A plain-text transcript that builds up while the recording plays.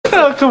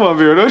Oh, come on,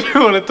 Beard. Don't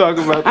you want to talk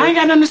about I ain't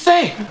got nothing to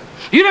say.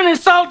 You done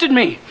insulted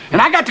me, and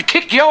I got to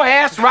kick your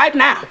ass right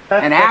now.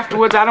 And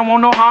afterwards, I don't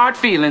want no hard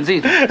feelings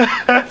either.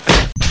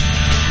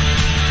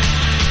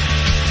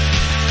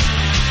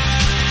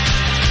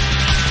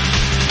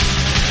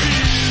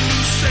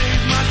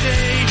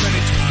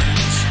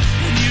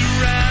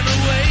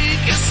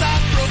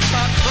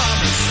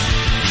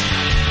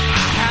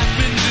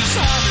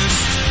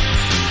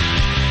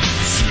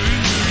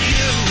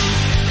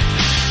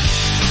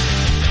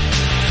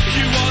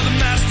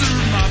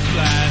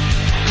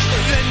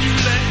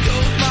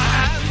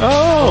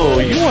 Oh,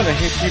 you want to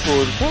hit people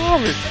with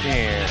garbage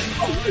cans.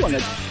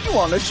 You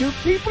want to shoot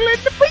people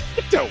in the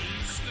pinky toe.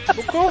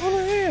 Go over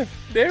the hand.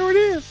 There it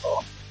is.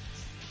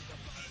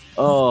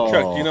 Oh.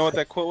 Chuck, do you know what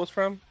that quote was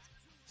from?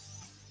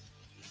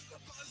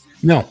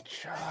 No.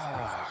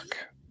 Chuck.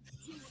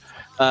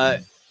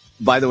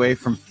 By the way,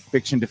 from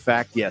fiction to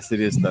fact, yes, it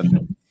is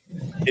Thunder.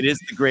 It is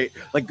the great,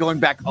 like going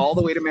back all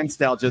the way to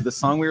Nostalgia, the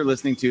song we were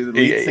listening to, the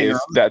lead singer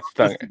that's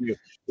Thunder.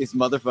 Is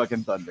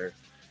motherfucking Thunder.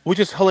 Which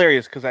is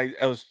hilarious because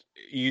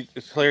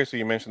it's hilarious that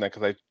you mentioned that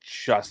because I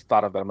just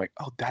thought of that. I'm like,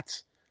 oh,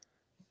 that's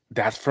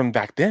from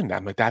back then.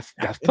 I'm like, that's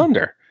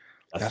Thunder.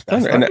 That's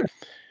Thunder.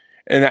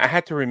 And I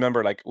had to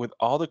remember, like, with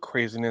all the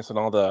craziness and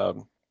all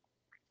the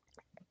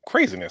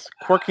quirkiness,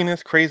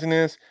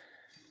 craziness,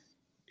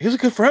 he was a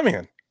good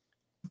frontman.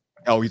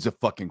 Oh, he's a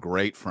fucking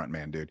great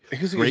frontman, dude.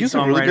 He's a really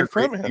good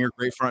frontman.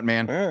 Great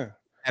frontman. Yeah.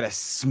 Had a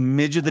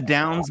smidge of the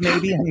Downs,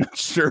 maybe. I'm not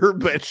sure,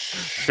 but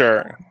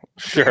sure.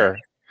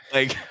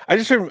 Like, I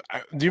just remember,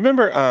 do you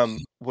remember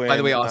when? By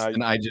the way,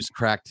 Austin, I just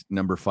cracked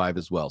number 5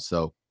 as well.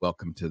 So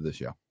welcome to the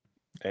show.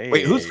 Hey.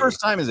 Wait, whose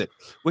first time is it?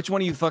 Which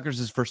one of you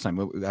fuckers is first time?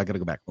 I gotta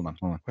go back. Hold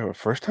on. We have a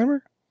first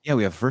timer? Yeah,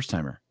 we have a first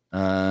timer.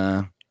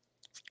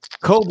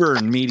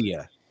 Coburn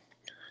Media.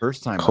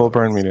 First time.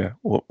 Coburn Media.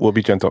 We'll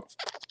be gentle.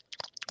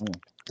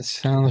 That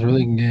sounds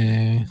really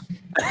gay.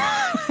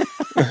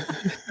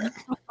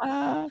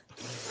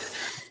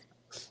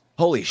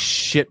 Holy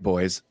shit,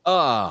 boys.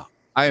 I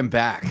am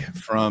back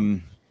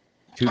from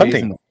 2 hunting.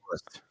 days in the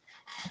forest.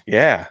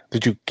 Yeah.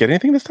 Did you get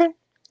anything this time?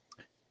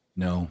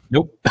 No.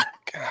 Nope. God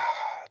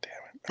damn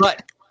it.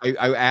 But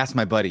I asked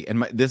my buddy,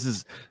 and this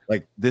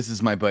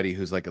is my buddy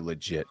who's like a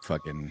legit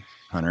fucking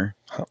hunter.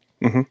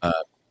 Mm-hmm.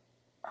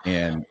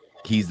 And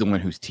he's the one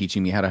who's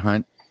teaching me how to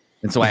hunt.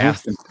 And so I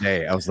asked him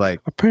today, I was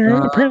like,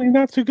 apparently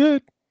not too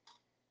good.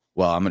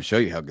 Well, I'm going to show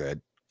you how good.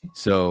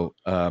 So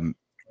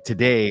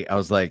today I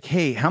was like,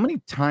 hey, how many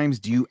times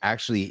do you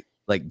actually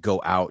like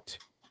go out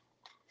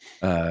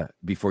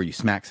before you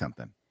smack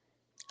something?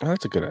 Oh,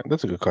 that's a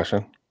good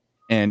question.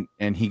 And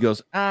he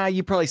goes,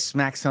 you probably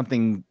smack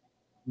something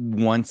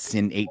once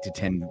in 8 to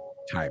 10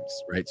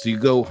 times, right? So you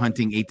go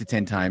hunting 8 to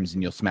 10 times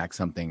and you'll smack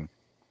something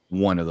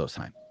one of those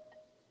times.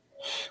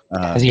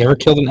 Has he ever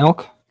killed an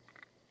elk?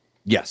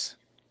 Yes.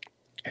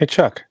 Hey,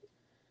 Chuck.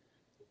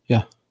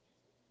 Yeah.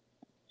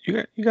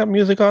 You got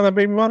music on that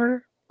baby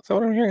monitor? Is that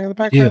what I'm hearing in the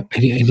background?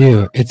 Yeah, I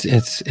do.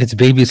 It's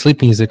baby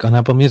sleep music on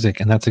Apple Music,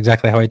 and that's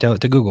exactly how I tell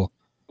it to Google.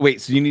 Wait,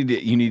 so you need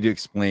to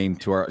explain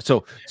to our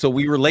so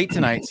we were late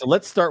tonight. So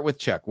let's start with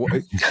Chuck.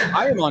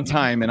 I am on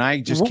time, and I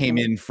just came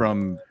in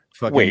from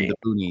fucking the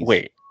boonies.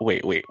 Wait.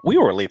 We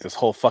were late this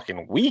whole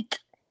fucking week.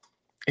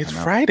 It's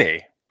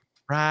Friday.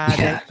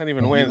 Yeah. Not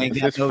even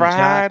Wednesday. It's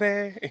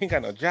Friday. Ain't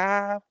got no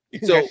job.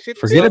 So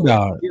forget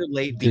about it. We're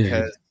late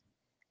because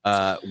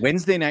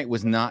Wednesday night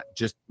was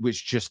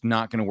just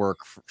not going to work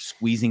for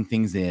squeezing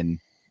things in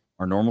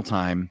our normal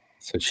time.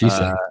 So she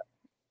said,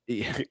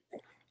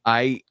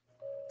 I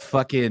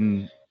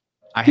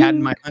had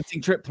my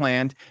hunting trip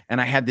planned, and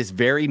I had this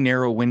very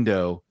narrow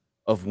window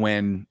of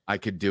when I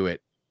could do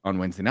it on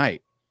Wednesday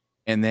night.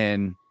 And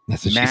then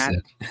Matt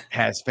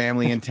has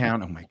family in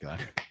town. Oh my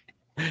God.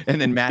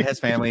 And then Matt has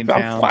family in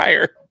town. On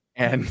fire.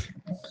 And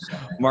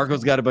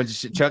Marco's got a bunch of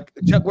shit. Chuck,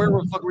 where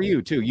the fuck were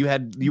you too? You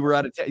were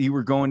out of you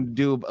were going to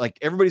do, like,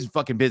 everybody's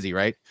fucking busy,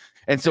 right?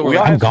 And so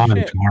I'm gone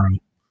tomorrow.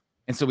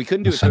 And so we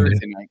couldn't do it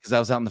Thursday night because I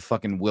was out in the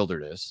fucking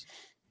wilderness.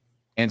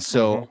 And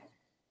so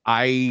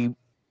I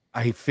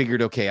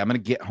figured, okay, I'm gonna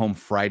get home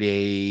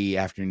Friday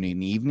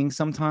afternoon, evening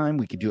sometime.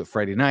 We could do it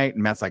Friday night.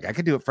 And Matt's like, I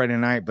could do it Friday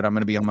night, but I'm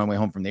gonna be on my way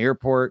home from the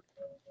airport.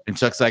 And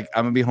Chuck's like,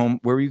 I'm gonna be home.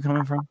 Where were you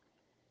coming from?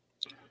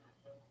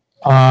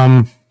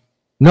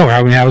 No,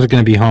 I mean, I was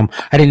going to be home.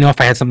 I didn't know if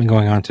I had something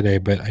going on today,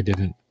 but I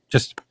didn't.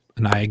 Just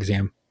an eye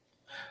exam.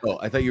 Oh,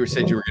 I thought you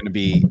said you were going to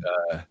be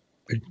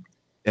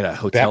at a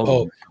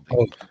hotel.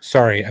 Oh,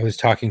 sorry. I was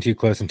talking too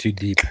close and too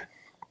deep.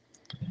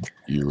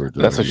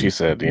 That's what she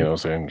said. You know,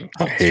 saying,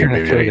 "Hey,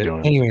 baby, how you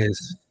doing?"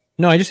 Anyways,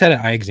 no, I just had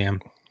an eye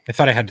exam. I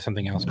thought I had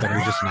something else, but it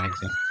was just an eye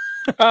exam.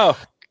 Oh,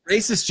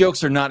 racist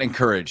jokes are not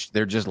encouraged;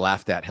 they're just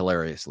laughed at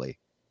hilariously.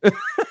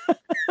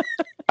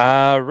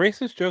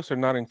 Racist jokes are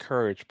not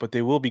encouraged, but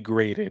they will be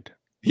graded.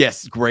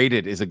 Yes,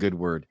 graded is a good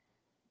word.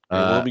 They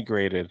will be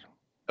graded.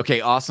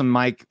 Okay, awesome.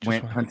 Mike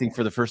went hunting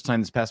for the first time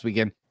this past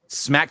weekend.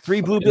 Smacked 3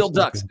 bluebill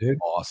ducks.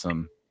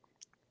 Awesome.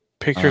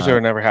 Pictures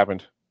are never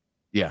happened.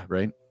 Yeah,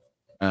 right.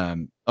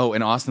 Oh,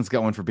 and Austin's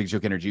got one for Big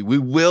Joke Energy.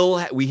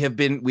 We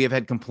have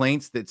had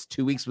complaints that's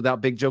 2 weeks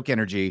without Big Joke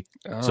Energy.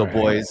 So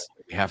boys,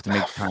 we have to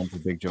make time for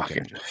Big Joke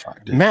Energy.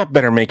 Matt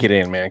better make it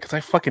in, man, because I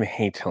fucking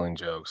hate telling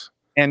jokes.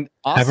 And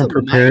I haven't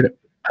prepared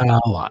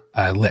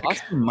a lick.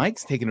 Austin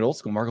Mike's taking it old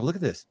school. Marco, look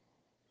at this.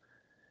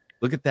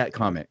 Look at that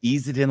comment.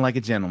 Ease it in like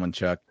a gentleman,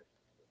 Chuck.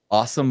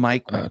 Awesome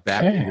Mike went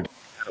back. He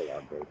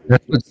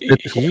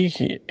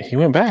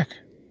went back.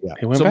 Yeah.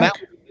 He went back.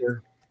 Matt,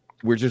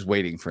 we're just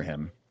waiting for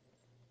him.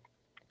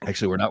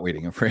 Actually, we're not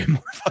waiting for him.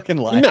 We're fucking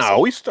live. No,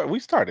 we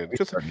started.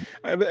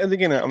 And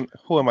again,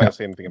 who am I to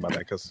say anything about that?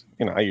 Because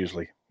I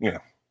usually,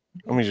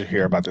 I'm usually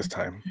here about this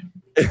time.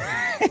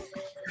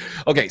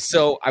 Okay,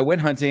 so I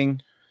went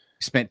hunting.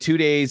 Spent 2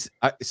 days.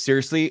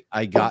 Seriously,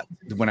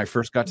 when I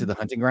first got to the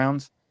hunting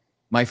grounds,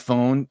 my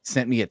phone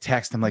sent me a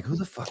text. I'm like, who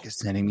the fuck is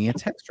sending me a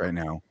text right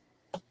now?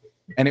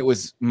 And it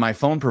was my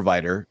phone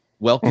provider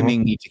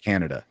welcoming me to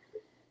Canada.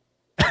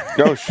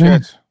 Oh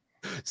shit!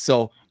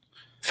 So.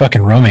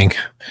 Fucking roaming.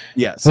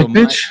 Yeah. So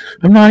bitch,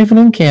 I'm not even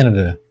in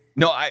Canada.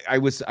 No, I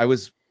was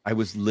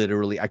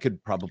literally, I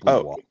could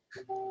probably walk.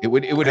 It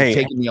would have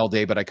taken me all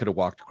day, but I could have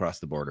walked across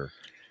the border.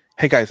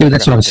 Hey guys, dude,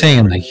 that's what I'm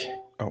saying. Like,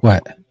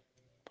 what?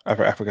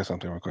 I forgot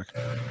something real quick.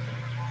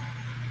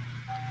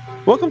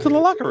 Welcome to the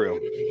locker room.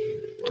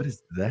 What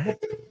is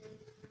that?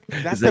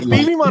 That's the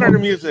baby monitor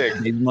music.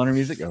 Baby monitor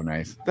music. Oh,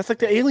 nice. That's like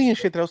the alien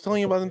shit that I was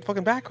telling you about in the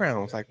fucking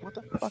background. It's like, what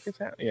the fuck is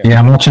that? Yeah,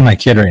 I'm watching my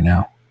kid right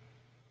now.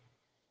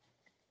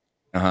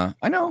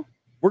 I know.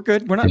 We're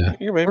good. We're not. Yeah.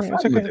 You're baby.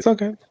 It's okay. It's all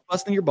good.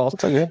 Busting your balls.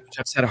 It's all good.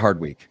 Jeff's had a hard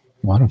week.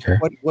 Well, I don't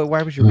care.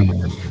 Why was your week?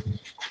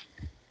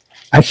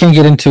 I can't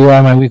get into why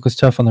my week was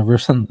tough on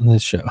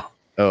this show.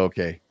 Oh,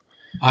 okay.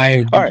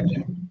 All right.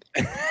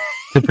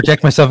 To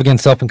protect myself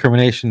against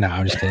self-incrimination. No,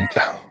 I'm just kidding.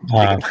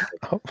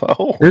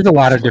 There's a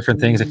lot of different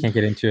things. I can't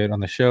get into it on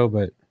the show,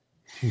 but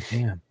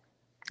damn.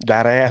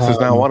 That ass is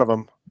not one of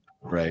them.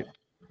 Right.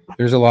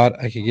 There's a lot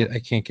I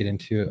can't get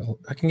into it.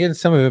 I can get into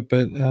some of it,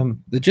 but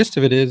the gist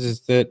of it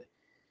is that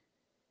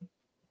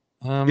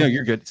yeah,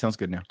 you're good. It sounds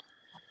good now.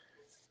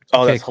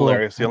 Oh, okay, that's cool.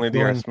 Hilarious. The only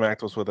deer I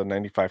smacked was with a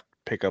 95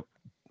 pickup,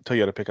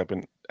 Toyota pickup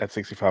at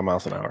 65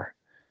 miles an hour.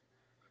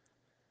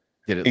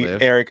 Did it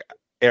live?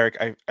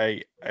 Eric,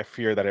 I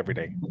fear that every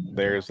day.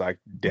 There's like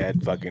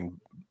dead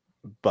fucking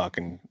buck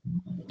and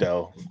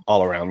doe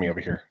all around me over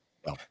here.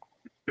 Oh.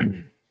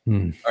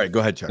 All right,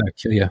 go ahead, Chuck. I'll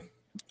kill you.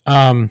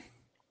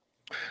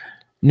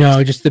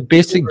 No, just the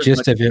basic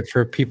gist of it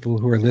for people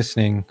who are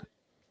listening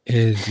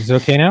is it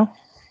okay now?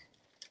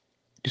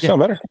 You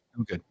sound better.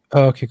 I'm good.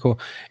 Oh, okay, cool.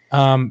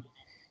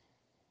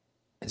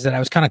 Is that I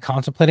was kind of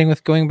contemplating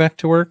with going back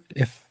to work,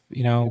 if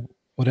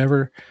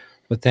whatever,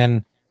 but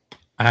then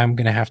I'm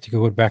gonna have to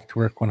go back to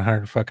work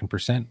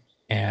 100%,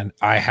 and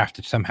I have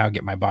to somehow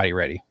get my body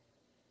ready.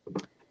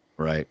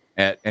 Right,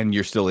 and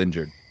you're still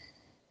injured.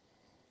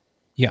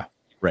 Yeah,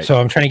 right. So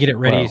I'm trying to get it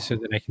ready so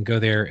that I can go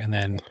there and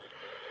then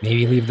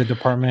maybe leave the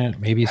department,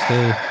 maybe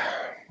stay.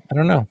 I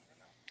don't know.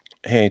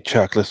 Hey,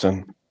 Chuck,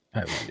 listen.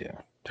 There's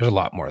a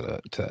lot more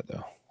to that,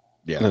 though.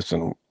 Yeah.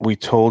 Listen, we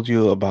told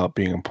you about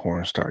being a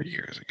porn star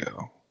years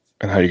ago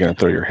and how you're going to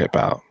throw your hip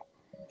out.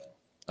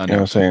 You know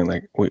what I'm saying?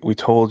 Like, we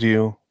told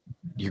you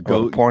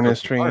about porn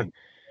history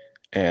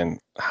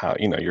and how,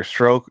 your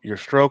stroke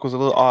was a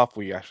little off.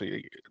 We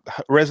actually,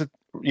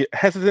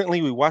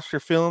 hesitantly, we watched your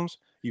films.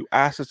 You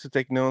asked us to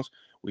take notes.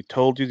 We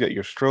told you that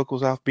your stroke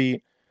was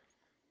offbeat.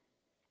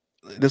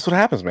 This is what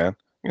happens, man.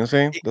 You know what I'm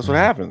saying? That's what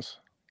happens.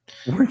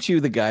 Weren't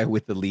you the guy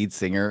with the lead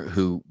singer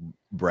who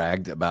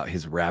bragged about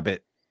his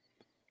rabbit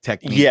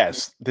technique?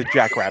 Yes, the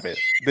jackrabbit.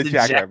 The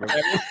jackrabbit.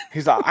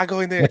 He's like, I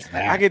go in there,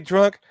 I get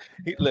drunk.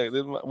 Look,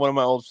 one of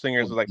my old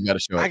singers was like,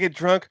 I get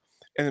drunk,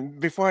 and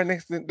before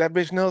that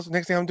bitch knows,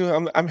 next thing I'm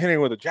doing, I'm hitting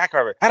her with a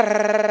jackrabbit.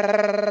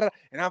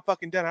 And I'm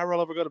fucking done. I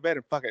roll over, go to bed,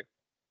 and fuck it.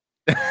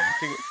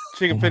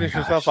 She can finish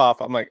herself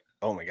off. I'm like,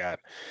 oh my god.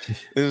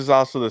 This is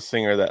also the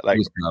singer that, like,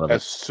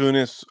 as soon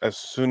as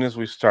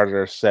we started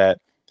our set,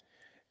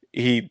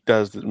 he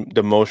does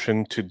the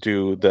motion to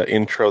do the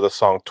intro of the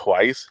song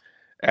twice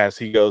as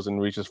he goes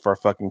and reaches for a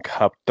fucking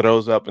cup,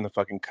 throws up in the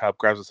fucking cup,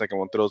 grabs the second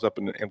one, throws up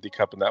in an empty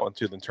cup in that one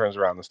too, then turns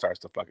around and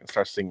starts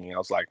singing. I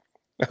was like,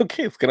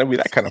 okay, it's gonna be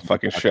that kind of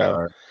fucking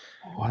show.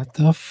 What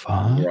the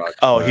fuck?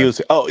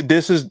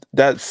 This is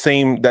that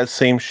same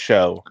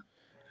show.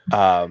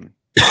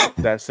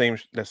 That same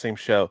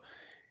show.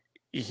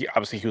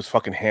 He was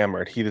fucking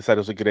hammered. He decided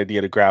it was a good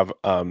idea to grab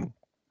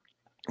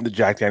the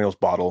Jack Daniels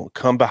bottle,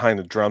 come behind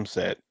the drum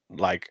set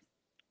like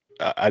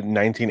a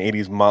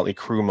 1980s Motley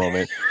Crue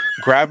moment,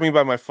 grab me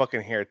by my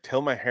fucking hair,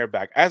 tilt my hair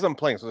back as I'm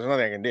playing, so there's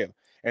nothing I can do,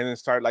 and then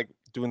start like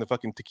doing the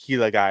fucking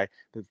tequila guy,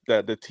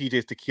 the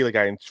TJ's tequila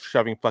guy, and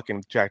shoving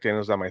fucking Jack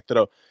Daniels down my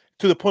throat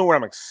to the point where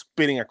I'm like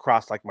spitting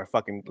across like my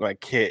fucking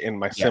kit and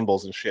my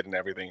cymbals and shit and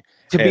everything.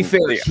 To be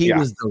fair, he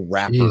was the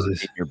rapper in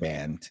your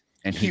band,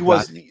 and he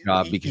was the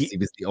job because he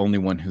was the only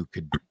one who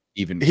could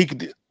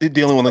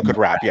the only one that could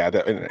rap.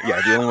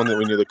 The only one that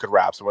we knew that could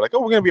rap. So we're like, oh,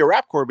 we're gonna be a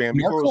rapcore band.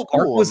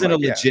 Marco was in a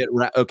legit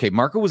rap. Okay,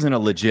 Marco was in a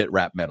legit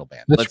rap metal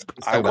band.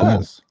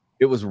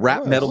 It was rap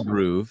was. metal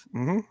groove.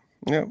 Mm-hmm.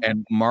 Yeah.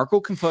 And Marco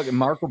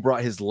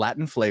brought his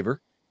Latin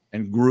flavor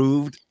and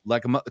grooved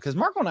like because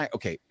Marco and I,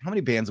 okay, how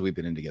many bands have we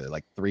been in together?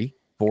 Like 3,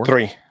 4?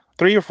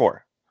 3 or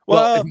 4.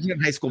 Well, if you get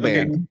a high school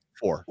okay. band,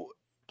 4.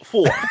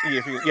 4.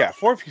 Yeah,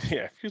 4 if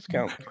you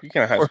count. You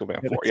count a high school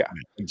band. 4. Yeah.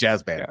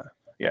 Jazz band.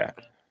 Yeah.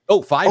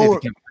 Oh, 5 if you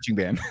count marching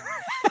band.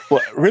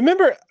 Well,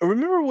 remember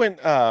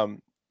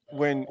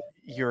when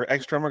your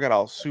ex drummer got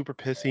all super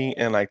pissy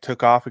and like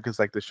took off because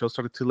like the show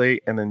started too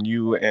late, and then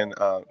you and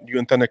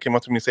Thunder came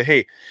up to me and said,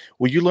 "Hey,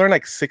 will you learn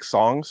like 6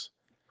 songs?"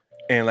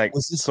 And like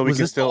was this, so we was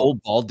can this still the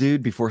old bald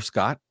dude before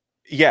Scott?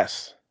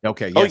 Yes.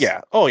 Okay.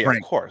 Yes. Oh yeah,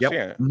 Frank. of course. Yep.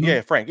 Yeah. Mhm.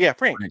 Yeah, Frank. Yeah,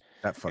 Frank.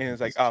 That fucking And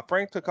it's like piece.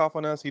 Frank took off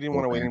on us. He didn't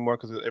want to wait Okay. anymore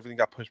because everything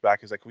got pushed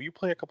back. He's like, "Will you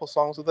play a couple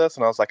songs with us?"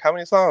 And I was like, "How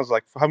many songs?"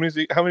 Like, how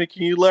many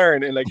can you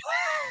learn? And like,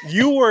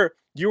 you were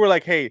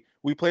like, "Hey,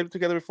 we played it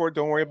together before.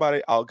 Don't worry about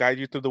it. I'll guide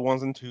you through the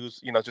 1s and 2s.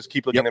 You know, just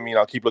keep looking at me, and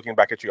I'll keep looking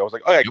back at you." I was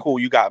like, "Okay, cool,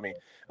 you got me."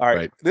 All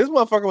right. This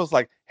motherfucker was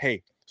like,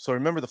 "Hey, so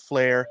remember the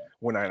flare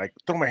when I like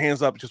throw my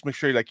hands up? Just make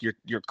sure like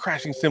you're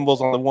crashing cymbals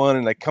on the 1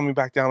 and like coming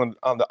back down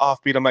on the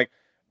offbeat." I'm like,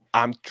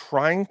 I'm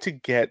trying to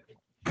get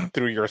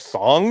through your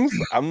songs.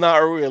 I'm not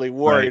really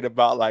worried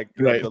about like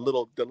the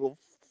little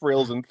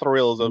frills and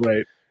thrills of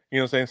you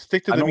know what I'm saying.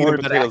 Stick to the meat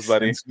and potatoes,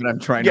 buddy. But I'm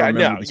trying to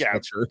remember the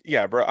structure.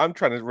 Yeah, bro. I'm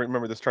trying to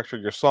remember the structure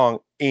of your song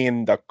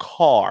in the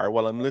car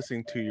while I'm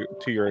listening to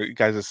your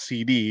guys'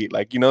 CD.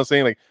 Like, you know what I'm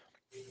saying? Like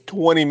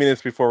 20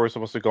 minutes before we're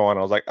supposed to go on,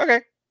 I was like,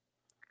 okay,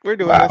 we're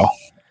doing this.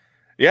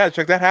 Yeah,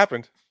 check that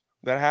happened.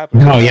 That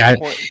happened. No, yeah.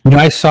 You know,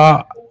 I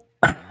saw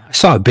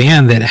a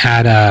band that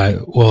had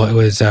it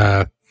was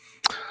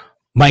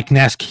Mike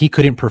Nesk. He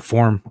couldn't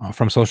perform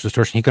from Social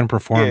Distortion. He couldn't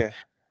perform.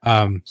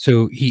 Yeah.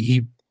 So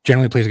he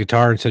generally plays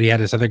guitar, and so he had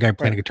this other guy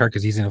playing a guitar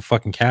because he's in a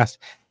fucking cast.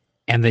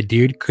 And the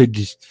dude could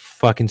just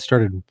fucking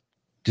started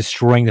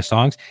destroying the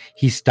songs.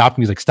 He stopped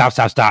and he was like,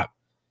 stop.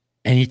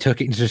 And he took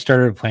it and just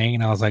started playing,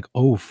 and I was like,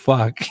 oh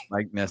fuck.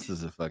 Mike Ness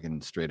is a fucking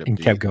straight up and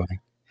G. kept going.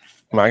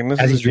 Mike Ness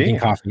as is he's drinking G.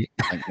 coffee.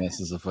 Mike Ness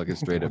is a fucking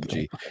straight up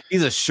G.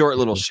 He's a short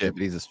little shit,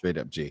 but he's a straight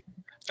up G.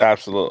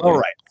 Absolutely. All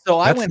right. So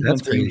I went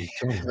That's hunting. crazy.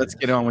 Totally. Let's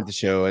get on with the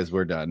show as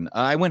we're done.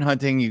 I went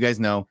hunting. You guys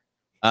know.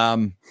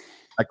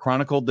 I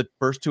chronicled the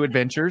first 2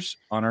 adventures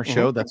on our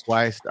show. That's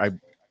why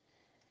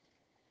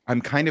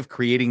I'm kind of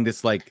creating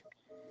this, like,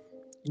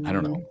 I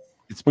don't know.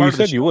 It's Well, part you of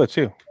the said you would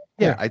too.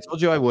 Yeah, I told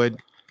you I would.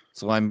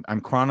 So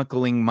I'm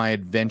chronicling my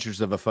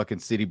adventures of a fucking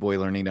city boy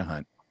learning to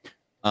hunt.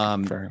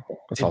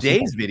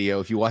 Today's video,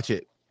 if you watch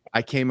it,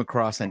 I came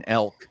across an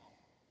elk,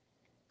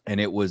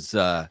 and it was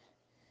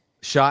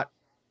shot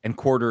and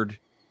quartered.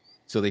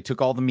 So they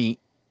took all the meat,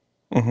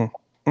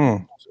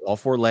 all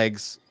 4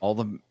 legs, all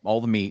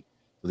the meat.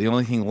 So the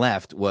only thing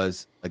left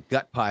was a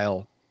gut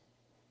pile,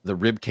 the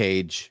rib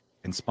cage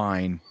and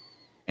spine,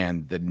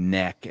 and the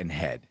neck and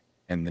head.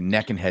 And the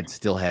neck and head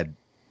still had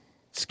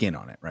skin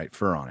on it, right?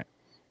 Fur on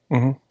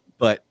it.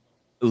 But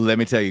let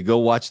me tell you, go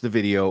watch the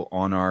video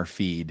on our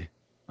feed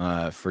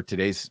for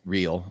today's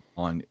reel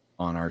on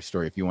our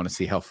story if you want to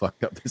see how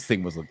fucked up this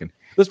thing was looking.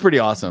 It was pretty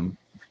awesome.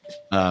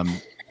 I'm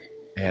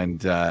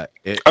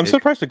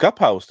surprised the gut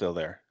pile was still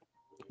there.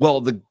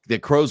 Well, the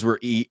crows were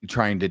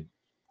trying to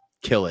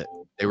kill it.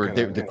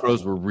 The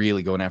crows were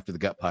really going after the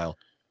gut pile,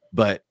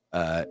 but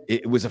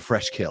it was a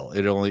fresh kill.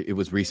 It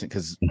was recent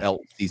because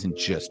elk season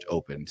just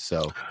opened.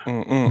 So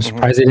I'm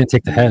surprised they didn't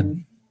take the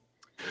head.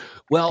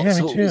 Well, Yeah,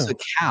 so me it was too.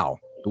 a cow.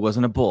 It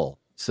wasn't a bull.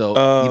 So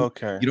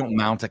okay. You don't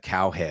mount a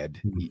cow head.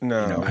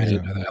 No, I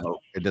didn't know that.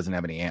 It doesn't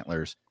have any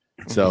antlers.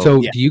 So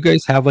So, yeah. do you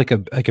guys have like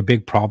a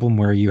big problem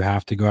where you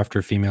have to go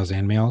after females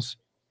and males,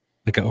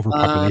 like an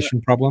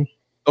overpopulation problem?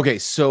 Okay,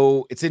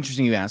 so it's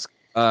interesting you ask.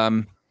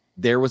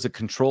 There was a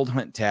controlled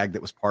hunt tag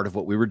that was part of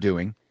what we were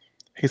doing.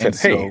 He said, And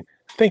so- "Hey,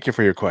 thank you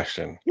for your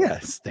question."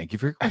 Yes, thank you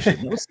for your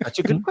question. That was such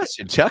a good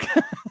question, Chuck.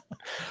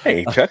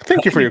 Hey, Chuck,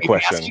 thank you for your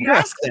question.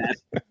 Ask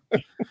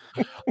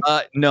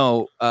that.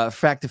 No,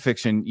 fact to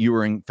fiction, you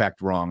were in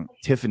fact wrong.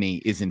 Tiffany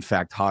is in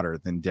fact hotter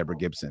than Deborah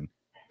Gibson.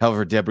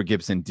 However, Deborah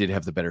Gibson did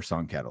have the better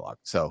song catalog.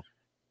 So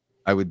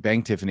I would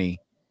bang Tiffany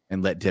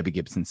and let Debbie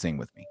Gibson sing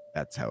with me.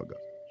 That's how it goes.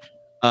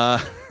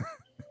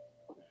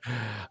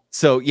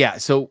 So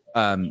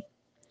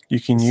You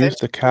can use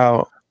the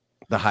cow.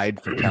 the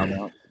hide for cow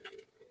mount.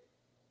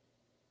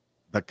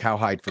 The cow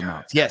hide for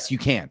mounts. Yes, you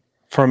can.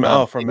 From they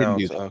mounts. didn't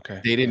do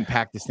Okay. They didn't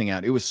pack this thing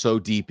out. It was so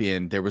deep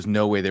in, there was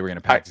no way they were going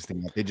to pack this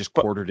thing out. They just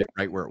quartered it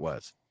right where it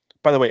was.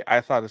 By the way, I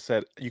thought it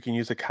said you can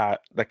use the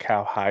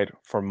cow hide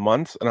for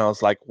months, and I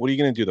was like, "What are you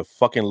gonna do? The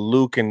fucking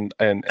Luke and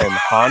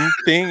Han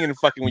thing, and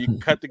fucking when you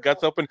cut the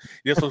guts open,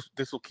 this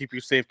will keep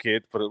you safe,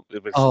 kid. But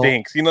if it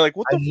stinks, you know, like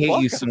what the I hate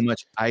fuck? you so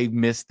much. I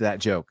missed that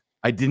joke.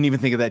 I didn't even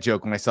think of that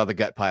joke when I saw the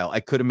gut pile. I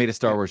could have made a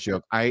Star Wars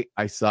joke. I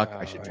suck.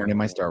 I should turn in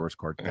my Star Wars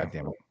cord. God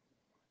damn it.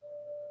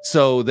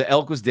 So the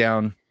elk was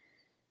down.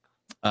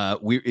 There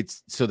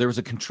was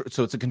a control.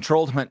 So it's a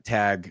controlled hunt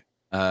tag,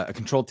 a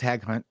controlled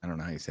tag hunt. I don't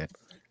know how you say it.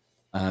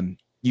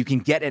 You can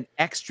get an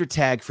extra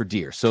tag for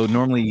deer. So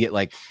normally you get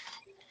like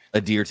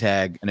a deer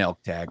tag, an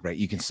elk tag, right?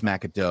 You can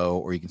smack a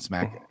doe or you can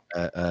smack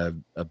a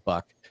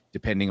buck.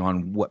 depending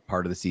on what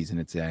part of the season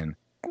it's in.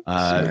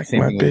 Smack Same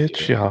my thing with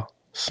bitch, deer. y'all.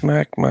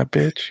 Smack my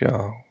bitch,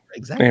 y'all.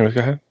 Exactly. Anyway,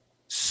 go ahead.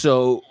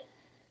 So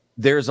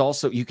there's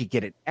also, you could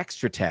get an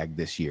extra tag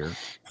this year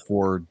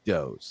for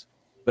does,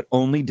 but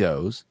only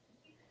does.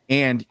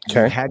 And you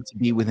Okay. had to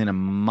be within a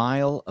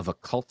mile of a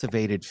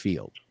cultivated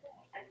field.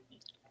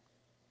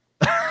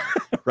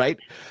 Right?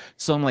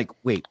 So I'm like,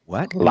 wait,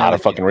 what? A lot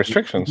of fucking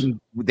restrictions.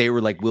 They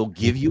were like, we'll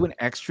give you an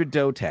extra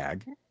doe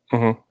tag,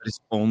 Mhm. but it's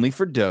only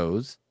for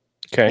does,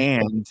 Okay.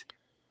 and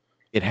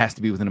it has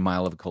to be within a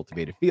mile of a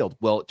cultivated field.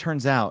 Well, it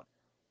turns out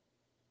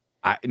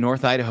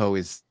North Idaho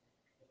is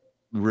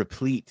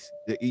replete.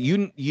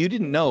 You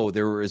didn't know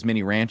there were as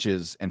many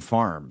ranches and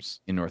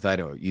farms in North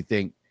Idaho. You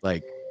think,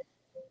 like,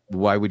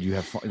 why would you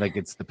have, like,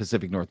 it's the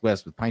Pacific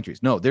Northwest with pine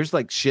trees? No, there's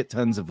like shit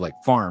tons of like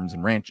farms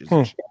and ranches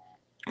and shit.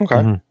 Okay.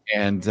 Mhm.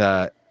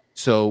 And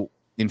so,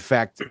 in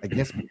fact, I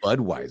guess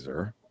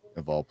Budweiser,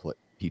 of all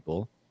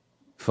people,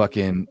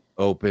 fucking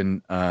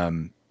open.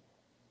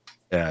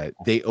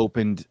 They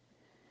opened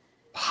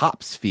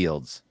hops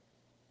fields,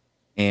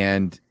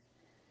 and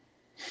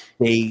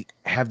they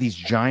have these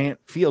giant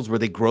fields where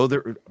they grow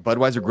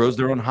Budweiser grows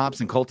their own hops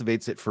and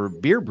cultivates it for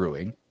beer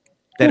brewing.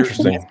 That are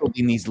Interesting. nestled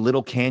in these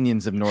little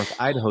canyons of North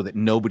Idaho that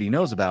nobody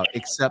knows about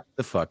except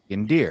the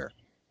fucking deer.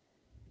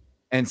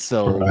 And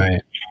so,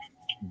 Right.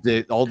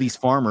 all these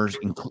farmers,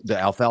 the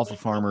alfalfa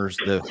farmers,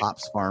 the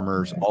hops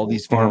farmers, all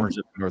these farmers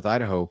of North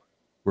Idaho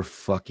were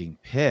fucking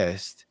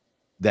pissed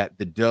that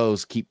the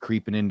does keep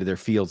creeping into their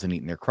fields and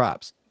eating their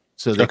crops.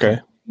 So they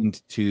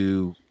complained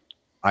to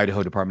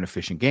Idaho Department of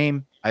Fish and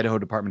Game. Idaho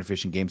Department of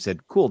Fish and Game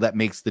said, cool, that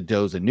makes the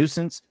does a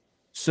nuisance.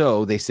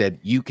 So they said,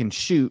 you can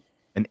shoot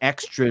an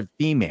extra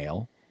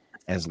female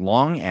as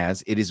long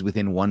as it is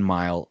within 1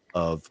 mile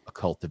of a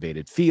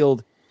cultivated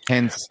field.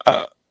 Hence,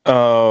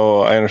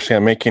 Oh, I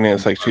understand. Making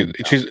it like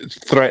she's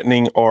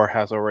threatening or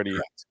has already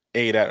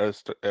ate at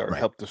us or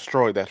helped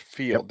destroy that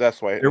field. Yep.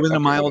 That's why they're within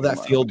a mile of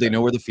that field. They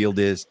know where the field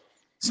is.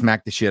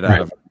 Smack the shit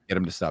out of them. Get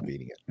them to stop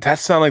eating it. That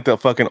sounds like the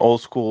fucking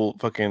old school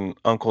fucking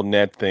Uncle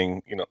Ned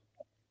thing. You know,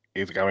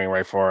 he's coming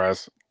right for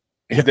us.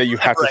 That you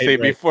have to say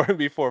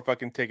before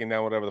fucking taking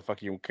down whatever the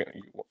fuck you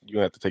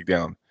have to take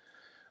down.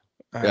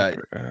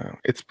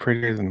 It's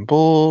prettier than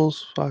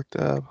bulls. Fucked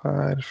up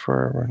hide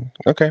forever.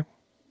 Okay.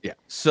 Yeah.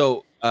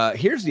 So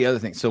here's the other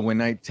thing. So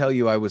when I tell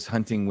you I was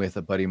hunting with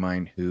a buddy of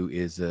mine who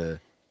is a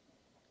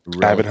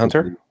avid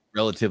hunter,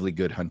 relatively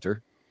good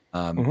hunter,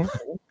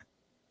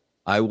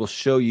 I will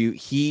show you.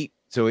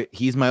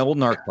 He's my old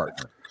narc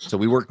partner. So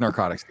we work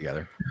narcotics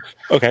together.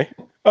 Okay.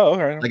 Oh, all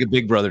right. Like a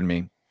big brother to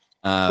me.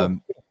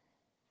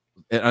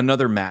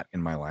 Another Matt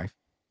in my life.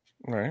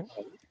 All right.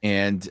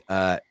 And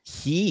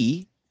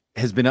he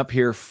has been up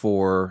here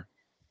for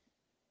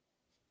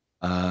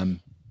 2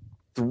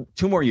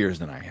 more years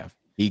than I have.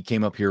 He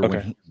came up here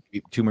when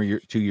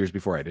 2 years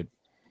before I did.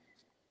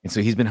 And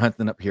so he's been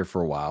hunting up here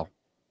for a while.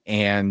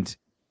 And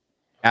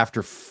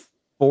after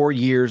 4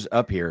 years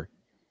up here,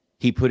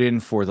 he put in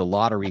for the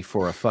lottery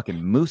for a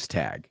fucking moose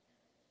tag.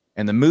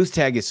 And the moose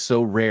tag is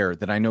so rare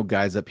that I know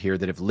guys up here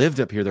that have lived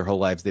up here their whole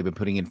lives. They've been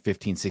putting in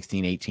 15,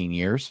 16, 18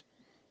 years.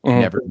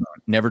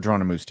 Never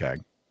drawn a moose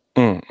tag.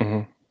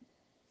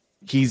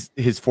 He's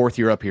his 4th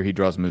year up here. He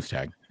draws a moose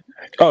tag.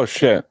 Oh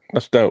shit,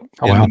 that's dope.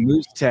 And the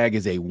moose tag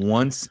is a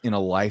once in a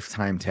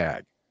lifetime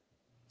tag.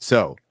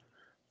 So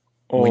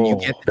when you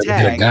get the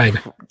tag,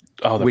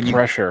 the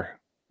pressure.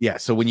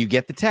 So when you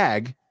get the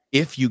tag,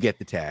 if you get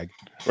the tag,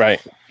 right,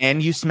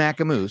 and you smack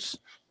a moose,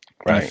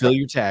 and you fill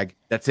your tag,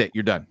 that's it.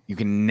 You're done. You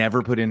can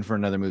never put in for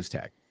another moose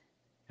tag.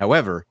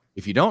 However,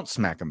 if you don't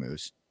smack a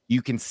moose,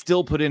 you can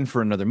still put in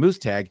for another moose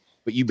tag,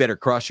 but you better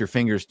cross your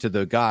fingers to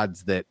the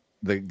gods that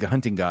the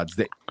hunting gods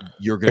that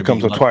you're going to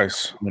comes up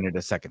twice, win it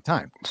a second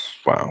time.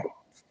 Wow.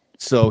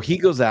 So he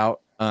goes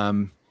out.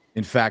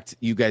 In fact,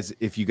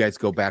 if you guys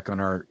go back on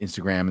our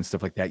Instagram and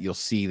stuff like that, you'll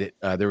see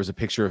that there was a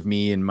picture of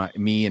me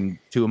and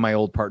 2 of my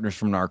old partners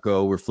from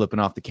Narco. We're flipping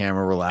off the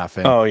camera. We're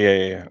laughing. Oh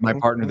yeah. My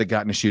partner that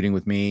got in a shooting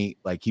with me,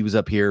 like he was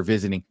up here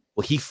visiting.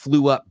 Well, he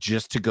flew up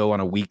just to go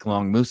on a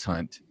week-long moose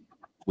hunt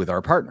with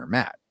our partner,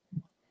 Matt.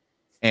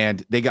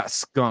 And they got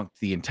skunked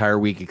the entire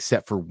week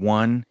except for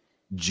one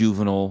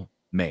juvenile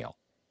male.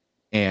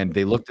 And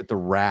they looked at the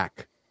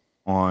rack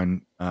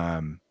on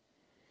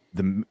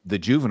the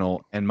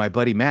juvenile, and my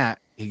buddy Matt,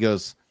 he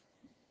goes,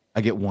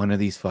 I get one of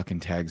these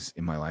fucking tags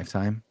in my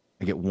lifetime.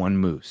 I get one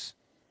moose.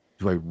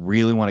 Do I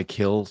really want to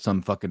kill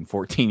some fucking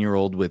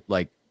 14-year-old with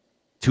like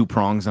 2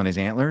 prongs on his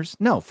antlers?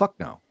 No, fuck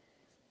no.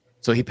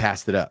 So he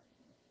passed it up.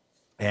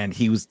 And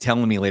he was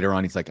telling me later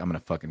on, he's like, I'm gonna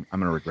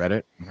regret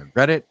it. I'm gonna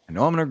regret it. I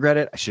know I'm gonna regret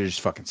it. I should have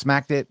just fucking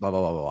smacked it. Blah, blah,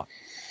 blah, blah, blah.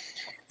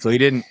 So he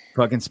didn't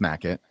fucking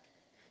smack it.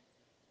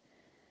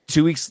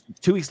 2 weeks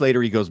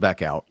later, he goes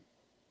back out.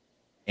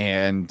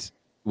 And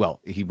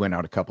he went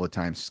out a couple of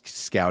times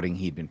scouting.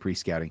 He'd been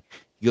pre-scouting.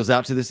 He goes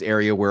out to this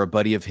area where a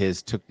buddy of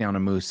his took down a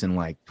moose in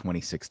like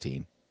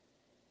 2016.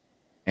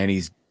 And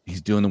he's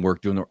doing the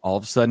work, all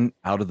of a sudden,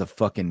 out of the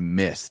fucking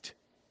mist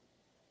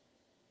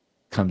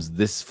comes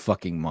this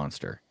fucking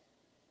monster.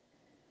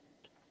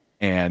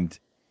 And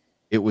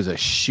It was a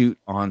shoot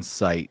on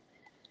site.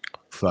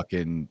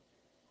 Fucking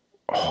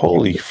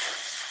Holy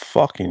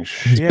fucking He's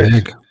shit!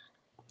 big.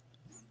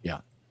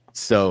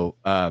 so.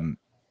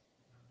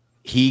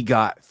 He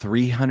got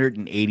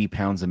 380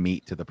 pounds of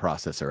meat to the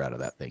processor out of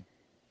that thing.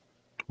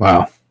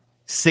 Wow.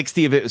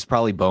 60 of it was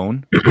probably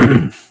bone,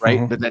 right?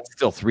 Mhm. But that's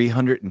still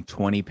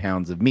 320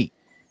 pounds of meat.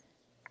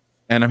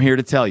 And I'm here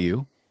to tell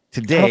you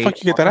today. How the fuck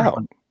you get that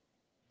out?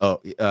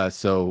 Oh,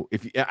 so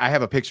if I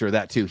have a picture of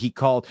that too.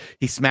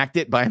 He smacked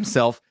it by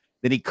himself.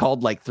 Then he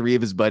called like 3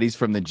 of his buddies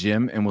from the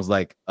gym and was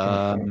like,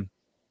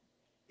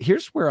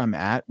 here's where I'm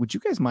at. Would you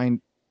guys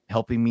mind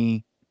helping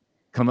me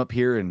come up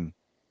here and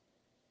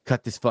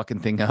cut this fucking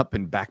thing up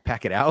and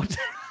backpack it out?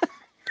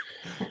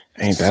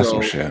 Ain't that some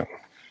So- shit?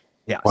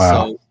 Yeah.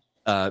 Wow.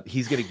 So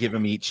he's gonna give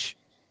them each,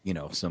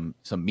 some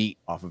meat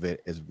off of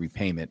it as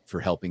repayment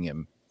for helping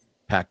him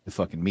pack the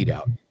fucking meat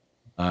out.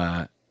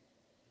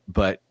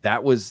 But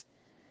that was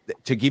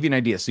to give you an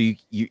idea. So you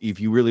if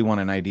you really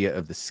want an idea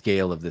of the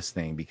scale of this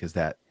thing, because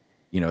that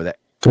that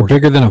They're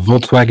bigger than a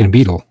Volkswagen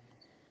Beetle.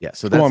 yeah.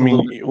 So that's Well, I a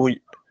little mean,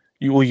 bit-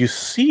 you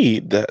see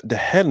the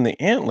head and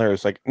the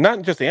antlers, like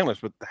not just the antlers,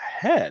 but the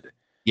head.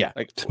 Yeah.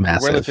 like It's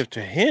massive. relative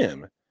to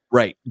him.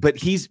 right. But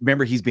he's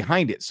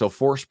behind it. So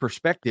forced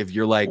perspective,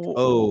 you're like,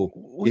 oh,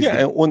 Well, is yeah,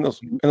 the- and when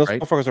those right?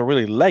 motherfuckers are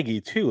really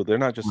leggy too. They're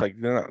not just like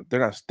they're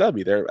not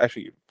stubby. They're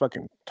actually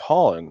fucking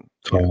tall and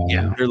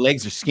Yeah. their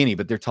legs are skinny,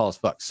 but they're tall as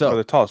fuck. So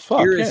they're tall as fuck.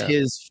 here is yeah.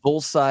 his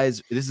full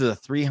size. This is a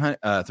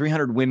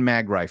 300 Win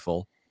Mag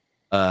rifle.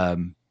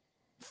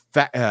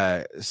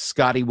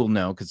 Scotty will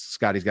know because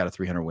Scotty's got a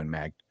 300 Win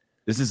Mag.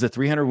 This is a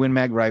 300 Win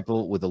Mag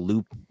rifle with a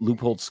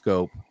loophole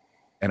scope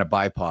and a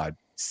bipod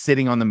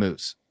sitting on the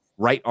moose,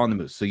 right on the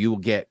moose. So you will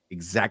get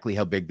exactly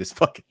how big this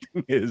fucking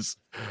thing is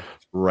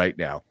right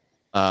now.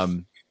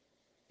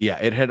 Yeah,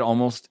 it had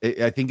almost.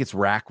 I think its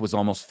rack was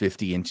almost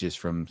 50 inches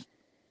from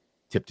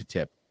tip to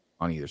tip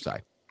on either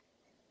side.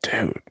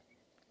 Dude,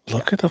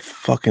 look at the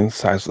fucking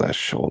size of that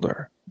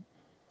shoulder.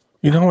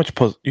 You know how much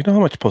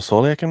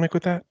pozole I can make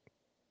with that?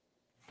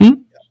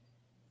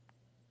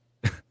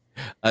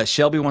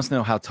 Shelby wants to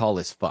know how tall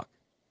is fuck.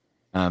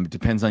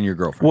 Depends on your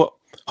girlfriend. Well,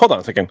 hold on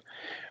a second.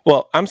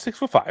 Well, I'm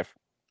 6'5".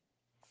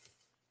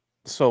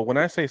 So when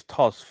I say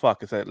tall as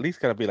fuck, it's at least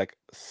got to be like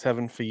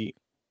 7 feet,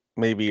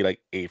 maybe like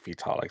 8 feet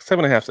tall, like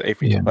 7.5 to 8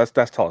 feet. Yeah. Tall.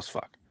 That's tall as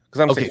fuck.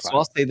 Because I'm Okay, 6'5". so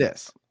I'll say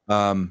this.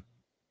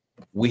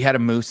 We had a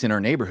moose in our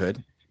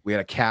neighborhood. We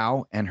had a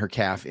cow and her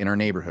calf in our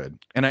neighborhood.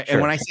 And Sure.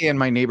 when I say in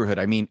my neighborhood,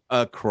 I mean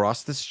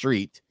across the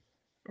street,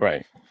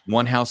 Right.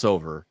 one house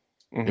over,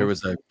 Mhm. there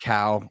was a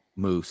cow,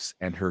 moose,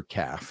 and her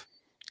calf.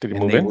 Did he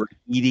And move they in? were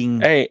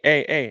eating.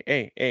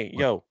 Hey,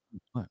 yo.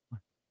 What?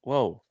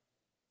 Whoa.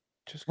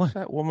 Just because What?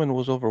 that woman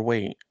was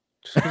overweight,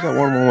 just because that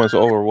one woman was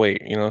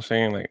overweight, you know what I'm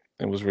saying? Like,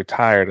 it was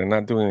retired and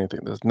not doing anything,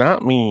 does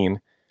not mean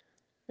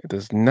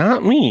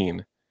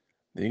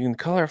that you can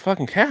call her a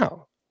fucking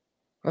cow.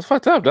 That's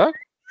fucked up, dog.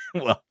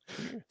 Well,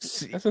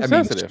 That's I mean,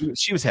 insensitive.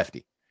 she was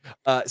hefty.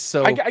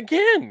 So,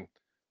 Again,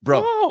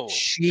 bro, whoa.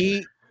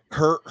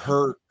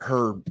 her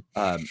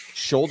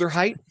shoulder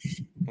height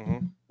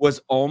Mhm. was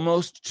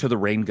almost to the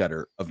rain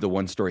gutter of the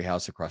one-story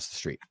house across the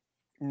street.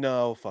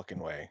 No fucking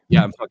way.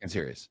 Yeah, I'm fucking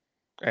serious.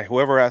 Hey,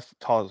 whoever asked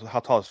how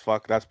tall as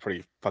fuck, that's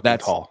pretty fucking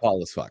That's tall.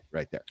 tall as fuck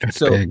right there. That's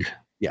so big.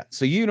 yeah,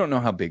 so you don't know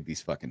how big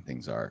these fucking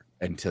things are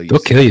until you They'll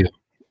see kill you.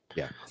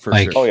 Yeah, for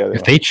Like, sure. Oh, yeah, they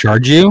if will. they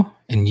charge you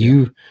and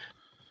you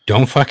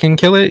don't fucking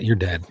kill it, you're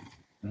dead.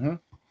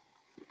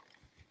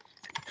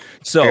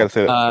 So I gotta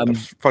say, um,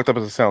 fucked up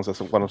as it sounds,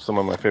 that's one of some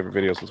of my favorite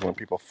videos is when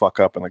people fuck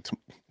up and like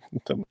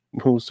the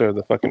moose or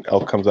the fucking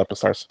elk comes up and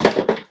starts,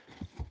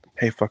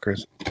 hey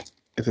fuckers,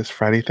 is this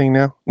Friday thing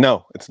now?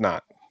 No, it's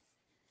not.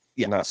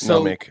 yeah. No,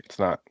 So Mick, it's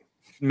not.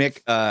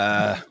 Mick,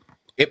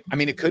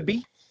 it could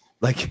be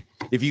like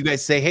if you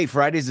guys say, "Hey,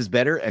 Fridays is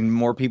better," and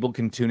more people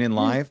can tune in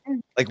live,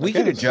 like we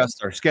can guess.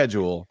 adjust our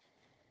schedule.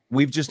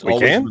 We've just We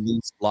always can?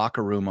 released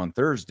Locker Room on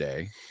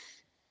Thursday,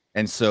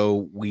 and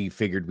so we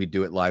figured we'd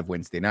do it live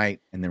Wednesday night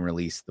and then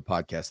release the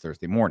podcast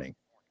Thursday morning.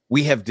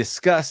 We have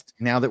discussed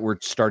now that we're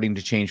starting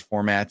to change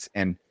formats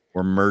and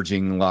we're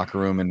merging Locker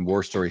Room and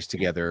War Stories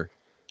together.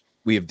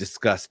 We have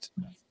discussed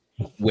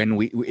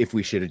if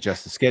we should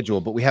adjust the schedule,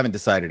 but we haven't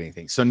decided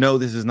anything. So no,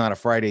 this is not a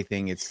Friday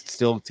thing. It's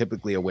still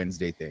typically a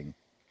Wednesday thing.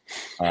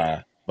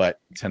 But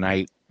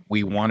tonight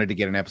we wanted to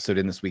get an episode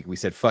in this week. We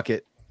said, fuck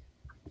it.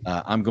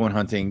 I'm going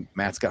hunting.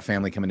 Matt's got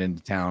family coming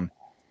into town.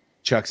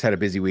 Chuck's had a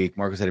busy week.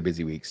 Marcos had a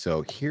busy week.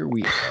 So here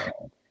we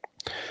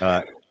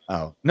are.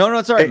 No,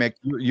 it's all right, Mick.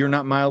 You're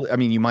not mild. I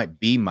mean, you might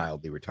be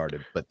mildly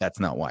retarded, but that's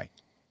not why.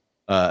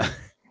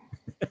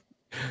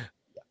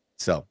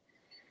 So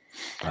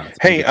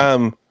Hey,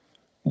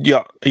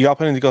 y'all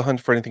planning to go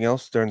hunt for anything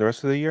else during the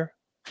rest of the year?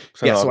 yeah,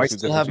 so I obviously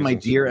still different have my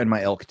seasons. deer and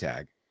my elk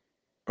tag,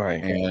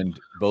 Right. and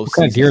both What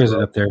kind of deer seasons is it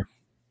are up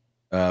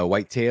there?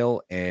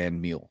 whitetail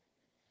and mule.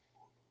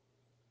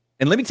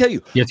 And let me tell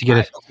you, You have to get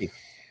it. okay,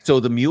 so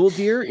the mule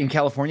deer in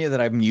California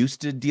that I'm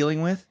used to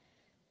dealing with,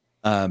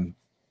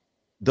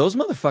 those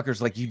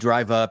motherfuckers, like you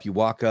drive up, you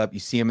walk up, you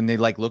see them, and they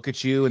like look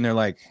at you, and they're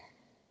like,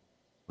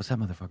 "What's that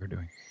motherfucker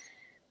doing?"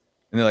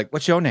 And they're like,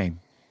 "What's your name?"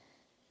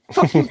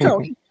 Fuck you,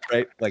 Tony.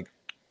 Right? Like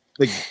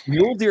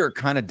mule deer are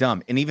kind of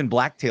dumb, and even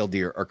black-tailed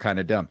deer are kind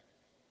of dumb.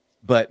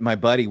 But my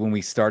buddy, when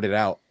we started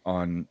out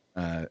on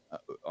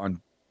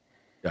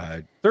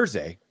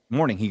Thursday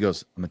morning, he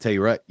goes, "I'm gonna tell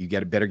you what, you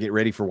better get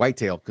ready for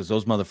whitetail because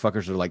those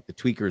motherfuckers are like the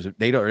tweakers.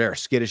 They're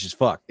skittish as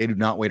fuck. They do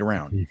not wait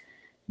around.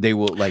 They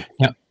will like."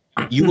 Yeah.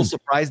 You will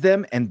surprise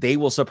them, and they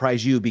will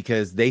surprise you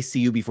because they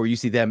see you before you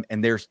see them,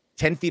 and they're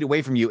 10 feet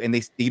away from you, and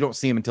you don't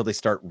see them until they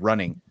start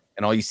running,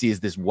 and all you see is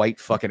this white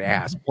fucking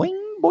ass boing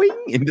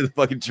boing into the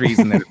fucking trees,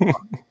 and then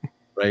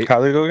right? How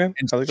they go again?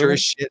 And sure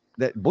as shit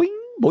that boing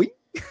boing.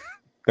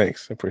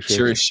 Thanks, I appreciate it.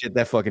 Sure as shit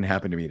that fucking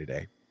happened to me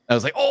today. I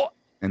was like, oh,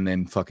 and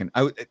then fucking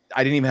I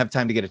didn't even have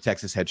time to get a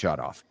Texas headshot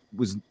off. It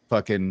was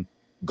fucking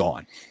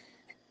gone.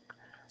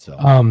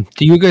 So,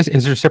 do you guys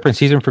is there a separate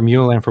season for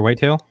mule and for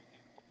whitetail?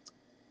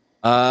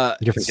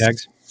 Different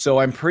tags. So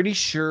I'm pretty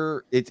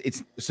sure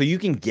it's so you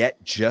can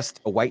get just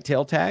a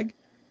whitetail tag,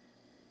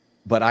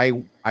 but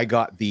I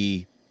got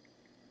the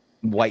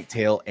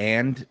whitetail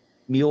and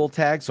mule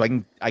tag, so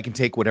I can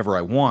take whatever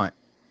I want,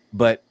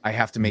 but I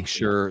have to make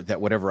sure that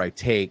whatever I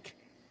take,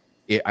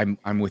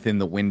 I'm within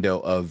the window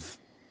of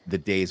the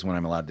days when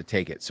I'm allowed to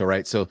take it.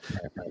 So so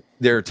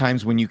there are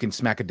times when you can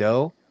smack a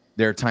doe.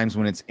 There are times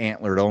when it's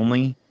antlered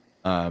only.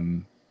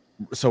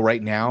 So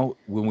right now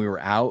when we were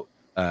out,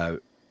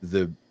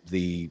 the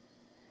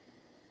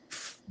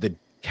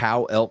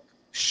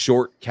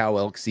short cow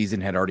elk season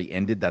had already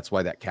ended. That's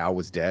why that cow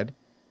was dead.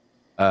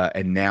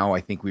 And now I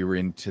think we were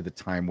into the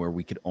time where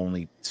we could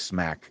only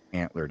smack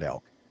antlered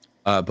elk.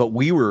 But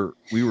we were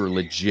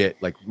legit,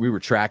 like we were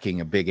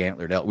tracking a big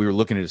antlered elk. We were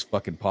looking at his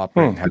fucking paw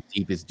print and how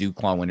deep his dew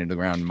claw went into the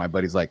ground. And my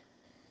buddy's like,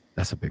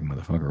 "That's a big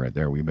motherfucker right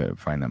there. We better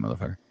find that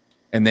motherfucker."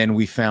 And then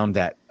we found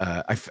that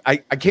I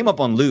came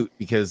up on loot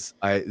because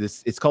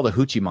it's called a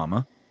hoochie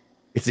mama.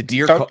 It's a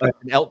deer call, an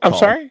elk call. I'm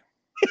sorry?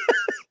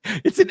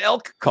 It's an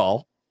elk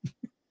call,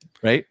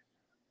 right?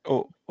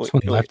 Oh,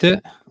 Someone left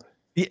it?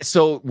 Yeah,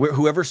 so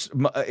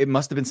it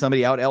must have been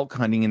somebody out elk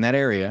hunting in that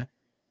area,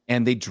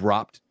 and they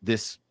dropped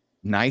this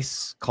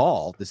nice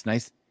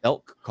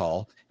elk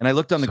call. And I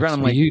looked on the ground.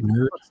 I'm like,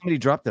 somebody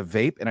dropped a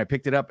vape, and I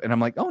picked it up, and I'm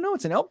like, oh no,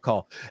 it's an elk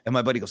call. And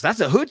my buddy goes,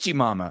 "That's a hoochie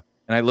mama."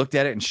 And I looked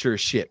at it, and sure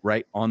as shit,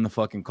 right on the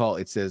fucking call,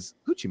 it says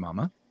hoochie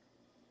mama.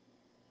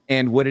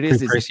 And what it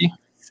is pricey?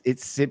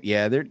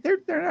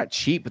 They're not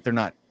cheap, but they're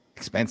not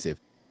expensive.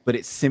 But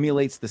it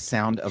simulates the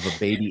sound of a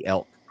baby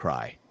elk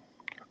cry.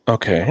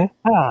 Okay.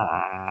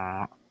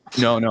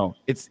 No,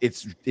 it's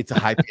a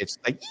high pitch,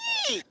 like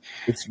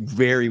it's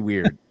very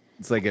weird.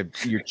 It's like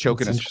you're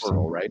choking a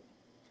squirrel, right?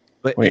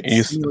 But wait,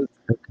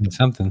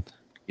 something.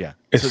 Yeah,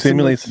 it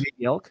simulates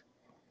baby elk.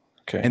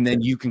 Okay, and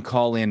then you can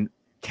call in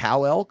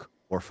cow elk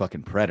or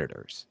fucking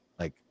predators,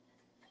 like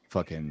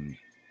fucking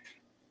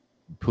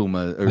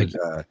puma or like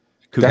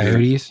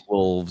cougars,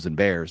 wolves, and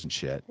bears and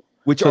shit.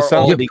 Which are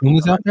all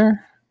pumas out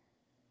there?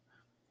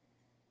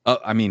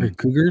 I mean,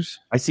 cougars.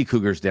 I see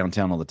cougars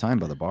downtown all the time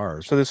by the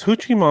bars. So this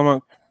hoochie mama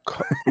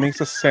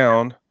makes a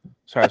sound.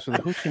 Sorry, so the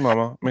hoochie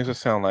mama makes a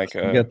sound like.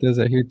 You got those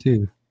out here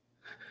too.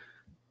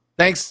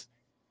 Thanks,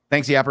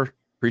 Yapper.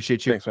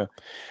 Appreciate you. Thanks, man.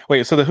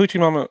 Wait, so the hoochie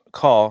mama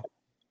call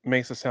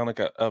makes a sound like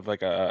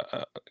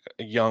a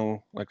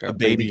young, like a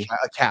baby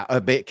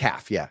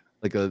calf, yeah,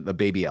 like a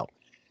baby elk.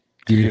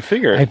 Dude, you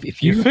figure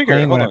if you figure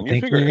it gonna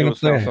would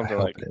sound something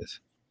like this.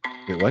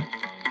 Wait, what?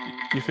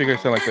 You figure it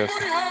sound like this.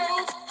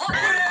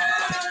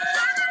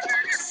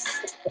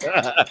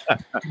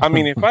 I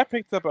mean, if I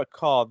picked up a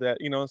call that,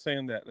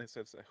 saying that it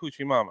says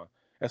hoochie mama,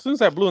 as soon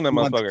as I blew in that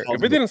motherfucker,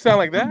 if it didn't sound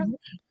like that,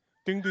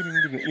 ding, ding,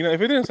 ding, ding,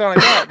 if it didn't sound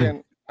like that,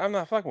 then I'm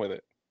not fucking with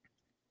it.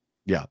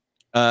 Yeah.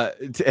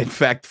 In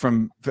fact,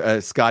 from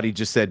Scotty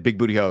just said big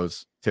booty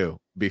hose too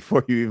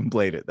before you even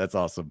played it. That's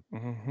awesome.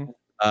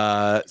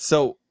 Mm-hmm.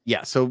 So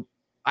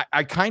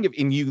I kind of,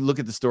 and you look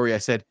at the story, I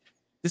said,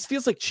 this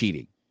feels like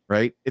cheating,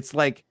 right? It's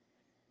like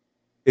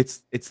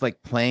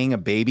like playing a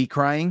baby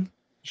crying.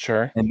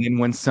 Sure. And then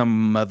when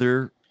some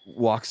mother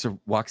walks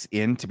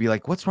in to be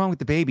like, "What's wrong with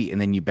the baby?"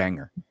 and then you bang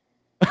her.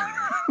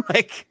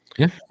 Like,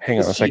 yeah. Hang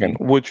on a second.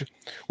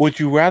 Would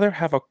you rather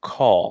have a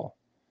call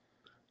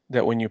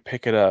that when you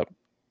pick it up,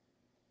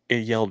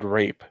 it yelled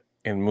rape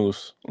in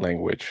moose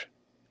language,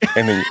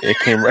 and then it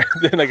came right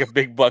then like a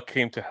big buck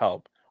came to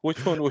help?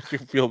 Which one would you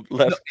feel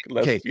less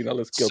guilty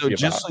so about?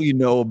 Just so you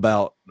know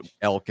about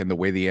elk and the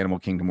way the animal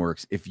kingdom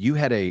works, if you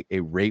had a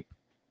rape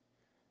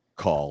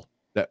call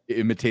that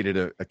imitated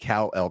a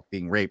cow elk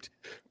being raped,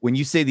 when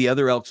you say the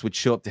other elks would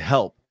show up to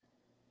help,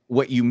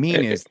 what you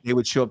mean is they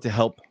would show up to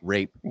help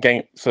rape.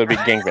 So it'd be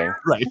gangbang.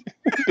 Right.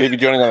 They'd be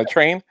joining on the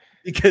train.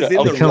 Because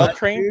in the rut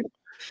train,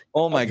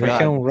 oh my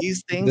god,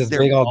 these things, they're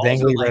big old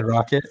dangly red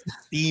rocket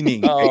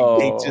steaming.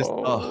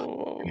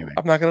 Anyway.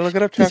 I'm not gonna look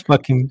it up, Chuck.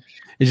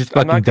 It's just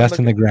fucking dust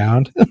in the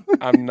ground.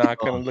 I'm not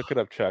gonna look it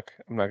up, Chuck.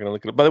 I'm not gonna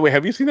look it up. By the way,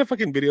 have you seen that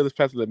fucking video this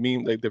past, the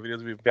meme, like the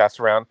videos we've passed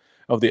around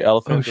of the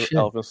elephant,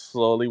 elephant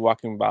slowly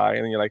walking by,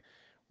 and then you're like,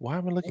 why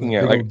am I looking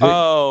at it? Like,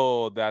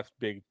 that's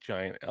big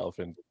giant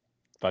elephant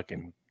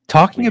fucking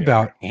Talking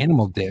about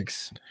animal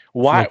dicks.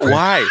 Why?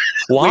 Why?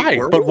 Why?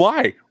 Wait, But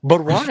why?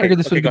 But I why? just figured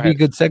this would go be a ahead.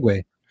 good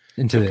segue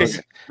into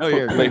this. No,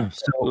 you're Lay, good.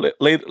 So,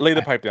 lay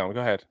the pipe down.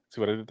 Go ahead. See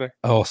what I did there?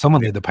 oh,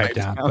 someone laid the pipe Pipe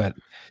down, down. but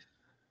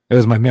it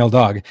was my male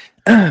dog.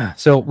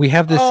 So we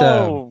have this.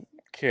 Oh,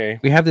 okay.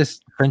 We have this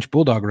French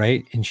bulldog,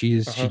 right? And she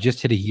Uh-huh.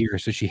 just hit a year,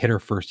 so she hit her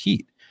first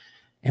heat,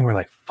 and we're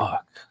like,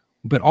 fuck.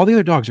 But all the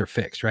other dogs are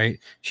fixed, right?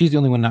 She's the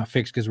only one not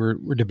fixed because we're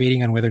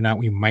debating on whether or not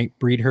we might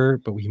breed her,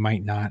 but we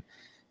might not.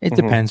 It Mhm.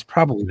 depends,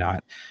 probably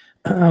not.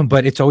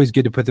 But it's always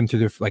good to put them through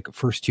their like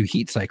first 2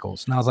 heat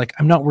cycles. And I was like,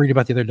 I'm not worried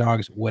about the other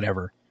dogs,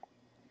 whatever.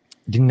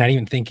 Not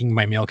even thinking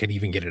my male could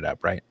even get it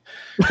up, right?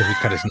 Because we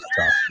cut his nuts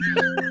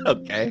off.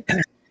 Okay.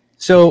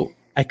 So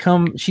I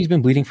come, she's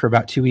been bleeding for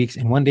about 2 weeks,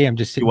 and one day I'm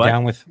just sitting what?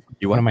 down with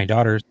You one what? of my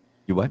daughters.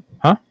 You what?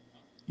 Huh?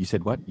 You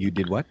said what? You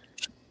did what?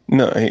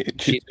 No,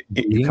 She's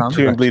been she for was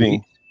about 2 bleeding.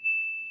 weeks.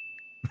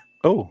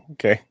 Oh,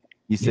 okay.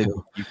 You said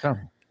Yeah. you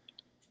come.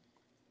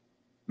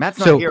 Matt's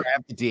So- not here. I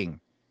have to ding.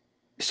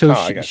 So Oh,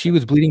 I she, gotcha. she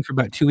was bleeding for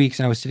about 2 weeks,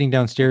 and I was sitting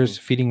downstairs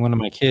feeding one of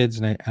my kids,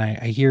 and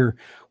I hear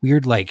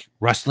weird like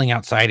rustling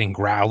outside and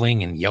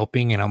growling and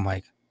yelping, and I'm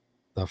like,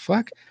 the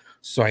fuck?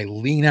 So I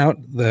lean out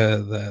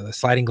the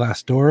sliding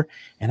glass door,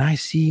 and I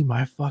see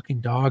my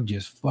fucking dog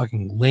just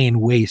fucking laying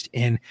waste.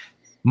 And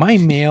my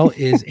male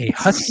is a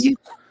husky,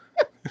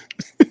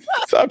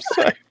 I'm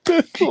sorry.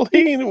 The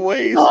lean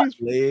ways.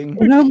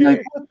 Laying. and I'm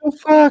like, what the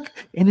fuck?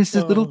 And it's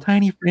this little Oh.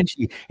 tiny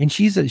Frenchie, and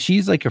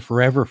she's like a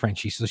forever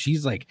Frenchie. So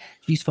she's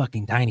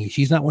fucking tiny.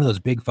 She's not one of those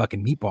big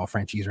fucking meatball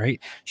Frenchies,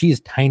 right? She is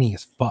tiny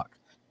as fuck.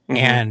 Mhm.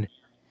 And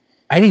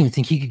I didn't even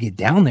think he could get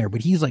down there,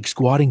 but he's like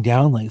squatting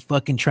down, like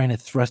fucking trying to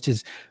thrust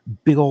his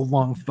big old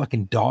long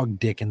fucking dog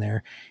dick in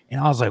there. And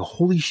I was like,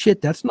 holy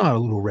shit, that's not a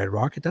little red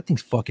rocket. That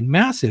thing's fucking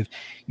massive.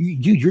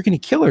 You're gonna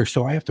kill her.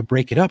 So I have to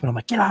break it up. And I'm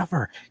like, get off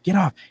her, get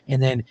off.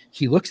 And then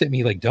he looks at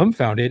me like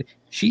dumbfounded.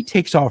 She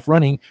takes off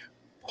running,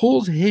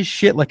 pulls his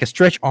shit like a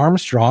Stretch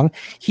Armstrong.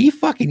 He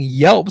fucking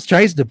yelps,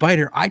 tries to bite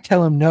her. I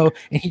tell him no,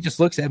 and he just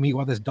looks at me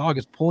while this dog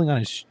is pulling on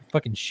his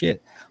fucking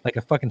shit like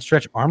a fucking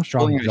Stretch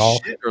Armstrong Pulling his doll.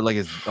 shit or like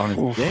his on his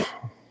Oof. dick?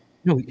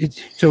 No,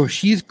 it's so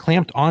she's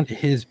clamped onto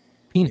his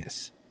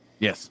penis,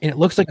 Yes. and it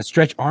looks like a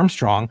Stretch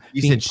Armstrong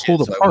You being said shit,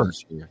 pulled so I apart.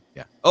 wasn't sure.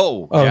 Yeah.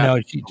 Oh. Oh yeah.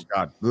 no, she, Oh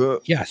God.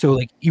 Ugh. yeah. So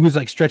like he was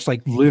like stretched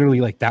like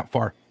literally like that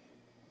far,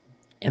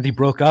 and they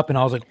broke up, and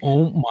I was like,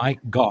 oh my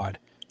god,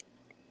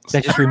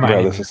 that just Bro,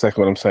 reminded that's me.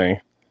 exactly what I'm saying.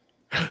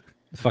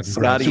 Fucking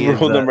Scotty gross. is,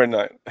 Rule number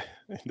 9. I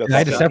had to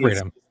Scotty separate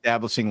is him.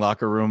 Establishing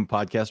locker room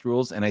podcast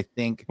rules, and I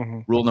think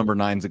Mhm. rule number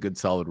 9 is a good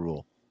solid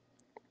rule.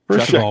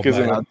 First of all, Check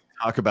isn't bud, it?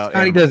 Talk about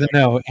Scotty animals. doesn't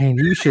know, and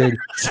you should.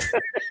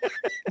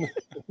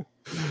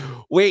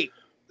 Wait,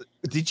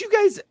 did you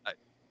guys?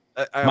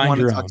 I Mind want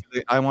to your talk.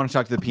 own. I want to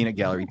talk to the Peanut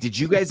Gallery. Did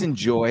you guys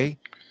enjoy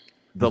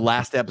the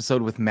last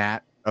episode with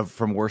Matt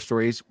from War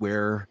Stories,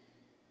 where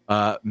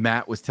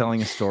Matt was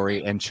telling a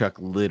story and Chuck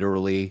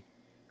literally,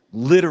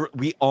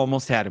 we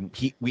almost had him.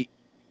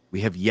 We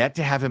have yet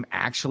to have him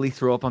actually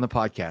throw up on the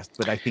podcast,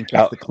 but I think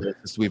that's the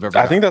closest we've ever.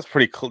 I think got. that's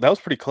pretty. That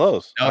was pretty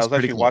close. That was I was pretty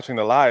actually close. watching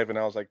the live, and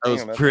I was like, that was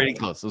 "Damn, that's pretty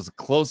close. It was the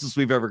closest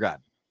we've ever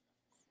got.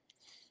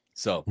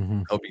 So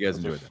Mhm. hope you guys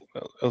enjoyed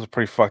that. It was a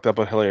pretty fucked up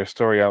but hilarious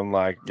story. I'm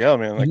like, yeah,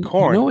 man, like You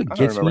corn. know what I don't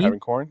gets remember me? having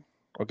corn.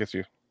 What gets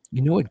you?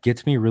 You know what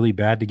gets me really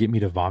bad to get me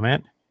to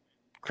vomit?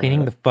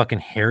 Cleaning the fucking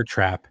hair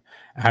trap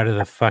out of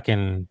the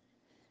fucking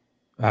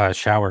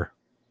shower.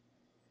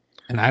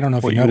 And I don't know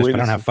if you noticed, but I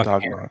don't have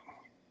fucking hair.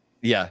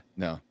 Yeah,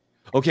 no.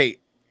 Okay.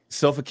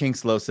 Sofa King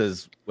Slow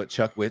says what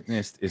Chuck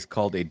witnessed is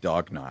called a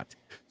dog knot.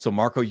 So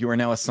Marco, you are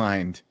now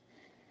assigned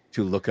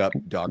to look up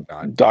dog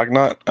knot. Dog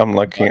knot. I'm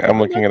looking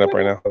it up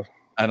right now.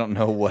 I don't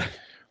know what.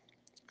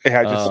 Hey,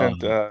 I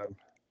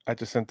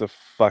just sent the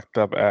fucked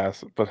up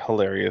ass but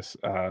hilarious.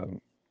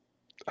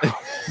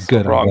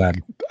 Good, I'm wrong.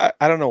 glad.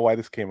 I don't know why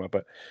this came up,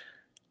 but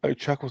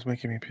Chuck was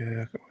making me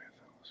puke.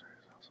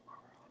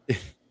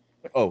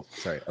 Oh,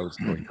 sorry, I was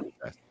going too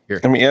fast.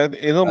 Here, I mean,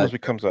 it almost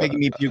becomes making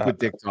me puke with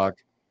dick talk.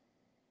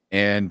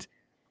 And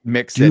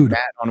Mick said Dude.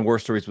 Matt on War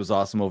Stories was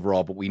awesome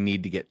overall, but we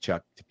need to get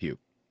Chuck to puke.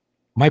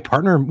 One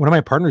of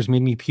my partners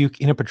made me puke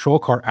in a patrol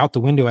car out the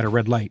window at a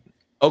red light.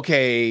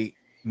 Okay,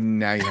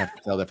 now you have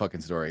to tell that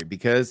fucking story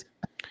because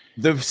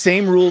the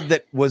same rule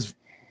that was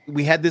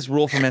we had this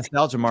rule from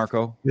Nostalgia,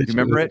 Marco. You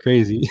remember it?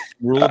 Crazy.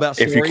 Rule about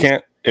if stories.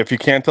 you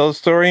can't tell the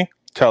story,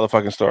 tell the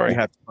fucking story. You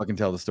have to fucking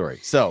tell the story.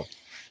 So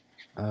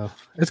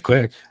It's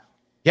quick.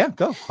 yeah,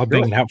 go. I'll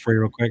bang it out for you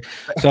real quick.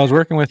 So I was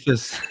working with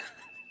this.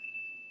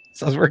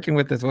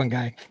 One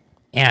guy,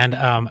 and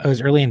I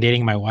was early in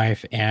dating my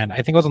wife, and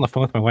I think I was on the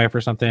phone with my wife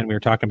or something. We were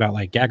talking about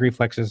like gag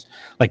reflexes,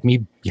 like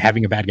me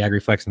having a bad gag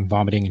reflex and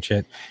vomiting and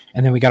shit.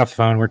 And then we got off the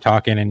phone, we're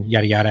talking and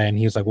yada yada, and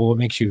he was like, "Well, what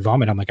makes you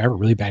vomit?" I'm like, "I have a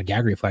really bad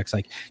gag reflex.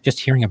 Like just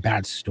hearing a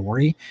bad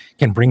story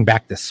can bring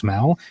back the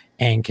smell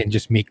and can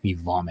just make me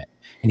vomit."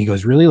 And he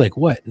goes, "Really? Like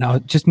what?" Now,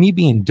 just me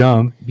being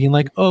dumb, being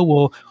like, "Oh,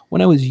 well,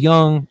 when I was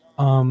young,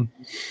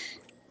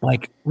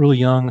 like really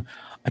young,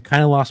 I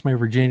kind of lost my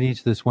virginity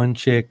to this one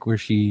chick where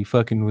she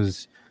fucking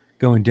was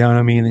going down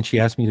on me, and then she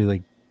asked me to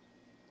like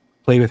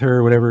play with her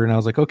or whatever. And I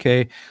was like,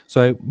 okay.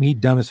 So me,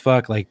 dumb as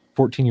fuck, like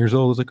 14 years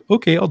old, was like,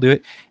 okay, I'll do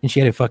it. And she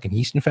had a fucking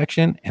yeast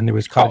infection, and there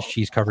was cottage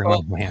cheese covering all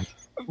of my hand.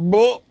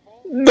 No.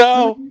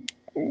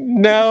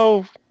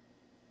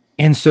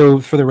 And so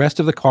for the rest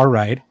of the car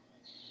ride,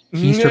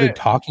 he started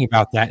talking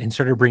about that and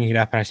started bringing it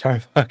up, and I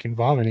started fucking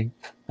vomiting.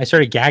 I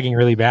started gagging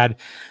really bad.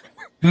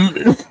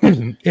 Yeah.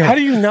 How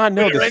do you not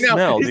know the right smell,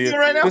 now. dude?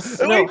 Right now. The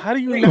smell. How do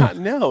you not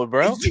know,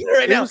 bro?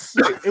 Right now.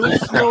 It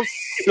was smelled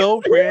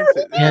so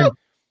rancid. And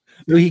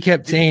he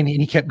kept saying, and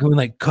he kept going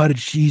like,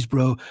 cottage cheese,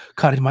 bro.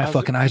 Cottage, my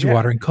fucking eyes are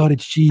watering.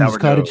 Cottage cheese,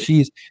 cottage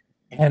cheese.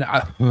 And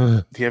I.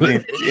 Do you have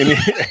any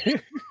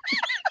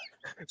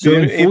so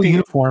in full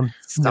uniform,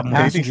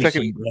 anything stuck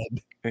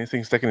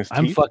in his teeth?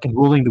 I'm fucking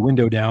rolling the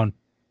window down,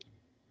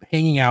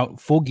 hanging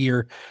out, full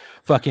gear,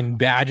 fucking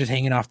badges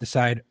hanging off the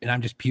side, and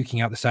I'm just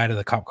puking out the side of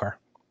the cop car.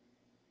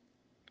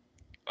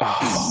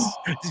 Oh,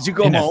 did you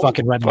go in home? a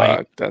fucking red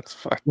light? That's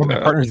fucked Well, my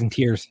up. partner's in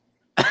tears.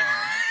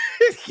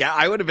 Yeah,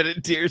 I would have been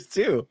in tears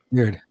too.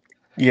 Weird.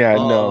 Yeah,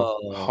 no,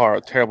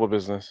 horrible, terrible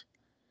business.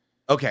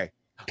 Okay.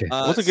 Okay.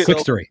 What's a good quick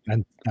story? I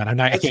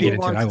can't get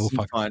into it. I will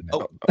fucking. fucking.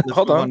 Oh,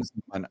 hold on.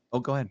 Oh,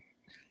 go ahead.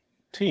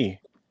 T,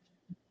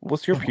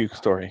 what's your puke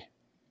story?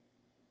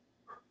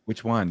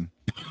 Which one?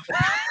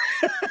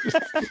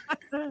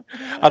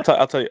 I'll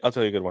tell you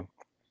a good one.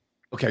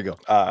 Okay, go.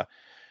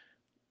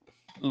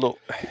 Look,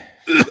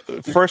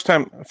 first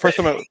time.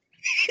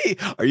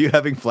 Are you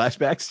having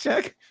flashbacks,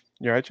 Chuck?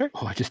 You all right, Chuck?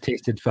 Oh, I just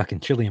tasted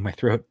fucking chili in my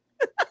throat.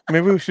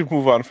 Maybe we should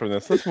move on from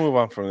this. Let's move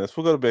on from this.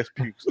 We'll go to best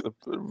pukes,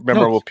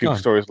 memorable puke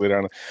stories later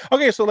on.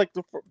 Okay, so like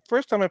the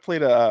first time I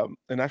played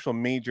an actual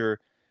major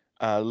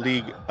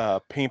league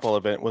paintball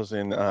event was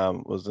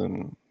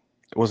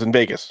in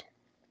Vegas,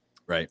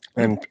 right?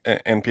 And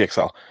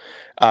PXL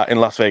in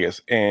Las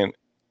Vegas, and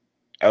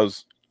I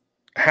was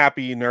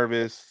happy,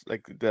 nervous.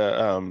 Like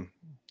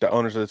the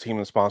owners of the team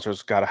and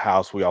sponsors got a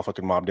house. We all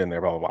fucking mobbed in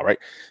there, blah blah blah. Right.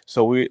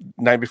 So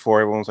night before,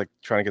 everyone's like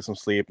trying to get some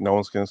sleep. No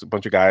one's getting a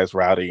bunch of guys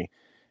rowdy.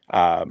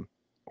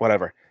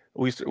 Whatever.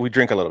 We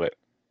drink a little bit,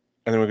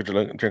 and then we could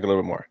drink a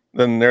little bit more.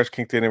 Then there's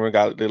kicked in, and we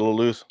got a little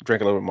loose.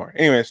 Drink a little bit more.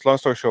 Anyways, long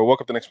story short, I woke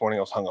up the next morning.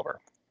 I was hungover.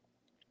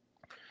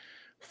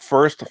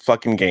 First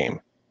fucking game,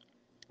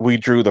 we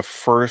drew the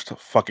first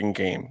fucking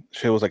game.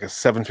 Shit was like a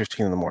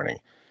 7:15 in the morning.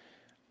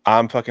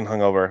 I'm fucking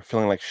hungover,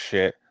 feeling like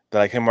shit.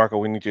 They're like, hey Marco,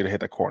 we need you to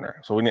hit the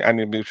corner. So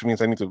which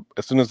means I need to,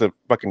 as soon as the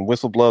fucking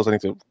whistle blows, I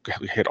need to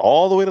hit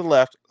all the way to the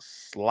left,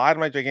 slide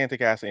my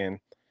gigantic ass in,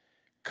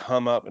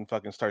 come up and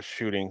fucking start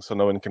shooting so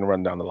no one can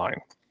run down the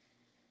line.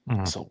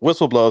 Mm-hmm. So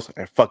whistle blows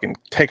and fucking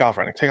take off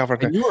running.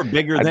 And you were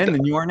bigger then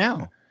than you are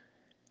now.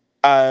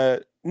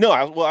 No,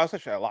 I was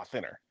actually a lot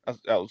thinner. I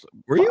was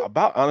were you?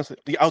 About honestly,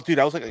 I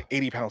was like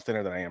 80 pounds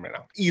thinner than I am right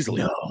now.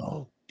 Easily.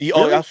 No.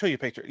 Really? I'll show you a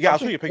picture. Yeah, I'll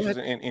show you pictures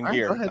in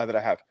gear that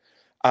I have.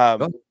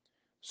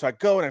 So I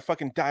go and I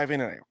fucking dive in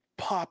and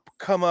I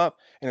come up,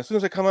 and as soon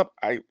as I come up,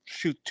 I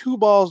shoot 2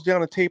 balls down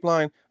the tape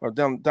line or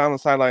down the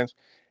sidelines,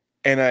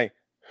 and and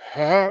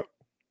I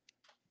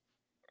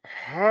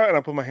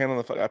put my hand on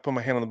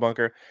the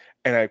bunker,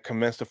 and I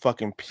commence to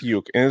fucking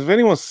puke. And if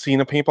anyone's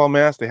seen a paintball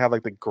mask, they have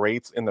like the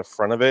grates in the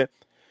front of it.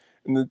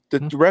 And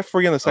the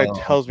referee on the side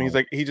tells me,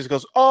 he just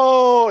goes,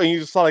 oh, and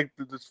you just saw like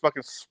this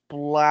fucking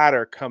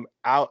splatter come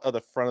out of the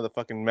front of the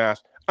fucking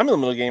mask. I'm in the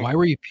middle of the game. Why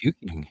were you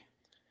puking?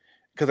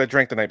 Because I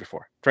drank the night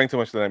before. Drank too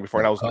much the night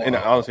before. And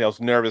honestly, I was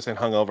nervous and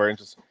hungover and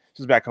just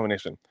bad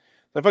combination.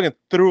 So I fucking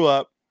threw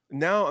up.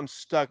 Now I'm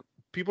stuck.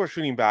 People are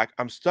shooting back.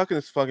 I'm stuck in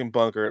this fucking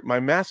bunker. My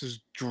mask is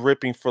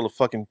dripping full of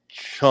fucking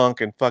chunk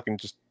and fucking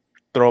just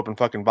throw up and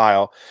fucking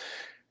bile.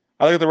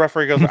 I look at the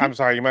referee, goes, I'm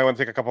sorry, you might want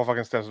to take a couple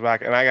fucking steps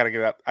back, and I gotta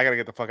get out. I gotta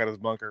get the fuck out of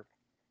this bunker.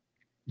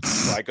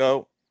 So I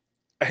go,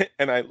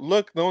 and I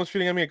look, no one's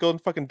shooting at me. I go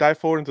and fucking dive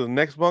forward into the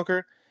next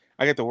bunker.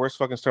 I get the worst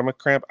fucking stomach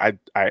cramp. I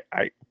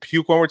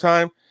puke one more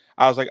time.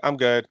 I was like, I'm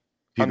good.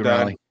 I'm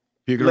done.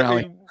 Puke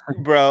rally.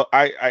 Bro,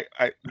 I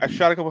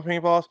shot a couple of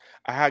paintballs.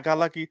 I got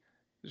lucky,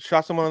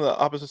 shot someone on the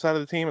opposite side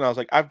of the team, and I was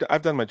like,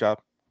 I've done my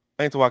job.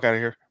 I need to walk out of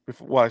here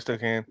while I still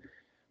can.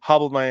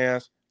 Hobbled my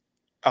ass,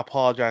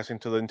 apologizing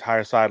to the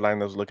entire sideline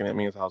that was looking at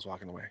me as I was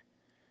walking away.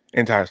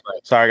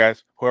 Sorry,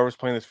 guys. Whoever's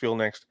playing this field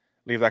next,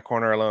 leave that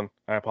corner alone.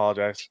 I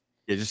apologize.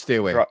 Yeah, just stay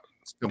away.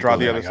 Draw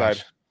the other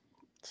side.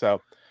 So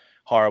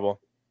horrible.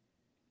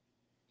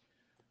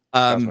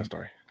 That's my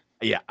story.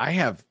 Yeah, I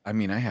have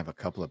a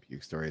couple of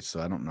puke stories, so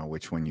I don't know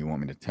which one you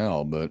want me to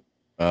tell, but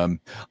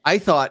I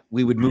thought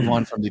we would move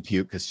on from the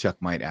puke because Chuck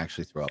might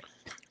actually throw up.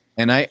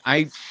 And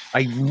I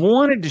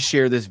wanted to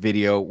share this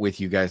video with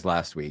you guys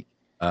last week.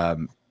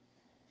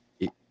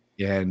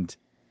 And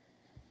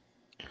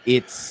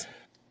it's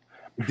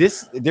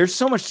this, there's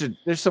so much to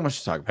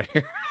talk about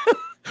here.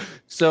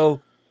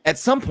 So at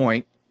some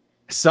point,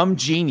 some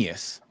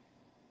genius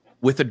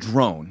with a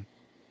drone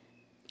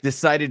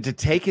decided to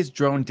take his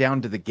drone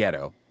down to the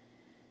ghetto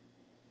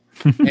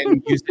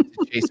and use it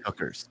to chase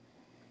hookers.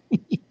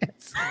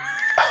 Yes.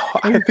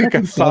 I think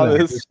I saw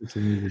this.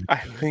 I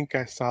think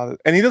I saw this.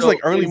 And he does like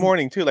early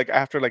morning too, like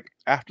after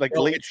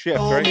late shift,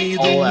 right? The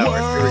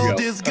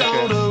world is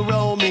gonna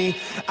roll me.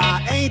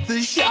 I ain't the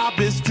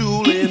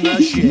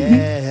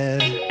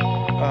shed.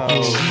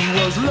 Oh,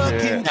 She was looking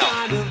shit.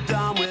 kind of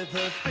dumb with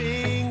her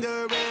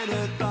finger and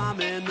her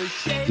thumb in the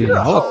shape Dude,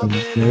 of all of a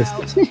them.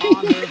 on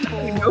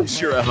her You know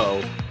you're a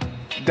hoe.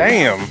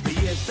 Damn.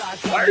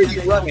 Why are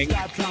you running?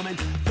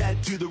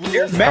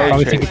 Here's I Matt.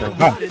 was Probably think chasing. it's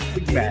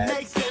fun. Matt.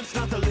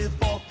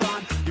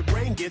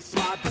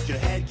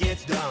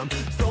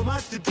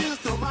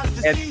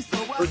 And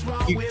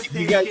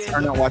you guys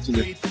are not watching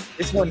this.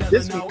 This one owns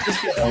it,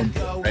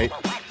 right?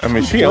 I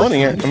mean, she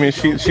owning it. I mean,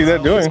 she's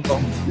that doing.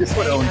 This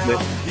one owns it.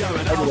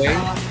 By the way,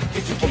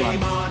 hold on.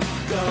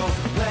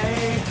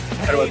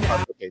 How do I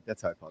pause? Okay,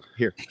 that's how I pause.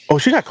 Here. Oh,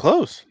 she got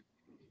close.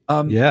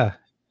 Yeah.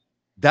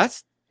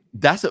 That's a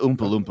Oompa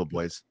Loompa,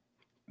 boys.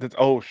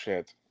 Oh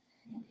shit.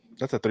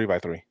 That's a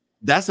 3x3.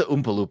 That's a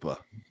Oompa Loompa.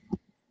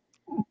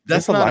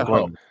 There's That's a not lot a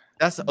going- hoe.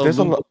 That's a there's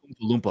a Oompa lot-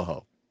 Loompa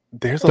hoe.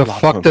 There's a The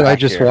lot fuck going did I back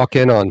just here. walk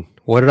in on?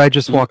 What did I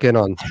just walk in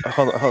on?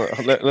 Hold on.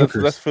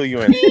 Let's fill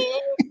you in,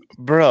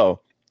 bro.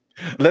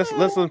 Let's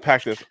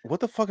unpack this. What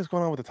the fuck is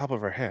going on with the top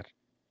of her head?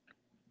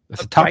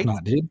 That's a top Right?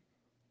 knot, dude.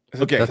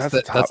 Is it- Okay,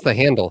 That's the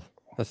handle.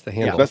 That's the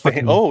handle. That's the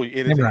fucking oh, it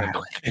is. a camera.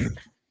 handle.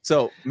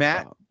 So,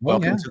 Matt, Oh,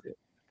 welcome yeah. to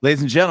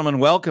ladies and gentlemen,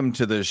 welcome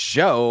to the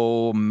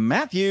show,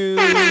 Matthew.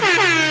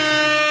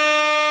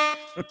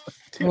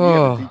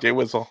 Oh. DJ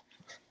whistle.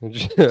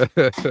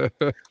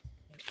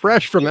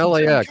 Fresh from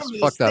LAX. Come to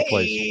Fuck the that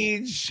place.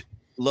 stage,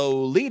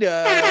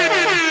 Lolita.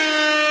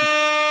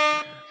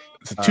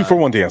 It's a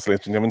 2-for-1 dance,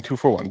 ladies and gentlemen.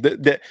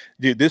 2-for-1.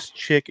 Dude, this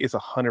chick is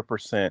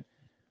 100%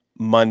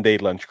 Monday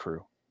lunch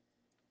crew.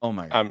 Oh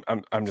my god.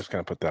 I'm just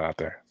gonna put that out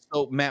there.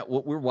 So, Matt,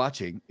 what we're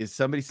watching is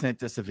somebody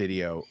sent us a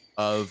video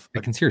of I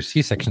can see her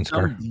C-section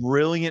scar. some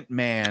brilliant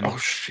man Oh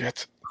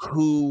shit.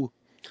 who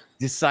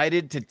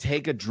decided to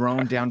take a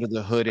drone down to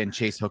the hood and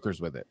chase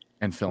hookers with it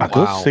and film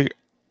it.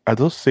 Are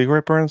those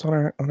cigarette burns on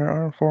her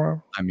arm,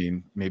 forearm? I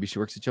mean, maybe she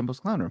works at Jumbo's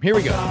Clown Room. Here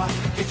we go.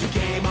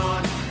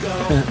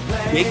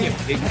 Big.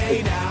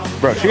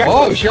 Bro, she got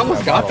Oh, she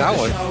almost got that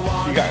one.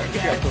 She got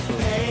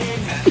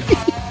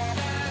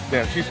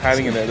Damn, she's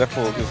hiding in there. That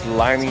fool is just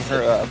lining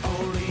her up.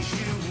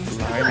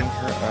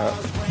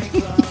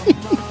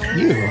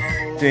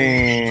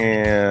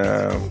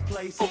 Damn.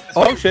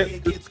 Oh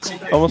shit.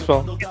 Almost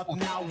fell.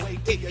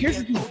 Here's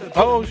the thing.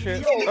 Oh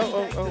shit.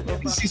 Oh.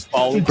 She's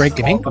falling.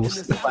 Breaking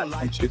ankles.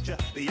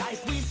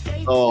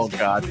 Oh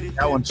god,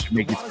 that one should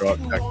make you throw up.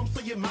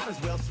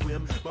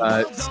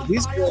 So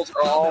these girls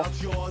are all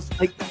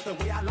like,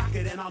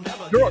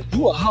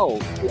 you a hoe.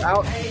 You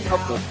out in the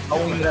couple,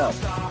 hoeing it up.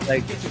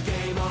 Like,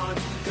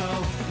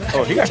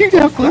 Oh, he got Dude,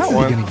 how close that is he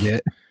one. gonna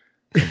get?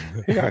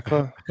 He got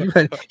close.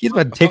 He's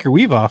about to take her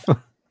weave off.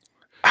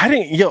 I'm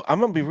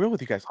gonna be real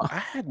with you guys. I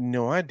had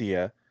no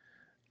idea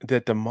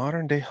that the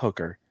modern day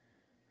hooker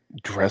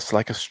dressed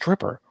like a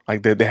stripper.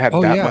 Like they had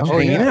Oh, that yeah. much Oh,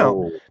 hanging yeah.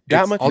 out.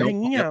 That much I'll-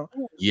 hanging out.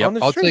 yep. On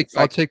the I'll streets.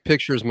 I'll take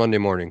pictures Monday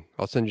morning.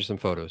 I'll send you some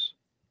photos.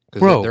 'Cause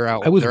Bro, they're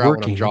out. I was they're out when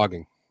working. I'm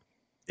jogging.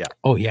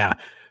 Oh yeah,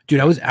 dude,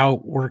 I was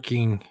out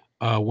working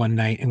one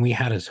night and we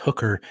had this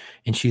hooker,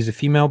 and she's a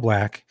female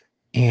black,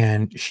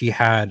 and she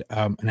had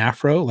an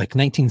afro, like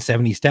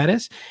 1970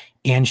 status,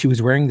 and she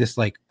was wearing this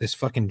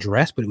fucking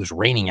dress, but it was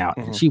raining out,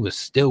 and Mhm. she was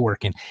still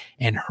working,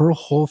 and her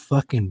whole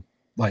fucking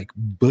like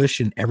bush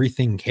and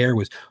everything hair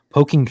was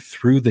poking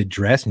through the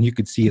dress, and you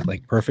could see it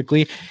like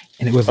perfectly,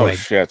 and it was Oh like,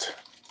 shit.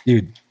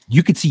 dude,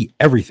 you could see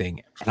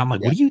everything, and I'm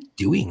like, what are you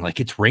doing? Like,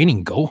 it's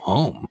raining, go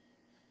home.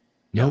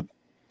 Nope,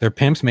 their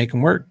pimps make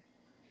them work.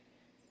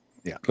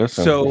 Yeah.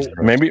 Listen. So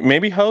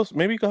maybe host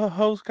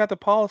got the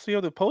policy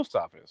of the post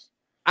office.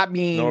 I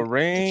mean, No if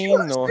rain, you-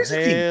 no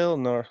seriously, hail,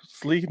 nor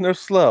sleet, nor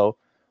slow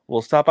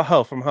will stop a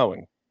hoe from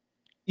hoeing.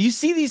 You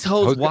see these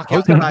hoes Hoes- walk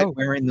hoes gonna outside hoe.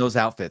 wearing those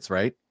outfits,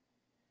 right?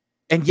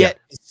 And yet,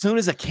 as soon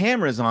as a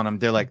camera's on them,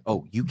 they're like,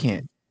 "Oh, you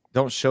can't.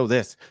 Don't show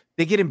this."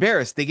 They get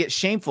embarrassed. They get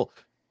shameful.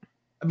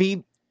 I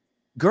mean,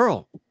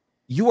 girl,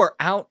 you are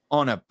out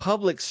on a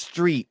public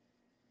street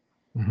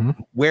Mhm.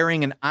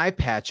 wearing an eye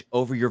patch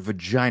over your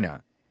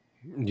vagina.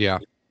 Yeah.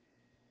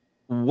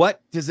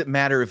 What does it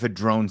matter if a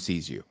drone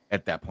sees you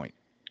at that point?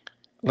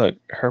 Look,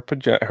 her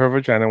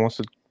vagina wants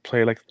to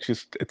play like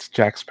it's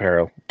Jack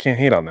Sparrow. Can't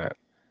hate on that.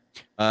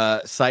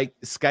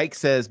 Skike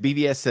says,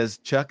 BBS says,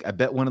 Chuck, I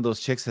bet one of those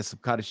chicks has some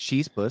cottage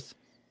cheese puss.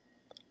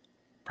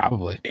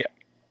 Probably.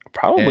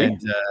 Probably.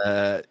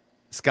 And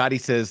Scotty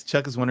says,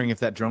 Chuck is wondering if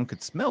that drone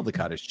could smell the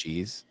cottage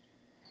cheese.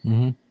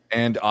 Mhm.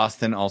 And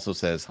Austin also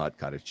says hot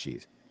cottage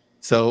cheese.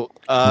 So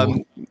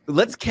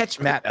let's catch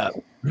Matt up.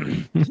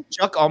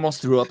 Chuck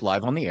almost threw up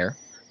live on the air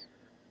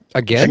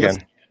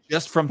Again.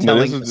 just from No,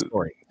 telling this the is-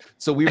 story.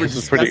 So we were This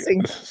is pretty, discussing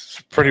this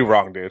is pretty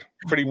wrong, dude.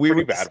 Pretty we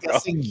were bad, bro.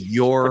 discussing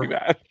your Pretty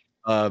bad.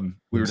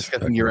 we were It's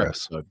discussing your fucking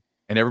gross. episode,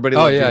 and everybody Oh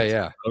loved your yeah, episode.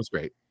 yeah. That was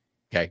great.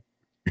 Okay.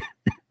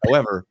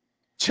 However,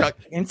 Chuck,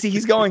 and see,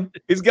 he's going.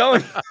 He's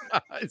going.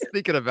 I was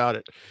thinking about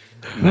it.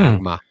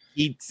 Hmm.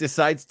 He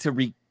decides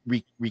to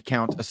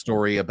recount a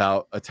story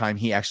about a time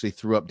he actually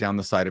threw up down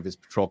the side of his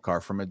patrol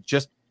car from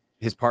just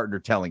his partner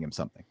telling him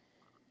something.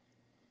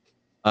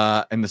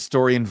 And the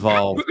story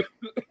involved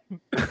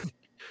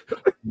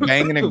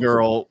banging a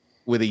girl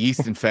with a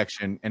yeast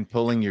infection and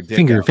pulling your dick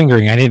out.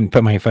 Fingering. I didn't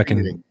put my fucking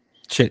Fingering.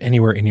 shit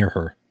anywhere near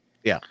her.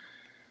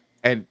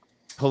 And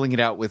pulling it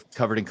out with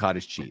covered in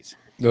cottage cheese.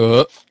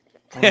 Uh,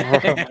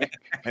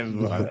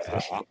 And,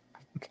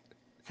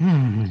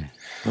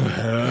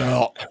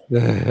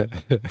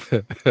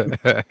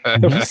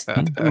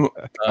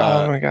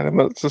 Oh my god,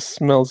 it just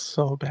smells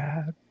so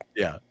bad.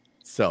 yeah.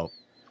 So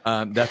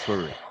that's where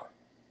we're at.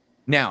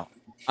 Now,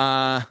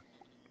 I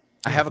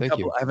have a thank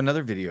couple. you. I have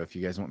another video if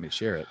you guys want me to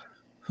share it.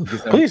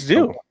 Because Please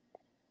do.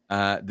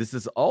 This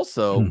is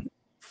also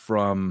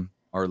from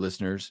our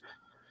listeners,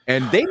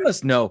 and they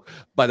must know.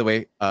 By the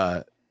way,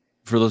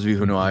 for those of you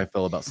who know how I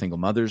feel about single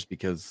mothers,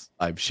 because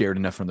I've shared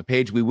enough from the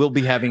page, we will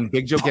be having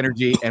Big Joke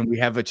Energy, and we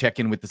have a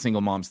check-in with the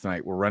single moms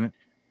tonight. We're running.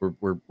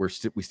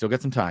 We still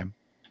got some time,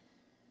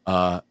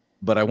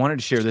 but I wanted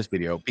to share this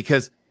video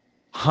because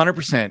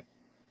 100%,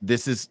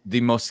 this is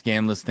the most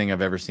scandalous thing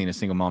I've ever seen a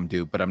single mom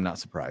do. But I'm not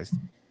surprised.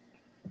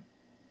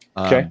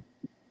 Okay.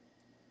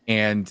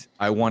 And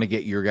I want to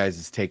get your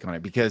guys' take on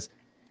it because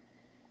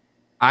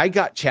I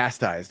got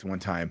chastised one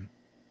time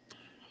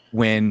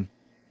when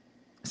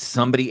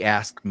somebody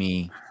asked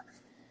me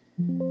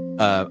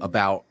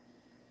about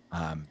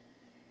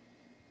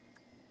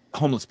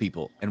homeless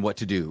people and what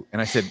to do.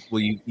 And I said,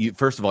 well, you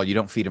first of all, you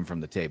don't feed them from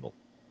the table.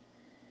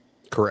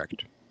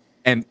 correct.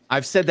 And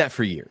I've said that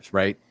for years,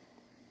 right?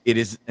 It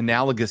is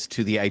analogous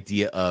to the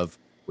idea of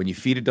when you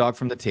feed a dog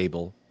from the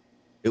table,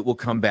 it will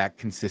come back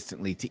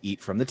consistently to eat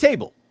from the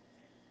table.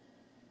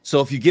 So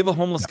if you give a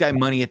homeless guy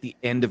money at the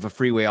end of a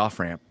freeway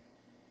off-ramp,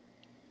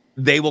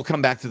 they will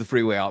come back to the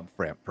freeway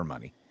off-ramp for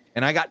money.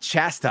 And I got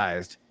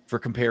chastised for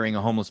comparing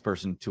a homeless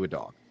person to a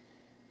dog.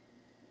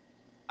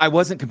 I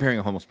wasn't comparing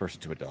a homeless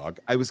person to a dog.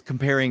 I was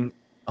comparing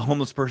a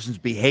homeless person's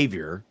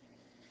behavior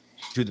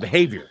to the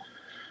behavior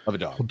of a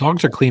dog. Well,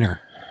 dogs are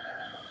cleaner.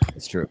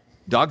 It's true.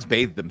 Dogs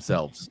bathe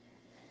themselves.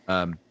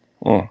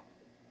 Oh.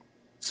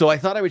 So I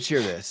thought I would share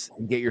this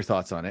and get your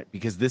thoughts on it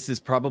because this is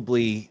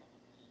probably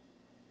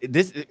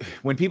this.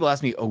 When people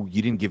ask me, "Oh,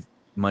 you didn't give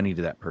money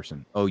to that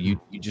person. Oh, you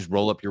just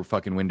roll up your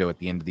fucking window at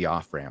the end of the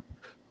off ramp.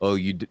 Oh,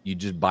 you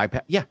just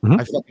bypass." Yeah,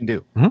 I fucking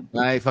do.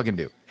 I fucking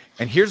do.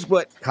 And here's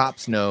what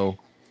cops know,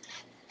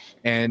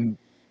 and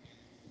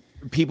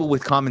people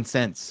with common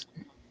sense.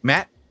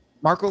 Matt,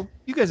 Marco,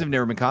 you guys have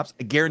never been cops.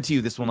 I guarantee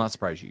you this will not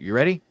surprise you. You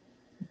ready?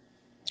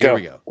 Here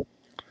we go.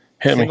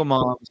 Hit Single me.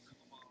 moms.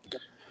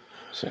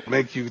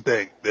 Make you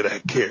think that I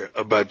care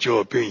about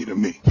your opinion of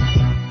me.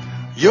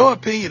 Your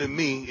opinion of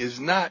me is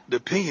not the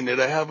opinion that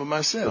I have of So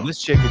myself.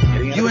 this chick is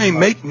getting out You of ain't the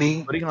make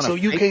me, putting on so a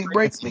you fake can't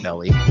break pregnancy me.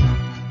 belly,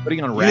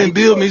 putting on You raggedy didn't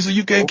build me, clothes, so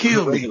you can't over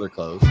kill me. regular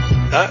clothes.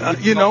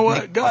 You know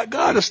what?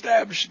 God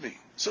established me,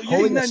 so you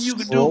Pulling ain't a nothing you can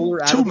do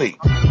stroller out to of the me.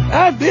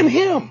 I've been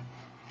him.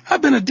 I've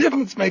been a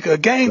difference maker, a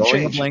game Throwing a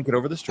changer. blanket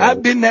over the stroller.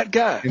 I've been that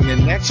guy. And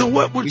then next, So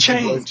what would we should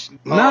change?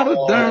 go- Not a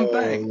darn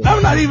thing.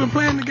 I'm not even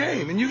playing the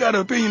game, and you got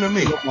an opinion of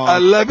me. I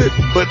love it,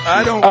 but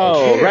I don't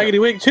Oh, care. Raggedy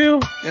Wig too?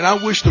 And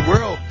I wish the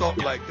world thought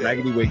like that.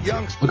 Raggedy Wig.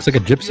 Youngsters, Looks like a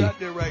gypsy. you out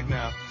there right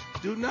now,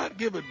 do not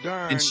give a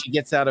darn. And she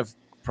gets out of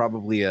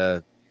probably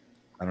a,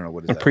 I don't know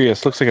what is A that.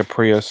 Prius. Looks like a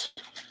Prius.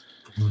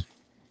 Is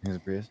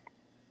it Prius?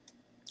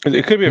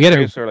 It could be a You gotta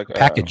Prius or like a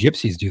Pack of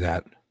gypsies do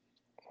that.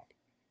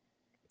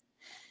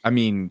 I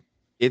mean,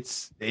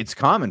 it's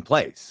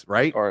commonplace,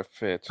 right? or a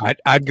Fit.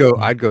 I'd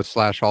go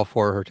slash all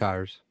four of her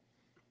tires.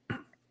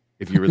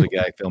 If you were the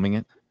guy filming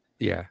it.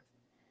 Yeah.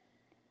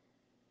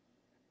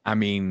 I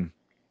mean,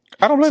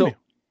 I don't blame so you.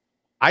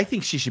 I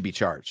think she should be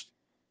charged.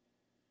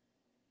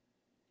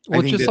 I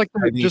Well, think just that- like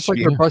I think it just should like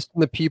be- they're busting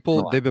the Go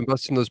people, on. they've been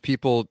busting those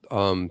people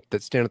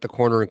that stand at the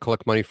corner and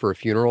collect money for a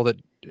funeral that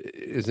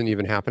isn't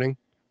even happening.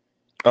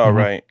 Oh, Mhm.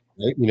 right.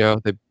 You know,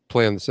 they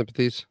play on the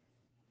sympathies.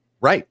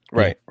 Right.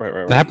 Right.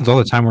 That happens all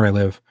the time where I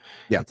live.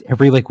 Yeah.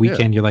 Every like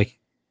weekend, you're like,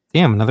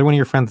 damn, another one of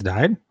your friends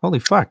died. Holy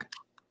fuck!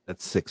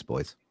 That's 6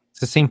 boys. It's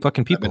the same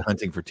fucking I've been people.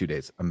 hunting for 2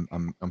 days.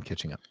 I'm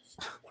catching up.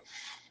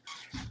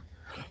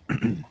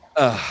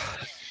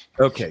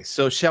 Okay,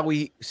 so shall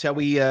we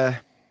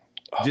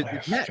Oh, did-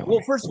 that's Matt, killing well,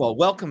 me. first of all,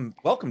 welcome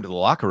to the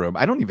locker room.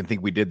 I don't even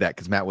think we did that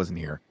because Matt wasn't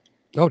here.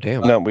 Oh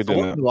damn. No, we So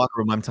welcome didn't. to the locker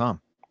room. I'm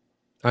Tom.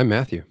 I'm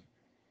Matthew.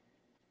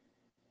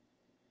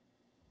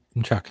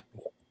 And Chuck.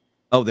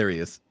 Oh, there he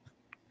is.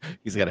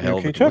 He's got a hell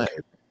Okay, of a Chuck?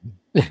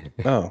 delay.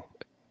 Oh,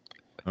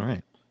 All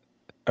right.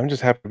 I'm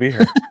just happy to be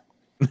here.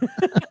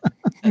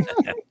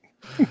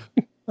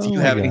 Do you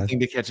my have God. anything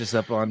to catch us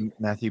up on,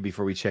 Matthew,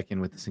 before we check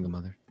in with the single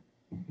mother?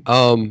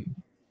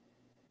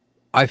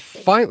 I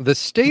find the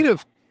state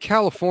of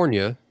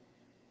California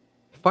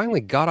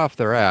finally got off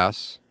their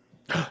ass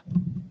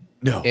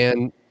No.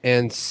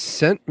 and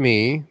sent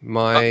me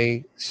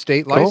my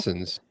state Cool.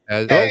 license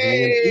as an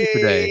EMT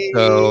today.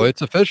 So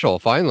it's official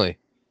finally.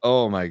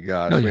 Oh my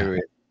God. Oh, Wait, yeah.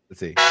 wait. Let's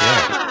see.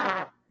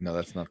 Yeah. No,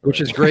 that's not. the Which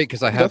right is great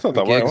because I have That's not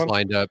the right gigs one.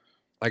 lined up.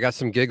 I got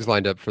some gigs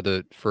lined up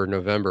for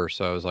November,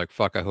 so I was like,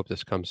 "Fuck! I hope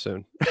this comes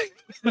soon."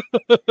 one.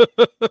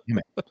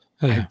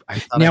 I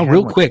thought I Now, had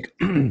real one. quick.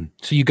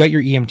 So you got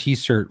your EMT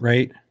cert,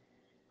 right?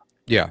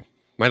 Yeah,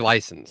 my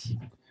license.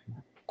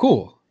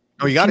 Cool.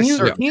 Oh, you got Can to you-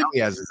 search. can you- Now he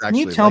has his Can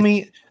you actually tell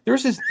license. me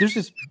there's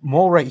this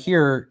mole right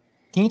here?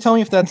 Can you tell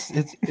me if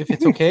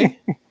it's okay?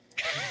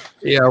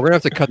 Yeah, we're gonna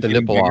have to cut the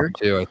Getting nipple bigger? off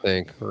too. I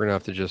think we're gonna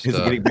have to just. Is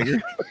it getting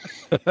bigger?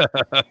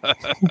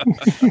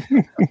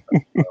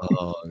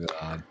 Oh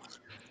god.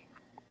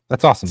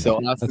 That's awesome. So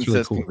man. Austin That's really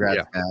says cool.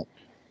 congrats, Matt.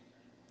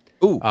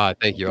 Ooh,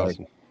 Thank you, Sorry.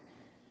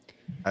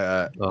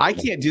 Austin. I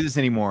can't do this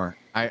anymore.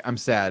 I'm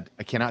sad.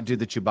 I cannot do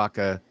the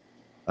Chewbacca.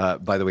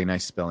 By the way,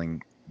 nice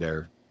spelling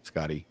there,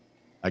 Scotty.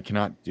 I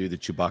cannot do the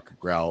Chewbacca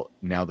growl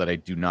now that I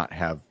do not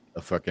have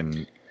a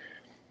fucking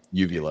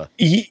uvula.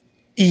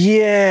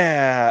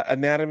 Yeah,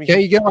 anatomy.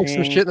 Can't you has get, like, some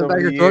changed shit in the back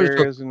over of your throat?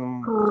 years Just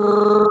and-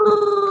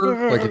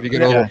 Like if you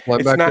get a little phlegm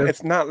it's back not. there.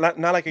 It's not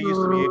like I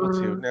used to be able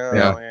to. No,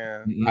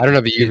 Yeah. yeah. I don't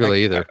have a uvula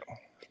either.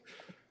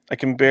 I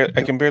can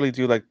barely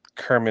do like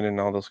Kermit and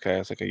all those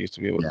guys like I used to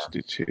be able to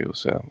do too.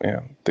 So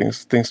yeah,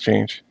 things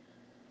change.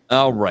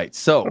 All right.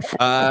 So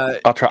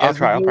I'll try. as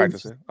we I'll go-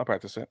 practice it. I'll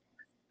practice it.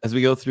 As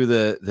we go through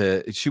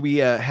the should we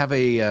have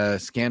a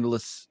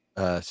scandalous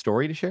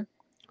story to share?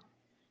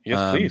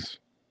 Yes, please.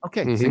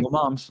 Okay, Mhm. single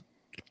moms.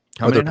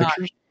 Are there Coming in hot.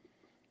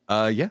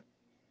 pictures? Yeah.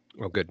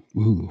 Oh, good.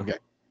 Ooh. Okay.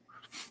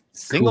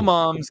 Single Cool.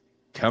 moms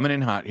coming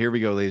in hot. Here we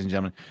go, ladies and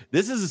gentlemen.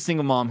 This is a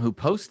single mom who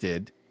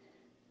posted.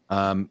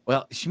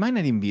 Well, she might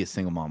not even be a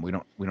single mom. We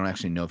don't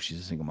actually know if she's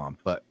a single mom,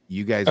 but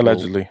you guys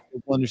Allegedly.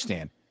 will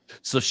understand.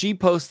 So she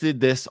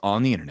posted this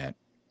on the internet,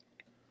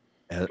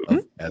 as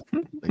like,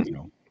 you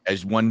know,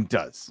 as one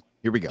does.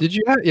 Here we go. Did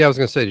you? Yeah, I was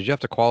gonna say. Did you have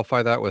to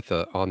qualify that with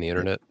on the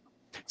internet?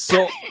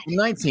 So I'm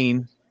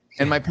 19,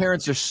 and my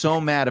parents are so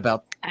mad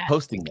about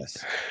posting this.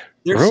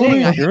 They're Really?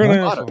 saying I have You're a an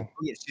daughter. asshole.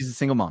 Yeah, she's a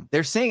single mom.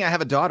 They're saying I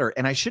have a daughter,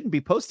 and I shouldn't be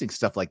posting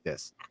stuff like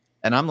this.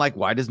 And I'm like,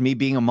 why does me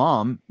being a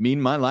mom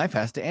mean my life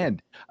has to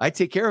end? I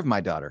take care of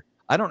my daughter.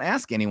 I don't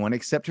ask anyone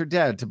except her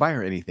dad to buy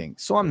her anything,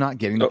 so I'm not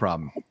getting the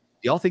problem.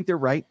 Y'all think they're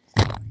right?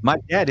 My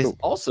dad is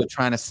also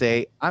trying to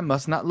say I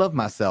must not love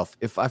myself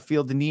if I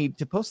feel the need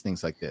to post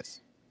things like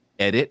this.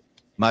 Edit.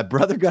 My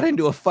brother got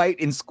into a fight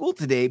in school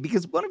today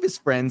because one of his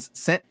friends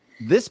sent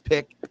this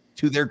pic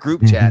to their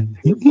group chat,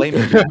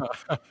 blaming it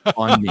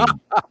on me.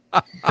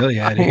 Hell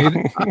yeah, dude.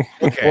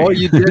 Okay. Well,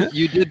 you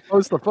did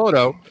post the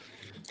photo.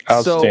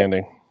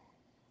 Outstanding.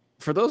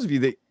 For those of you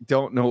that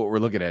don't know what we're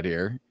looking at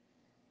here,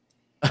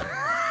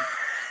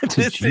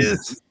 this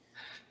is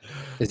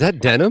that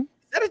denim? Is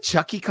that a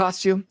Chucky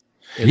costume?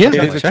 Yeah, It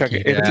that's is a Chucky.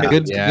 Chucky. It's a Yeah.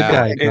 good Yeah.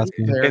 guy It's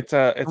costume. it's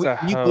a.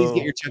 Can you please get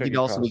hoe your Chucky Chucky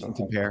doll so we can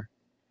costume. compare?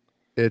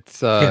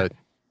 It's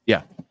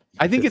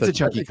I think it's a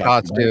Chucky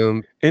costume.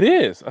 costume. It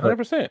is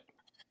 100%.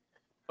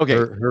 Okay.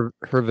 Her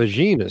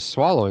vagina is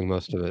swallowing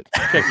most of it.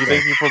 Chucky,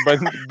 thank you for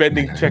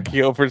bending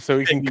Chucky over so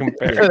we can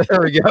compare.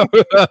 There we go.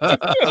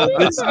 So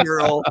this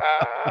girl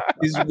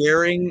is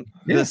wearing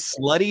the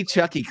slutty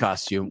Chucky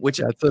costume, which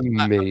That's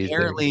amazing.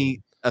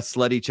 apparently a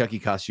slutty Chucky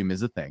costume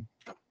is a thing.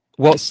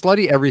 Well,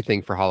 slutty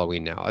everything for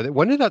Halloween now.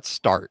 When did that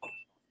start?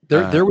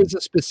 There was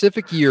a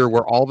specific year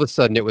where all of a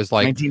sudden it was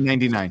like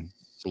 1999.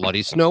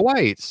 slutty Snow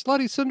White,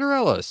 slutty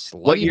Cinderella,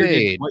 slutty What year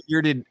maid.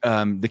 did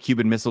the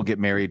Cuban Missile get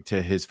married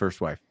to his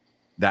first wife?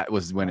 That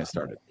was when it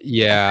started.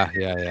 Yeah.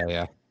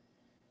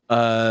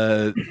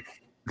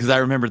 Because I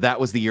remember that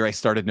was the year I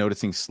started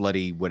noticing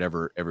slutty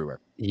whatever everywhere.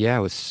 Yeah,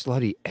 it was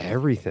slutty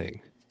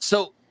everything.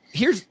 So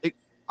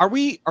are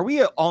we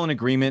all in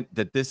agreement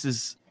that this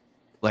is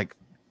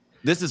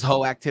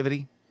hoe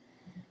activity?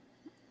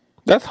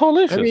 That's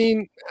hilarious.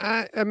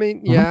 I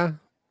mean, yeah.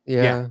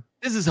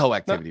 This is hoe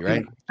activity,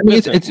 right? I mean,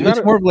 Listen, it's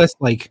not more or less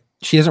like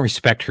she doesn't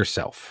respect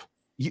herself.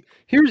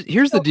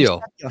 Here's the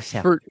deal.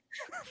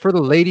 For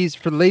the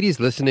ladies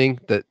listening,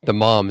 the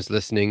moms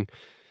listening,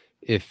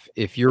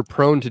 if you're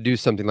prone to do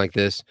something like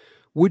this,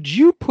 would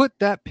you put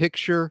that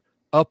picture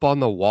up on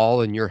the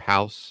wall in your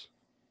house?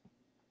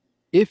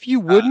 If you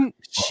wouldn't,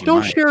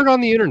 don't share it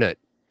on the internet.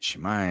 She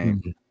might.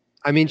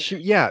 I mean,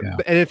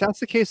 and if that's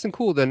the case, then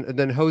cool.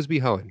 Then hoes be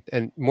hoeing,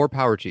 and more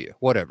power to you.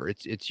 Whatever.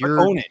 It's your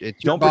Own it.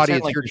 it's your Don't body. pretend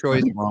It's like your there's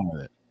choice. nothing wrong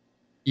with it.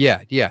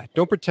 Yeah.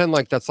 Don't pretend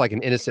like that's like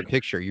an innocent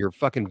picture. You're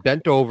fucking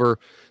bent over,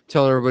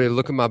 telling everybody,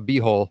 "Look at my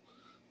beehole,"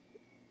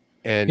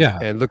 and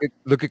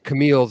look at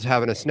Camille's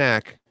having a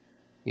snack.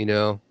 You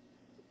know,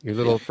 your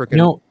little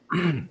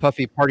freaking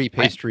puffy party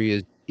pastry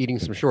is eating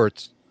some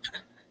shorts.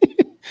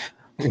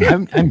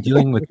 I'm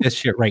dealing with this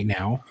shit right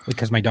now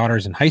because my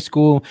daughter's in high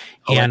school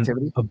and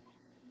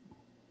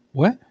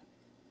what?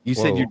 You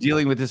said you're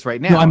dealing with this right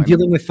now. No, I'm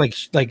dealing with like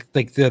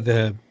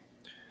the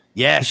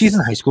yes. She's in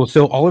high school,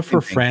 so all of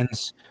her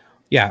friends,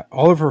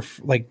 all of her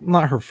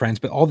not her friends,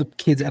 but all the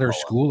kids at her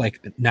school,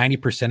 like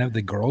 90% of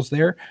the girls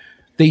there,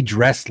 they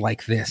dress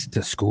like this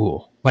to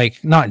school.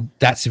 Like not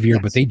that severe,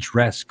 but they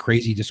dress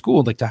crazy to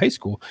school, like to high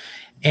school.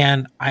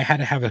 And I had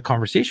to have a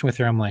conversation with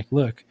her. I'm like,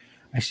 look,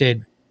 I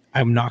said,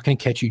 I'm not going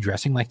to catch you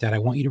dressing like that. I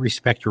want you to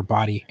respect your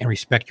body and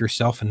respect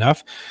yourself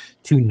enough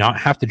to not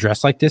have to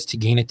dress like this to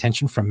gain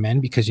attention from men.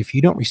 Because if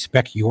you don't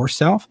respect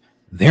yourself,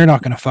 they're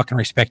not going to fucking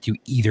respect you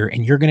either.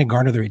 And you're going to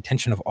garner the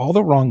attention of all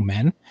the wrong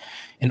men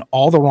and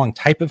all the wrong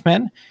type of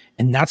men.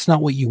 And that's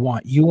not what you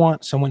want. You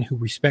want someone who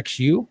respects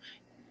you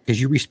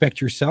because you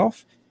respect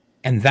yourself.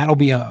 and that'll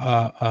be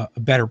a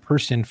better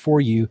person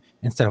for you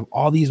instead of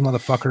all these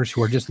motherfuckers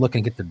who are just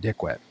looking to get their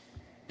dick wet.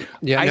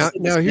 Yeah.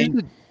 Now here's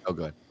the. Oh,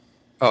 good.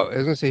 Oh, I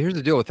was gonna say, here's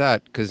the deal with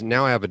that, because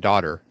now I have a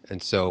daughter,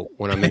 and so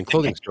when I'm in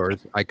clothing stores,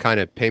 I kind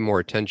of pay more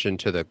attention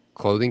to the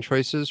clothing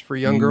choices for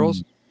young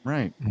girls.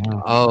 Right.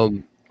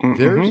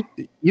 There's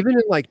even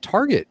in like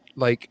Target,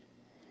 like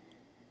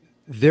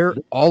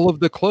all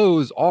of the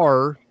clothes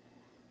are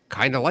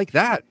kind of like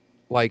that.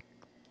 Like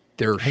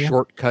they're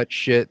shortcut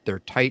shit,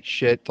 they're tight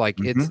shit. Like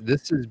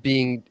this is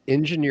being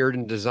engineered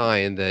and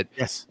designed that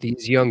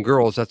these young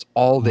girls, that's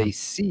all they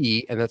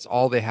see, and that's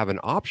all they have an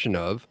option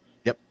of.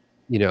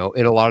 You know,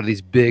 in a lot of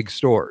these big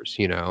stores,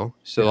 you know,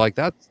 so like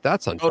that's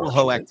unfortunate. Total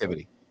hoe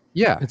activity.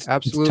 Yeah, It's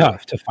absolutely.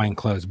 tough to find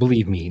clothes.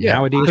 Believe me. Yeah,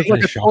 Nowadays, because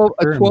like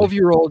a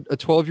 12-year-old, a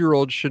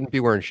 12-year-old shouldn't be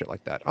wearing shit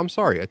like that. I'm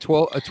sorry, a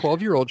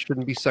 12-year-old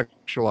shouldn't be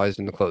sexualized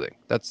in the clothing.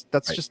 That's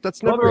just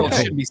that's never okay.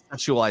 Shouldn't be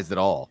sexualized at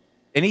all.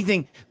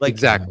 Anything like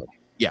exactly.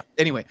 Yeah.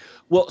 Anyway,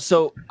 well,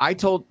 so I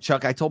told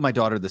my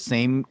daughter the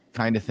same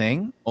kind of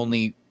thing.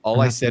 Only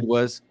all I said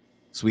was,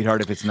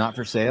 "Sweetheart, if it's not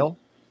for sale,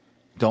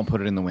 don't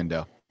put it in the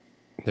window."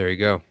 There you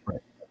go.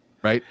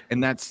 Right.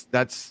 And that's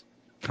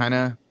kind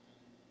of,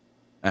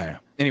 I don't know.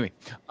 Anyway,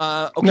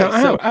 okay.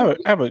 No, I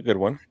have a good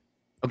one.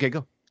 Okay,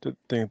 go. To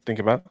think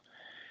about.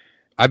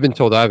 I've been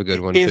told I have a good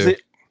one Is too.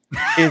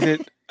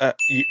 it?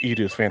 You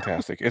do. It's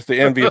fantastic. It's the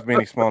envy of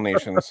many small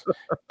nations.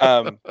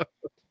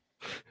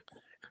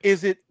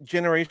 Is it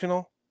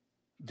generational?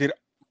 Did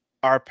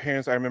our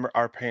parents? I remember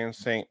our parents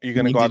saying, "Are you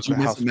going to go out to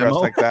the house dressed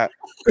like that?"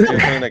 They're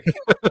saying like,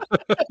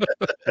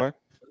 what?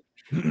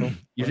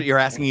 You're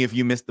asking if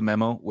you missed the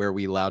memo where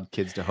we allowed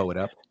kids to hoe it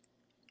up?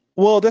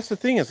 Well, that's the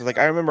thing is like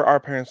I remember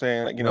our parents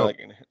saying like like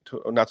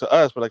not to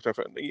us but like to our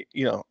friend,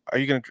 are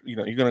you gonna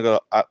you're gonna go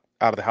out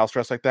of the house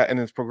dressed like that, and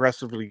it's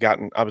progressively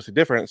gotten obviously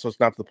different. So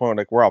it's not to the point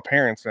like we're all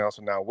parents now,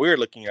 so now we're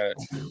looking at it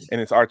and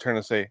it's our turn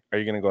to say, are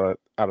you gonna go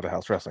out of the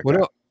house dressed like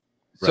that?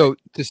 So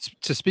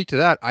to speak to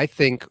that, I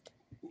think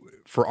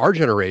for our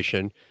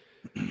generation,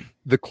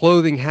 the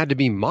clothing had to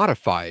be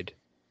modified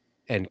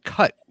and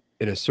cut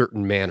in a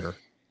certain manner.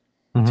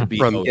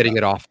 From getting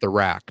it off the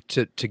rack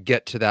to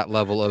get to that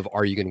level of,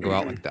 are you going to go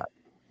out like that?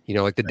 You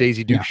know, like the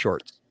Daisy Duke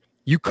shorts.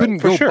 You couldn't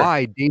go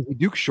buy Daisy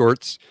Duke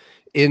shorts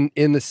in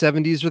the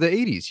 70s or the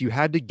 80s. You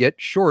had to get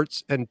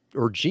shorts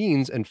or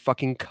jeans and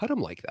fucking cut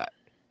them like that.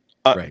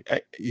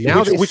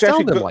 Now they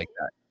sell them like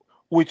that.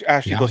 Which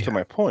actually goes to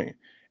my point.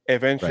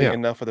 Eventually,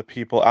 enough of the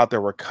people out there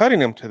were cutting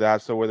them to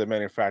that, so where the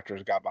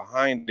manufacturers got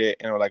behind it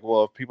and were like,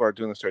 well, if people are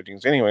doing this to their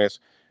jeans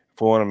anyways,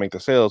 if we want to make the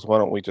sales, why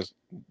don't we just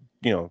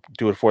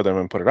do it for them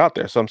and put it out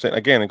there? So I'm saying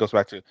again, it goes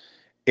back to,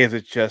 is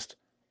it just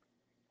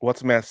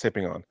what's Matt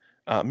sipping on?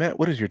 Matt,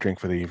 what is your drink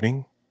for the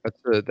evening?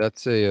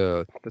 That's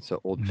a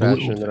old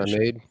fashioned that I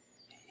made.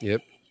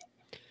 Yep.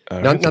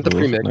 Not the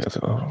premix.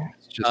 I'm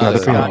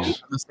gonna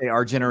say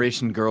our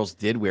generation girls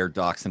did wear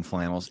docks and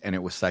flannels, and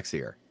it was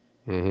sexier.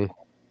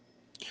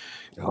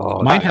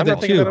 Oh, mine had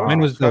that too. Mine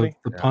was the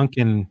punk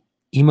and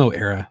emo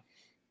era.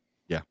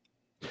 Yeah.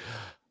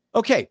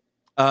 Okay.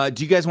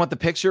 Do you guys want the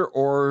picture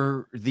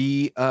or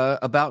the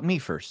about me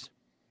first?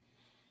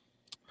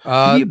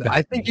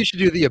 I think you should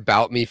do the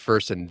about me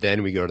first, and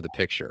then we go to the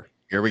picture.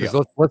 Here we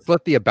go. Let's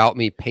let the about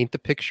me paint the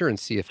picture and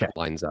see if it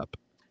lines up.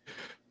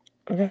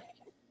 Okay.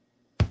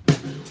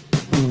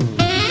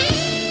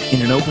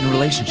 In an open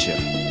relationship,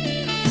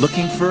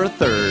 looking for a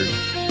third,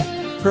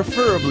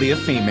 preferably a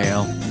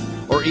female,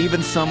 or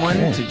even someone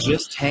to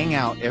just hang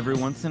out every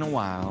once in a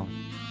while.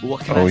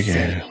 What can I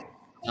say?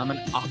 I'm an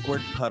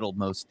awkward puddle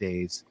most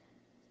days.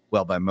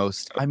 Well, by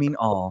most, I mean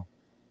all.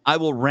 I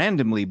will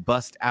randomly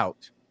bust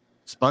out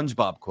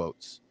SpongeBob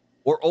quotes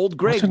or old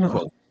Greg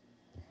quote.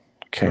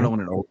 Okay. I don't know what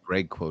an old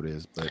Greg quote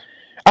is, but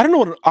I don't know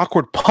what an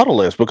awkward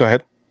puddle is, but go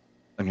ahead.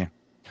 Okay.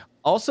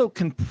 Also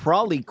can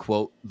probably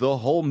quote the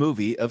whole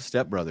movie of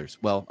Step Brothers.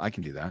 Well, I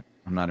can do that.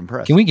 I'm not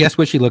impressed. Can we guess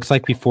what she looks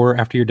like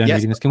after you're done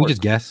reading this? Can we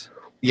just guess?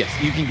 Yes,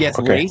 you can guess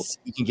race.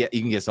 You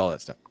can guess all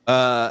that stuff.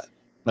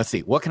 Let's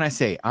see. What can I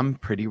say? I'm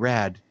pretty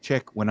rad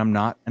chick when I'm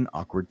not an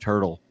awkward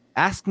turtle.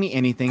 Ask me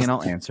anything and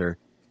I'll answer.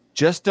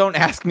 Just don't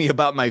ask me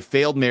about my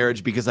failed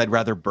marriage because I'd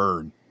rather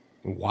burn.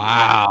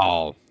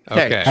 Wow.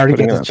 Okay. I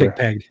already got this chick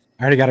pegged.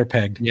 I already got her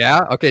pegged.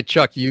 Yeah. Okay,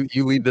 Chuck, you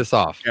lead this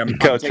off.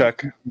 Go,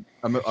 Chuck.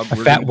 A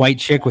fat white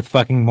chick with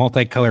fucking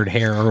multicolored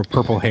hair or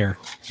purple hair.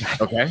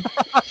 Okay.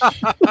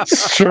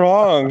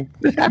 Strong.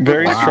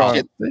 Very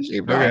strong.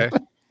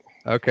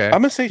 Okay.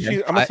 I'm gonna say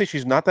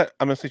she's not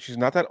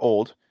that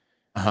old.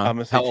 I'm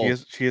gonna say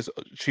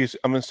she's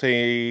I'm gonna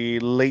say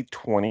late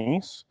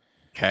 20s.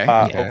 Okay.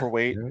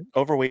 Overweight.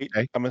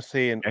 Okay. I'm gonna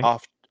say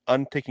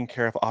untaken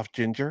care of off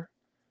ginger.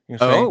 You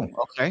know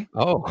okay.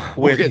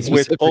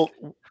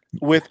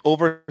 With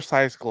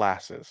oversized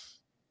glasses.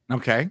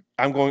 Okay.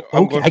 I'm going I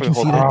for can the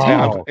whole see that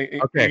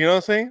too. Okay. You know what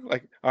I'm saying?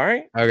 Like, all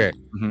right. Okay.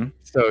 Mm-hmm.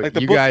 So like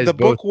the you guys the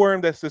both...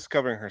 bookworm that's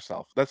discovering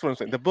herself. That's what I'm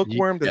saying. The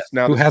bookworm that's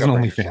now who has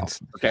an discovering OnlyFans.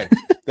 herself. Okay.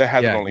 That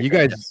has an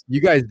OnlyFans. You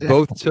guys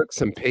both took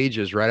some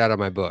pages right out of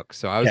my book.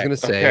 So I was gonna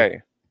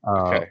say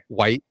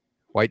white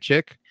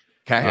chick.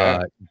 Okay.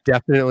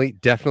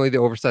 Definitely the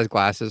oversized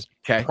glasses.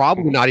 Okay.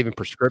 Probably not even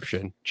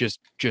prescription.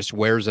 Just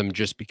wears them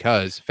just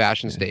because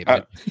fashion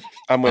statement.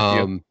 I'm with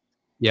you.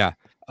 Yeah.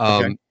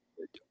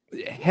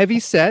 Heavy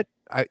set.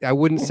 I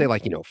wouldn't say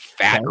like,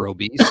 fat or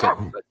obese,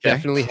 but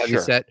definitely heavy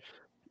set.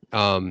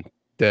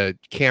 The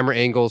camera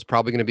angle is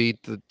probably going to be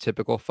the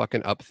typical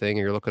fucking up thing.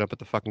 You're looking up at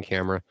the fucking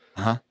camera.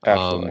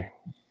 Absolutely.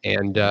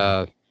 And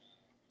I'm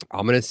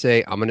gonna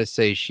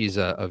say she's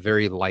a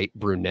very light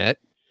brunette.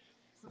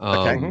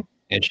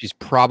 And she's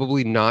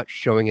probably not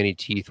showing any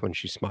teeth when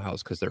she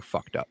smiles because they're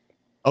fucked up.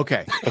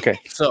 Okay.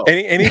 So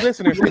any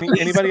listeners,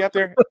 anybody out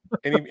there,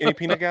 any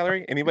peanut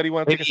gallery, anybody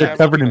want to take a stab?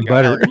 Covered in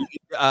butter.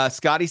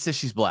 Scotty says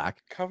she's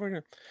black.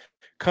 Covered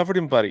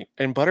in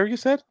butter. You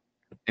said.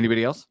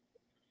 Anybody else?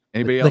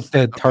 Anybody else?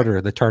 Like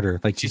the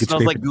tartar. Like she you could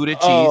smells scrape like it. Gouda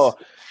cheese. Oh,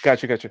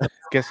 gotcha.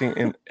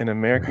 Guessing an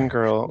American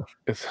girl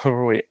is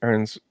overweight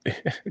earns.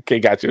 Okay,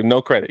 gotcha.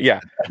 No credit.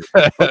 Yeah.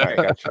 Okay,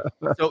 gotcha.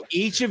 So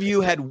each of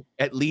you had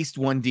at least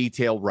one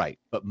detail right,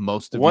 but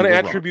most of one you were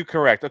attribute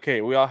correct.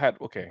 Okay, we all had.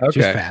 Okay.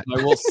 She's fat.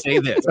 I will say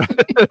this.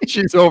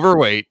 She's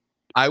overweight.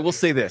 I will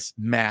say this,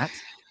 Matt.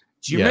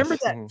 Do you Yes. remember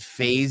that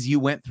phase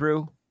you went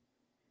through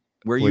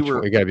where Which you were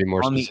one? You gotta be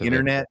more on specific. the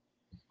internet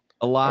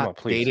a lot, Come on,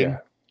 please, dating? yeah.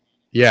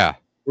 Yeah.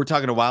 We're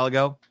talking a while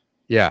ago.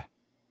 Yeah.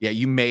 Yeah,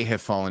 you may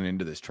have fallen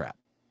into this trap.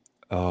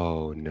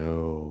 Oh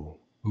no.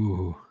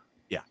 Ooh.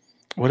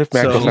 What if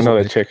Matt So- doesn't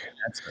know that chick?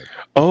 That's right.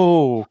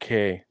 Oh,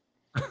 okay.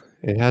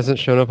 It hasn't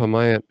shown up on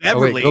my end. Oh,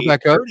 wait, Beverly, go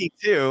back up.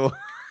 32.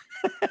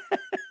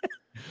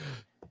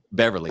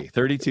 Beverly,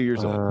 32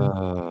 years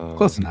old.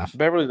 Close enough.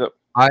 Beverly's a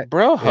I-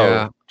 broho.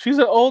 yeah. She's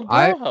an old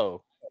I-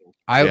 broho.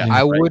 Yeah,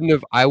 I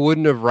right.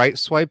 wouldn't have right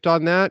swiped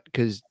on that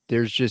because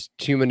there's just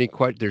too many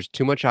there's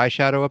too much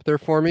eyeshadow up there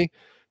for me.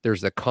 There's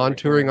the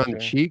contouring on the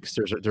Okay. cheeks.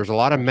 There's a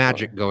lot of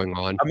magic going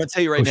on. I'm gonna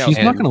tell you right Oh, now. she's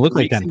not and gonna look the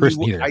like that in reason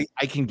person you would- either.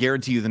 I can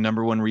guarantee you the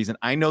number one reason.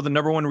 I know the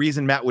number one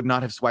reason Matt would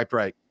not have swiped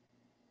right.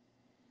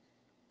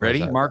 Ready,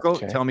 that? Marco?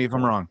 Okay. Tell me if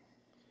I'm wrong.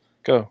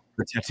 Go.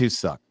 The tattoos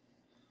suck.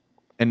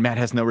 And Matt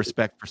has no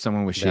respect for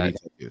someone with shitty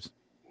tattoos.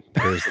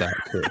 There's that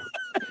too.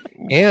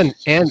 And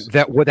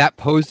that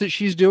pose that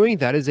she's doing,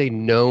 that is a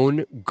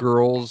known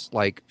girl's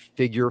like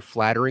figure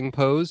flattering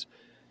pose.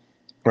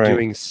 Right.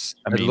 Doing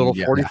I a mean, little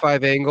yeah.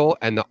 45 angle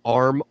and the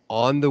arm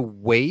on the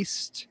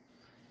waist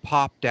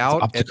popped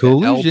out at the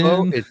optical elbow.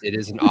 illusion. It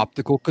is an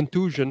optical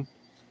contusion.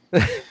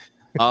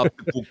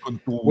 Optical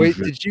contusion. Wait,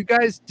 did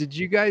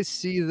you guys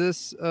see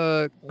this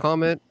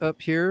comment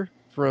up here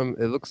from?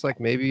 It looks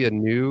like maybe a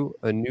new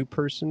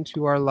person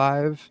to our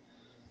live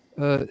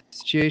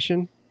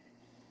situation.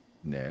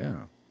 Yeah.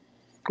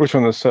 Which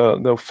one? This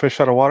the fish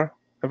out of water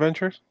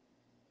adventures?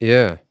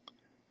 Yeah,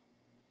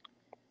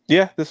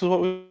 Yeah, this is what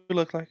we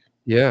look like.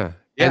 yeah.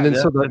 Yeah, And then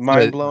so that- the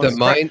Mind blown. the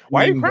mind.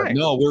 Why are you crying?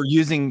 No, we're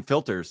using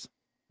filters.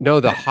 No,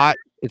 the hot.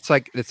 It's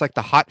like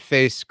the hot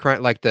face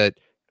crying, like the.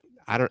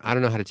 I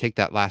don't know how to take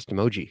that last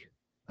emoji.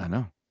 I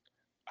know.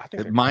 I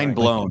think they're Mind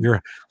crying.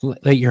 blown.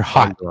 You're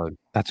hot. Mind-blown.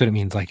 That's what it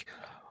means. Like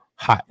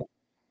hot.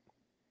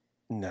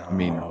 No, I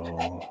mean-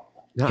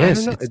 No,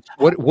 Yes, I don't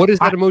know. it's- What is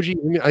that emoji?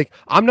 I mean, like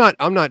I'm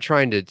not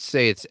trying to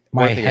say it's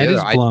My one thing or head the is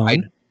other.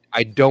 blown.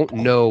 I don't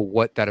know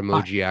what that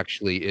emoji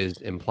actually is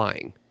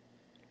implying.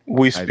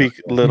 we speak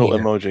don't- little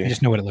Neither. I emoji.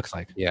 just know what it looks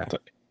like. Yeah.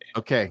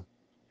 Okay.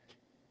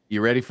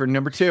 You ready for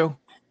number 2? All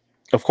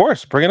Of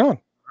course, bring it on.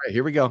 right,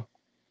 here we go.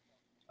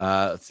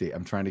 Let's see.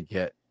 I'm trying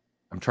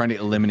to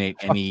eliminate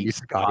any you,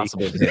 Scotty.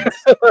 possible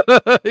hints.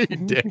 You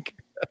dick.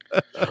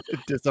 All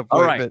right.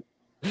 Disappointment.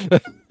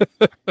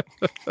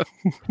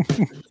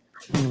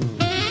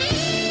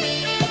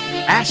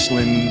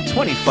 Ashlyn,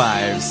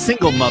 25,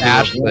 single mother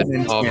Ashlyn, of one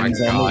and oh my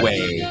twins on God. the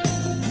way.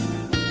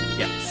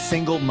 Yeah,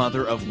 single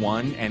mother of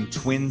one and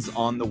twins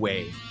on the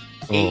way.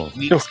 8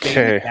 weeks Okay.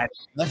 baby daddy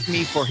left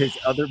me for his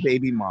other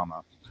baby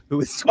mama, who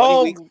is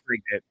 20 weeks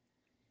pregnant.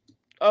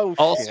 Oh,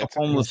 Also shit.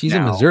 homeless She's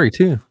in now Missouri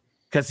too.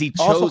 because he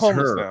Also chose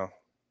homeless her. now.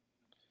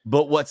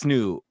 But what's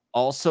new?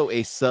 Also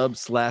a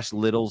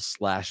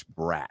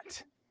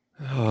sub/little/brat.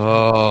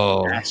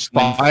 Oh,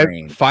 Ashlyn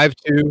Frame.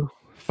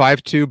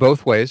 5'2",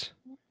 both ways.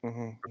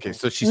 Mhm. Okay,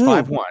 so she's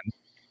 5'1".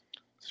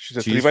 She's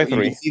a She's 3x3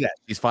 You can see that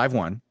she's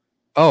 5'1".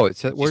 Oh,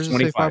 it's where does it say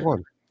 25.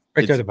 5'1"? Right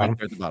there It's at the bottom.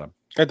 there at the bottom.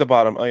 at the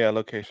bottom. Oh yeah,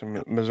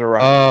 location Missouri.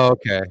 Oh,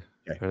 okay.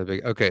 Okay. Kind of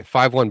big. Okay,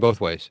 5'1" both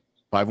ways.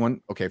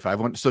 5'1". Okay,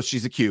 5'1". So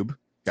she's a cube.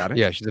 Got it.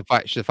 Yeah, she's a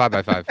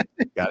 5x5.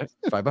 Got it.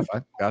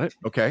 5x5. Got it.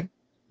 Okay.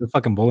 The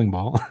fucking bowling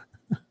ball.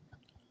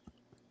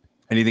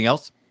 Anything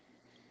else?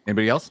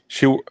 Anybody else?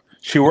 She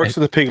works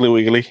at the Piggly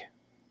Wiggly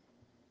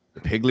The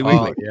Piggly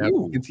Oh, Wiggly. yeah,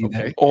 Ooh, you can see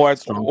that. okay. or at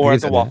Some the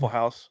reason, Waffle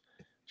House.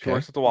 She Okay.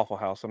 works at the Waffle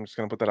House. I'm just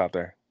gonna put that out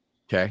there.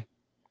 Okay.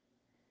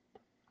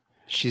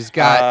 She's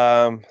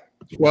got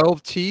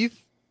 12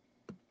 teeth.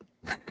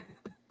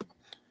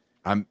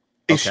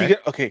 Is she Okay.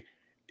 okay?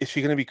 Is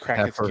she gonna be cracked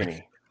and Heifer.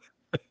 skinny?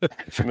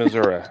 From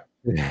Missouri.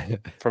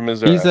 From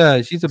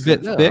Missouri. She's a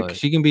bit No. thick.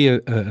 She can be a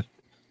big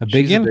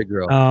She's a one. big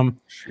girl.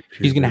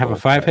 She's gonna have a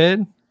 5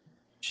 head.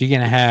 She's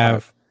gonna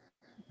have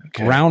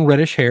Okay. brown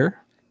reddish hair.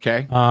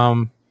 Okay.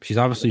 She's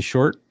obviously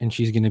short, and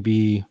she's gonna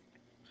be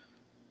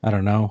I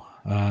don't know.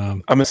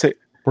 I'm gonna say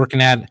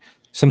Working at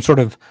some sort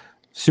of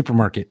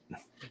supermarket.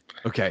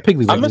 Okay.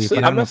 Piggly I'm Wiggly. gonna but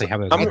I don't know if they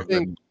have those. I'm other-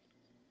 gonna-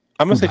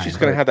 I'm gonna say Fine, she's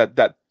gonna right. have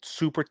that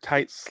super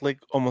tight, slick,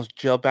 almost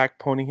gel back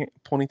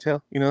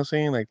ponytail. You know what I'm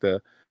saying? Like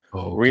the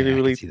Oh, really, I can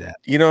really. see that.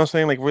 You know what I'm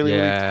saying? Like really,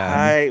 really Yeah.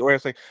 tight. Where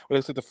it's like,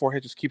 the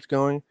forehead just keeps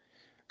going.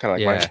 Kind of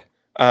like Yeah.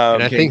 mine.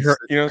 And I think her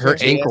you know what her I'm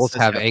saying? ankles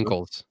have Yeah.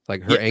 ankles.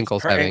 Like her Yeah,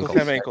 ankles her have ankles ankles.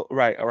 have ankle.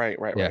 Right.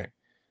 Yeah.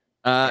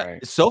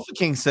 Right. Sofa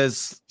King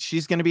says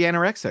she's going to be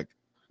anorexic.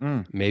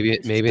 Maybe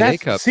an A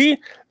That's, cup. see,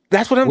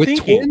 that's what I'm With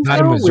thinking. twins, Not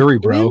in though? Missouri,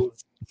 With bro.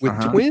 twins? With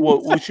Uh-huh.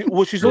 twins?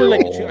 Well, she's only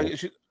like No.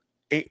 she,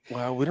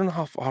 well, we don't know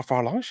how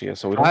far along she is,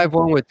 so we don't.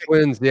 5'1" with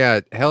twins.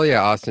 Yeah. Hell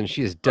yeah, Austin.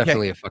 She is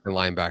definitely a fucking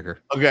linebacker.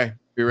 Okay.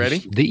 You ready?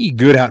 They eat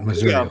good out in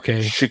Missouri. Yeah. Okay.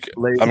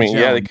 I mean,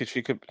 yeah,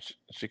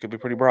 she could be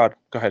pretty broad.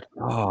 Go ahead.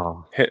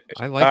 Oh, Hit.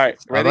 I like All right,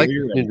 I ready?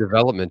 like the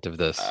development of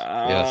this.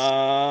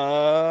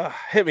 Yes.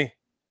 Hit me.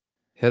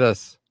 Hit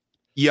us.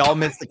 Y'all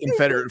missed the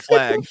Confederate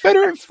flag.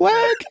 Confederate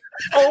flag.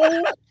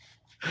 Oh,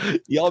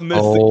 Y'all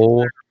missed the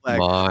Oh flag.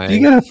 my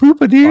You got a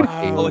fupa, dude.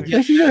 fucking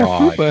Yes, you got a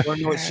God. fupa.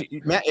 Wanna know what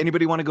she- Matt,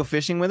 anybody want to go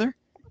fishing with her?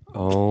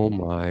 Oh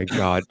my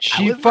god.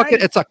 She was fucking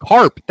right. it's a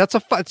carp. That's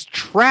it's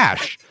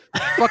trash.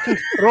 Fucking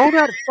throw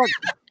that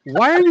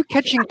Why are you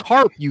catching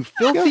carp, you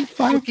filthy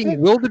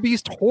fucking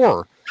wildebeest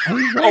whore?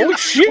 oh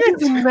shit!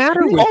 What's the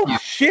matter with Oh you?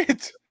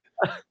 shit!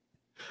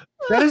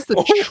 That is the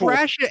Oh.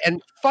 trash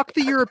and fuck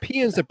the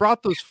Europeans that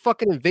brought those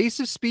fucking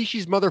invasive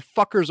species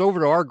motherfuckers over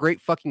to our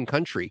great fucking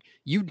country.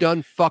 You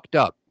done fucked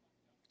up.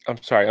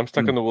 I'm sorry. I'm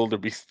stuck on the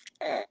wildebeest.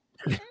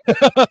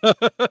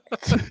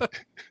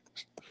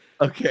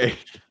 Okay.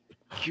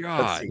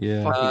 God,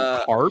 Yeah.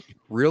 fucking carp?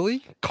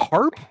 Really?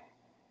 Carp?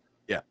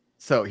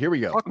 So here we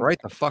go. Fuck right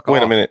the fuck Wait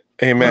off. a minute.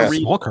 Hey man.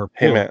 Small carp.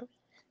 Hey too. man.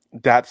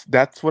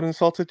 That's what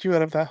insulted you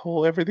out of that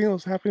whole everything that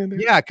was happening there.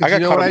 Yeah, I because got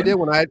you know caught what up I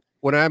in- did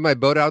when I had my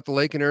boat out the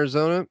lake in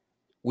Arizona?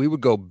 We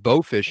would go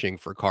bow fishing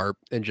for carp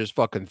and just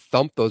fucking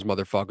thump those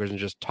motherfuckers and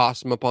just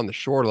toss them up on the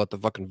shore to let the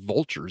fucking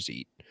vultures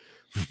eat.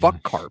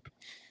 Fuck carp.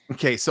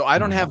 Okay, so I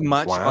don't have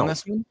much Wow. on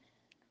this one.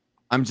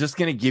 I'm just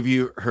gonna give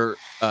you her.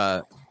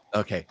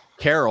 Okay,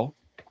 Carol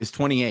is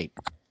 28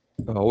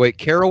 Oh wait,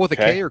 Carol with a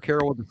Okay. K or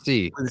Carol with a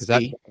C? With a Because that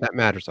C.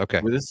 matters.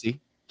 Okay. with a C.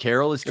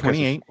 Carol is Okay, so-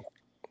 28.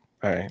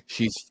 All right.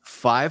 She's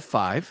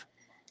 5'5".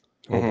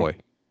 Oh Mhm. boy.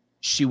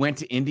 She went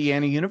to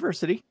Indiana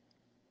University.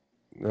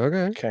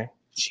 Okay. Okay.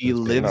 She Not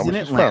lives in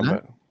where she's from,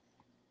 Atlanta.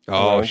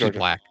 Oh, in she's Georgia.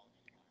 black.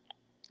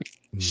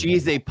 She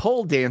is a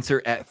pole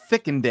dancer at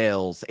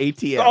Thickendale's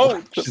ATL.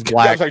 Oh, She's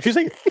black. Sorry, she's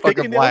like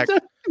Fucking black.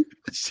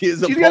 She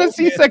is a She's got pole a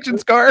C-section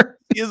scar.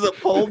 She is a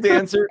pole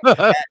dancer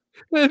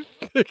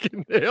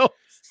Thickendale.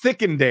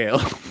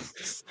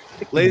 Thickendale.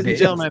 Ladies and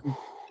gentlemen,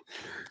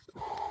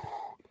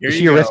 here Is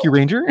you she a go. rescue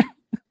ranger?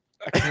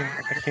 I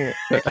can't.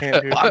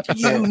 Dude. Fuck I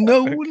you. can't.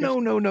 No,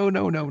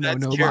 no.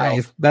 That's Carol.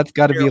 Lies. That's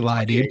got to be a Carol,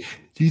 lie, dude. 28.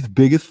 She's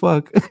big as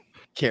fuck.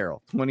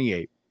 Carol,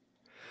 28.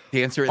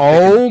 Dancer at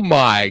Oh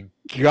my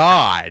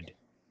god.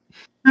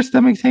 Her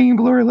stomach's hanging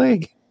below her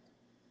leg.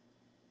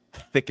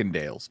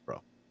 Thickendale's,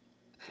 bro.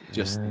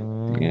 Just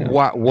Yeah.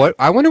 What?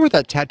 I wonder what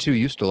that tattoo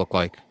used to look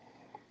like.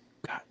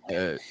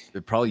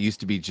 it probably used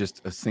to be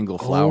just a single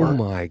flower. Oh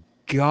my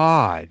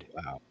god.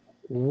 Wow.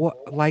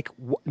 What? Like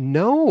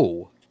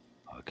no.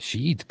 She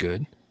eats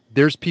good.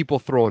 There's people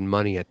throwing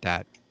money at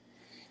that.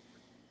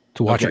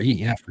 To watch her Okay. eat,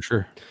 yeah, for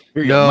sure.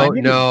 Here you go. My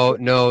name is-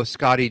 No.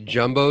 Scotty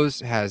Jumbo's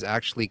has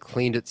actually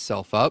cleaned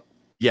itself up.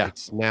 Yeah,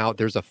 It's now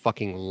there's a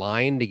fucking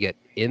line to get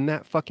in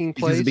that fucking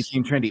because place. it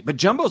became trendy. But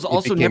Jumbo's It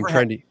also became never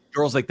had trendy.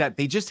 girls like that.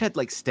 They just had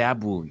like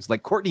stab wounds.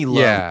 Like Courtney Love,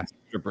 Yeah. was a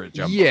stripper at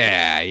Jumbo.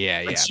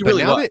 Yeah. Like, she But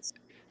really now was.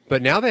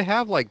 But now they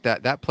have like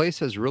that. That place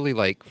has really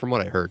like, from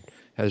what I heard,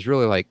 has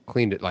really like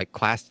cleaned it, like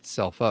classed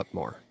itself up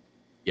more.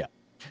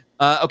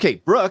 Okay,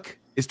 Brooke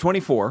is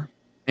 24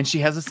 and she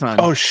has a son.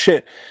 Oh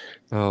shit,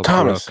 Oh,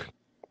 Thomas. Brooke.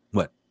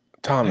 I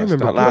Thomas. remember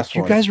That Brooke. last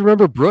You one. guys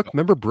remember Brooke?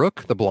 Remember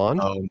Brooke, the blonde,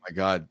 Oh my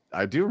God,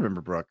 I do remember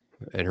Brooke,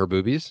 and her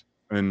boobies?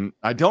 and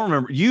I don't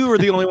remember. You are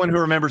the only one who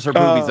remembers her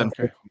boobies. okay.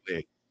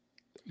 Unfortunately,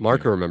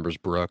 Marco remembers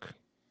Brooke.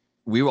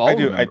 we all. I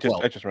do. Remember,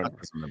 I just remember.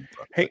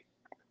 Brooke. Hey,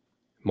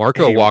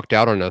 Marco Hey, walked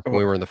out on us when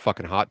we were in the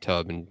fucking hot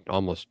tub and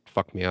almost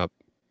fucked me up.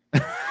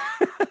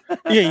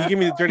 yeah, you give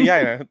me the dirty eye.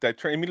 And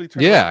that immediately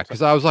turned Yeah, around.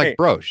 because I was like, hey.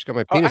 bro, she's got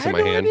my Oh, I penis in had my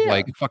no hand. idea.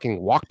 Like, fucking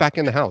walk back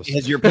in the house.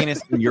 Has your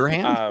penis in your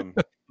hand?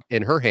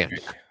 In her hand.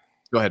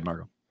 Go ahead,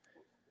 Margo.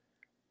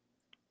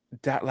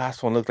 That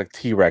last one looked like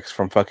T-Rex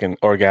from fucking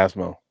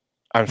Orgasmo.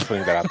 I'm just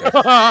putting that out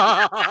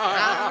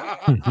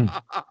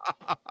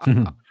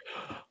there.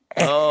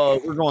 Oh,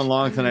 we're going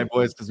long tonight,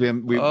 boys, because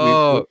we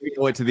Oh.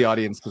 owe it to the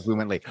audience because we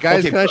went late. Guys,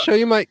 Okay, can I Brooke,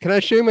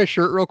 show you my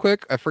shirt real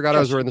quick? I forgot I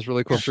was Yes. wearing this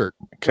really cool shirt.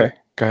 Okay,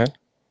 go ahead.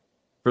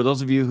 for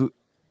those of you who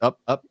up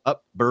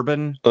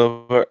bourbon,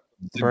 Over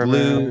the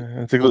glue.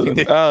 It's a glue.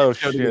 Oh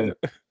Show shit,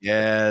 the-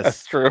 Yes,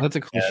 that's true. That's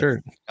a cool Yes.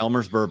 shirt.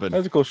 Elmer's bourbon.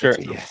 That's a cool shirt.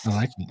 Yes. I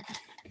like it.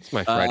 It's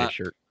my Friday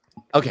shirt.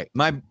 Okay,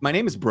 my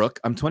name is Brooke.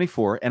 I'm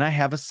 24 and I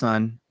have a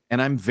son,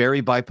 and I'm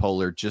very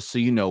bipolar. Just so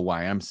you know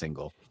why I'm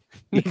single.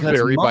 Because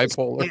Very most-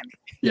 bipolar.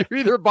 You're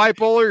either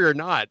bipolar or you're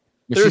not.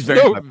 There's very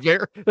no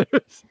clever.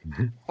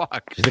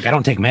 Fuck. She's like, I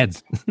don't take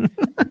meds.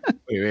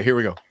 Wait, here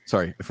we go.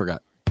 Sorry, I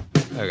forgot.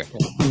 Okay.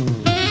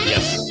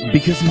 Yes.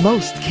 Because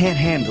most can't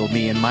handle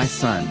me and my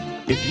son.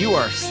 If you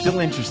are still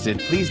interested,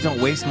 please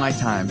don't waste my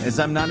time, as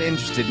I'm not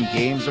interested in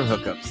games or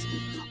hookups.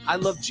 I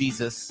love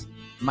Jesus,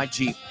 my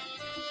Jeep,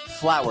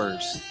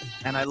 flowers,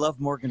 and I love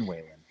Morgan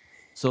Whalen.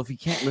 So if you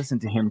can't listen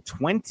to him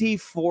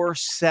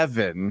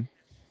 24/7,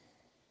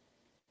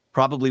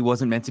 probably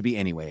wasn't meant to be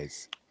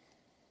anyways.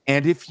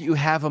 And if you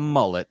have a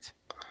mullet,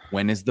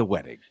 when is the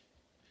wedding?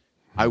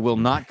 I will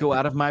not go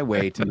out of my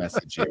way to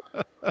message you.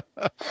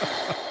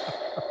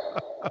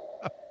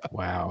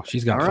 Wow,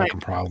 she's got All right.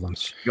 fucking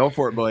problems. Go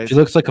for it, boys. She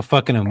looks like a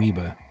fucking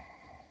amoeba.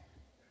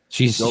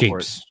 She's Go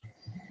for shapes.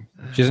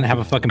 She doesn't have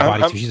a fucking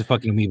body. I'm- So she's a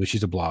fucking amoeba.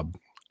 She's a blob.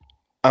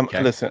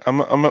 Okay. Listen,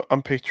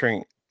 I'm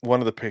picturing one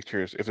of the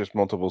pictures. If there's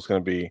multiple, is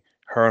going to be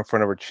her in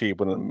front of her Jeep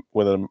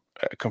with a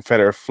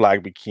Confederate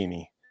flag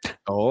bikini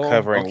Oh,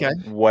 covering okay.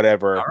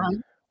 whatever All right.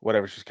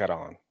 whatever she's got on.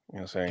 You know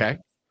what I'm saying? Okay.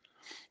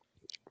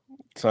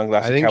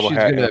 Sunglasses, I think cowboy she's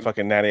hat, and gonna- a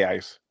fucking natty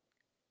ice.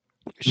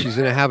 She's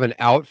gonna have an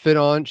outfit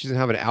on. She's gonna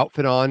have an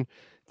outfit on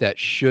that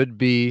should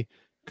be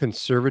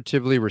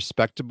conservatively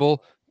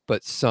respectable,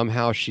 but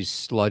somehow she's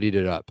sluttied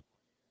it up.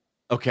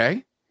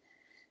 Okay.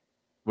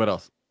 What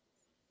else?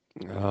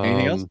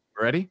 Anything else?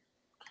 Ready?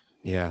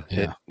 Yeah.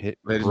 Yeah. Hit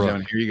Ladies and Brooke.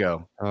 gentlemen, here you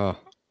go. Oh,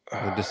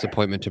 a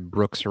disappointment to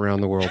Brooks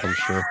around the world, I'm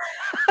sure.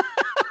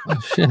 Oh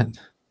shit,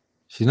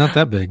 she's not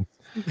that big.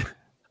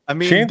 I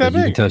mean, She ain't that But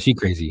you can big. tell she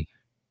crazy.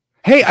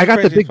 Hey, I got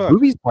the Crazy big fuck.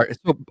 boobies part.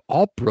 So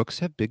all Brooks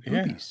have big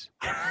Yeah. boobies.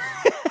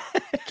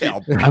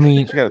 I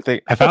mean, She got a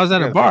thick. if I was at she a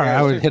got thick bar, I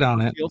ass, would too. hit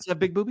on it. Shields have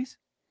big boobies?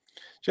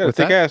 She got a What's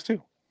thick that? ass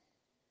too.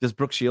 Does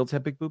Brooke Shields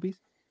have big boobies?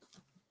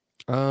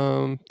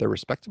 They're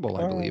respectable,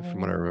 I believe,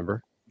 from what I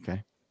remember.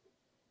 Okay.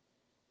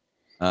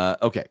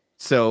 Okay.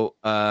 So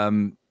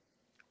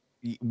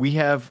we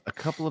have a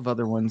couple of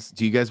other ones.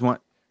 Do you guys want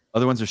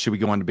other ones, or should we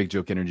go on to Big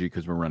Joke Energy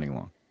because we're running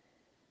long?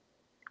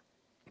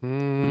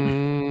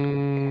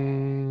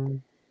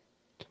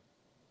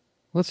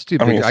 Let's do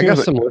I mean, big. it I got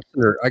seems some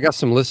listener. I got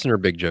some listener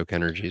big joke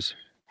energies.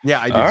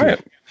 Yeah, I do. All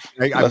too.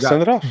 right, I've let's got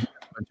send it off. a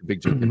bunch of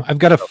Big Joke. I've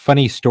got a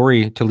funny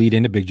story to lead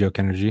into Big Joke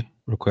Energy,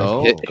 real quick.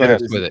 Oh, Hit go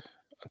ahead. us with it.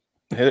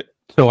 Hit it.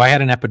 So I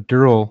had an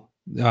epidural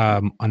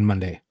on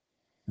Monday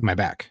in my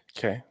back.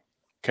 Okay.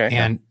 Okay.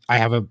 And I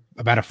have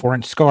about a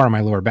 4-inch scar on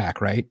my lower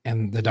back, right?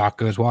 And the doc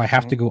goes, "Well, I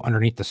have to go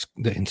underneath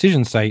the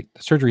incision site,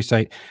 the surgery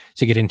site,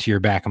 to get into your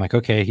back." I'm like,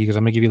 "Okay." He goes,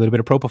 "I'm gonna give you a little bit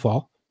of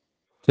propofol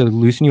to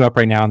loosen you up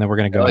right now, and then we're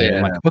gonna go." Oh, in." I'm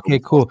yeah. like, "Okay,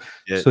 cool."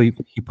 Yeah. So he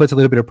puts a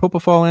little bit of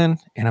propofol in,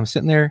 and I'm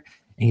sitting there,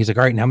 and he's like,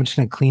 "All right, now I'm just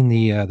gonna clean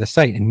the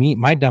site." And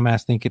my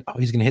dumbass thinking, "Oh,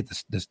 he's gonna hit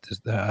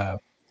the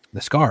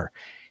scar."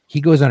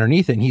 He goes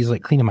underneath it, and he's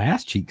like cleaning my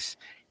ass cheeks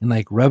and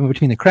like rubbing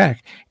between the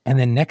crack. And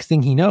then next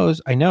thing he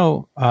knows,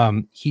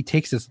 he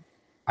takes this,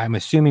 I'm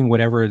assuming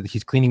whatever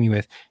he's cleaning me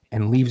with,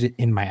 and leaves it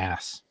in my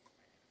ass.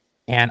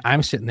 And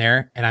I'm sitting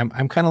there, and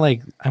I'm kind of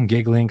like, I'm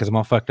giggling because I'm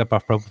all fucked up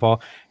off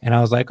propofol. And I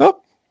was like,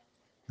 "Oh,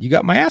 you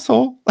got my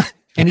asshole."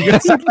 And he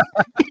goes,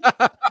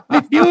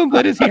 I feel him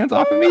let his hands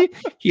off of me.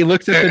 He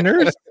looks at the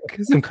nurse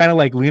because I'm kind of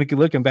like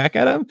looking back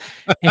at him,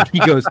 and he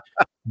goes,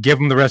 "Give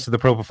him the rest of the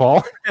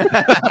propofol."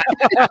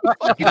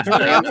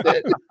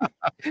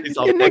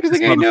 And next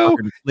thing I know,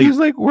 he's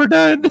like, "We're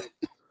done."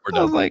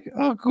 I was like,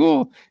 "Oh,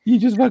 cool. You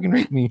just fucking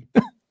raped me."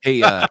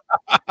 Hey,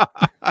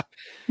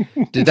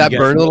 Did that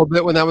burn a little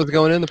bit when that was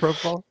going in the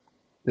propofol?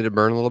 Did it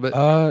burn a little bit?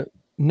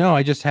 No,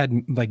 I just had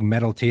like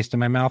metal taste in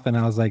my mouth, and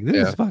I was like,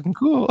 "This is fucking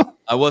cool."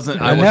 I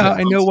wasn't.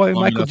 I know why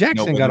long Michael enough to know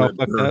Jackson got whether all it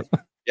fucked burned.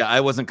 up. Yeah, I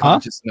wasn't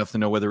conscious enough to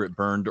know whether it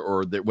burned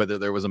or whether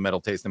there was a metal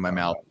taste in my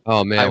mouth.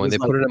 Oh man, I when was they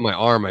like- put it in my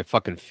arm, I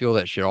fucking feel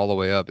that shit all the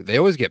way up. They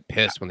always get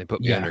pissed when they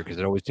put me Yeah. under because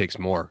it always takes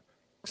more.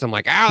 Because I'm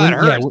like, "Ow, that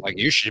Well, yeah, hurts!" well- Like,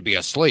 you should be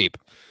asleep.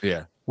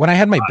 Yeah. When I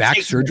had my back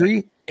thanks,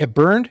 surgery, it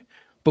burned,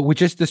 but with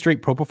just the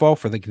straight propofol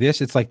for like this,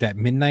 it's like that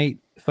midnight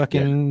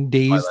fucking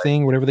daze Twilight.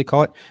 thing, whatever they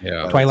call it.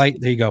 Yeah. Twilight.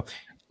 There you go.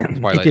 It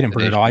Twilight didn't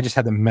burn at sedation. all. I just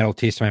had the metal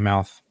taste in my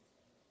mouth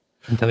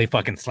until they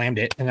fucking slammed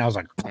it, and I was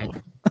like,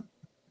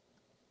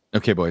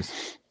 Okay,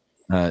 boys.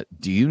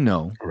 Do you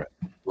know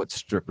what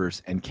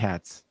strippers and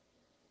cats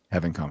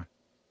have in common?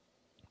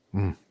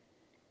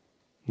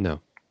 No.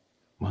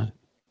 "What?"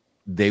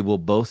 They will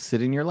both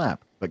sit in your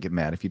lap, but get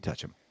mad if you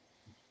touch them.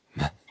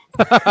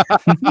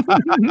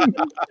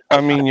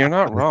 I mean, you're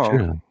not wrong.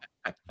 True.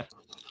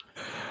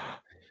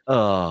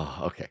 Oh,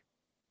 okay.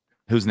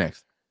 Who's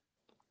next?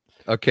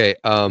 Okay.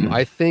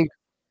 I think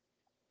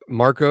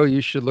Marco,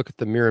 you should look at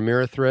the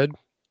Mira thread.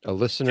 A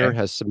listener Okay.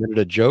 has submitted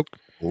a joke.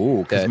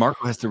 Oh, because That-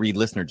 Marco has to read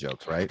listener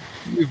jokes, right?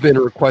 You've been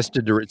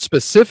requested to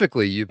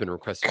specifically. You've been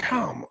requested.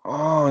 Come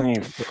on,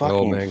 you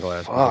fucking man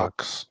glass.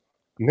 fucks.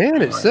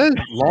 Man, it says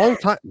long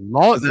time.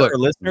 Was that Look, for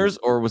listeners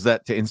or was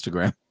that to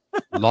Instagram?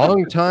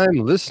 long time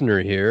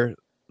listener here.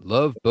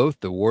 Love both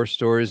the war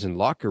stories and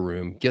locker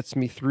room. Gets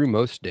me through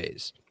most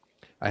days.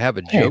 I have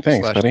a Hey, joke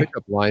thanks, slash buddy.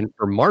 pickup line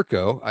for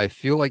Marco. I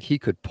feel like he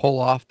could pull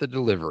off the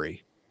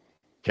delivery.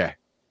 Okay.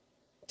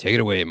 Take it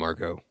away,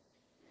 Marco.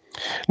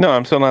 No,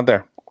 I'm still not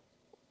there.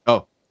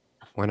 Oh.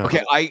 Why not?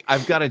 Okay,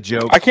 I've got a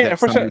joke. I can't- that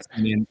for sure-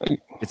 somebody sent in.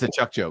 It's a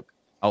Chuck joke.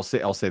 I'll say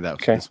that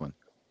for Okay. this one.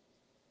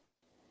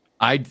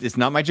 It's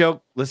not my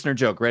joke. Listener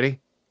joke. Ready?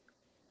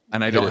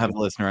 And I don't have a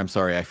listener. I'm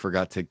sorry. I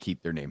forgot to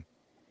keep their name.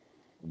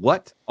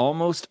 What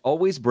almost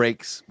always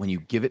breaks when you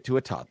give it to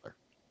a toddler?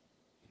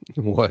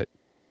 What?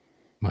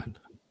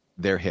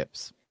 Their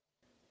hips.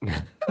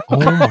 Oh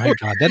my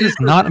god, that is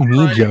not a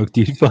me joke,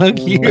 dude. Fuck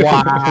you.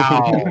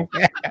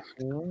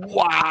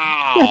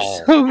 Wow.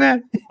 That's so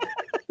bad.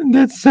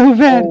 That's so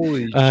bad.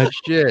 Holy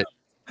shit.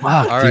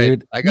 Wow, All right,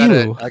 dude. I got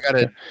Ew. I got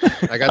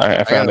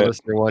I found a it.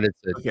 listener one.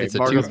 It's a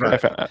Margo's two. got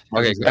it.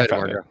 Okay, go ahead,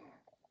 Margo.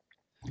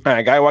 All right,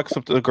 a guy walks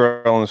up to the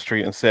girl on the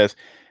street and says,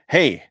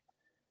 "Hey,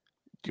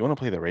 do you want to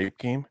play the rape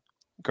game?"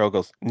 Girl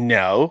goes,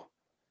 "No."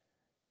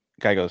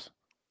 Guy goes,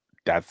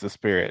 "That's the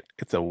spirit.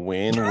 It's a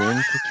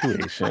win-win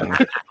situation."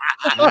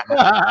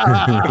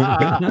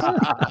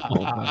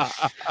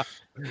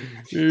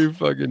 You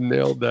fucking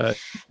nailed that.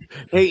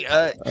 Hey, do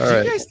right.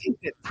 you guys think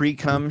that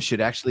pre-cum should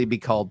actually be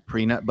called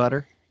pre-nut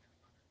butter?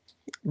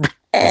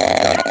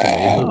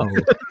 Oh.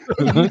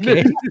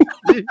 Okay.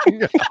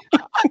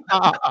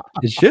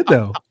 It should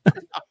though.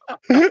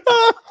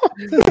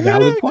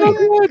 Valid point.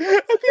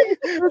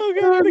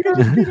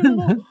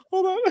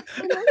 Hold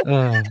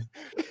on.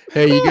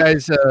 Hey, you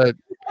guys.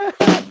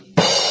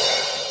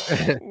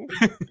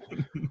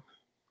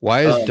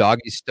 Why is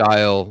doggy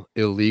style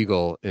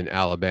illegal in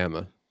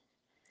Alabama?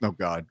 Oh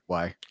God,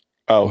 why?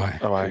 Oh, Why?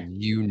 oh, I.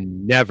 You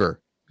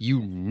never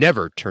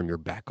turn your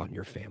back on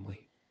your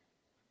family.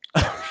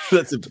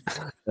 That's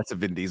a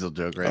Vin Diesel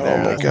joke right Oh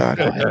there. my god.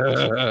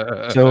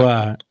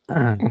 So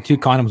two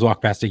condoms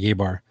walk past a gay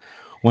bar.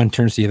 One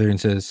turns to the other and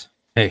says,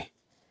 "Hey,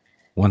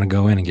 want to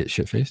go in and get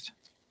shit faced?"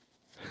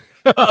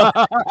 Hey,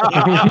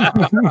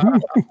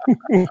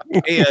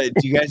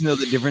 do you guys know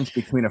the difference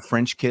between a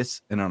French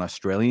kiss and an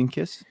Australian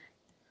kiss?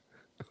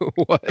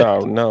 What? Oh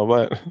no,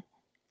 what?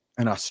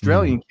 An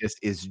Australian kiss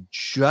is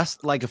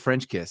just like a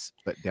French kiss,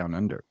 but down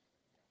under.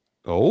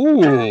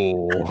 Oh, Hey.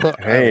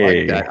 I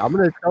like that. I'm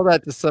gonna tell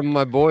that to some of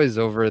my boys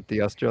over at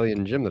the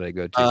Australian gym that I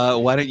go to.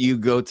 Why don't you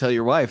go tell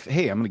your wife,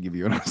 "Hey, I'm going to give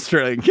you an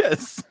Australian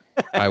kiss"?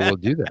 I will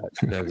do that,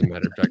 as a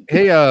matter of fact.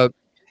 Hey,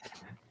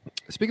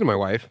 speaking of my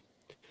wife,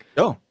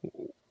 Oh,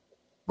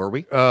 were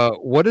we?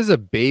 what does a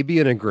baby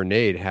and a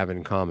grenade have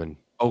in common?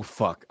 Oh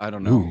fuck, I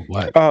don't know. Ooh,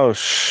 what? Oh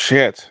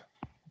shit.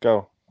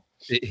 Go.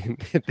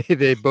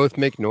 They both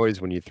make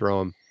noise when you throw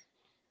them.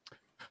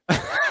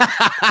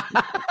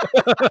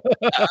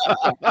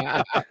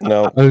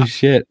 No. Oh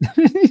shit.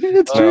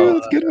 That's true.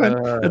 That's a good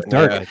one. That's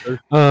dark.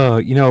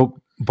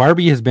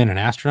 Barbie has been an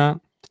astronaut,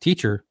 a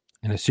teacher,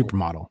 and a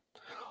supermodel.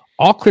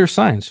 All clear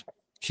signs.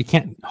 She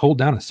can't hold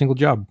down a single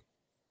job.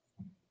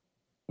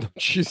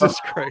 Jesus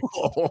Christ.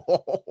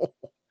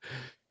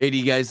 Hey, do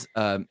you guys?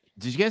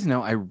 Did you guys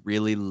know I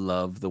really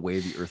love the way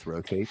the Earth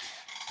rotates?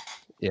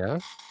 Yeah.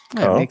 It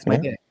Oh, makes my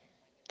yeah. day.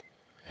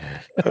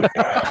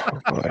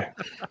 Boy.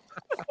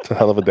 It's a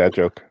hell of a dad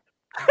joke.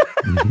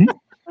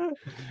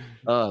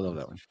 Oh, I love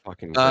that one.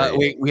 Fucking great.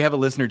 Wait, we have a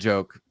listener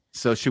joke.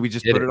 So should we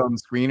just Hit put it. it on the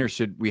screen, or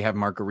should we have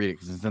Marco read it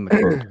because it's in the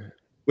quote?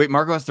 Wait,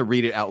 Marco has to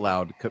read it out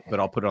loud, but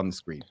I'll put it on the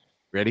screen.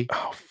 Ready?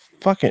 Oh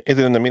fucking! Is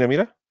it in the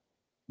Mita?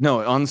 No,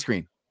 on the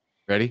screen.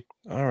 Ready?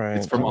 All right.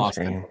 It's from on the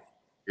Austin. screen.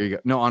 Here you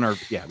go. No, on our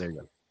there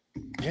you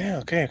go. Yeah.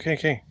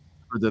 Okay.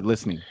 For the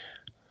listening.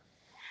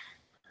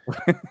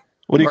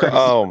 What do you call?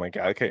 Oh my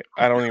god. Okay,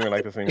 I don't even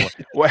like this anymore.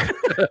 What?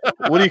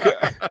 What do you call?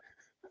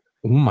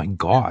 Oh my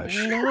gosh.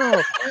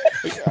 No.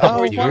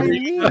 Oh, Dude, what do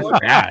you mean? that's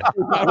bad.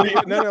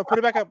 No, put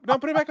it back up. No,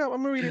 put it back up.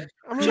 I'm gonna read it.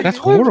 That's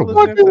horrible.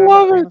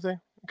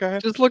 Go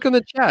ahead. Just look in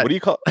the chat. What do you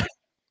call?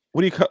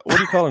 What do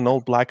you call an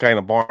old black guy in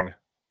a barn?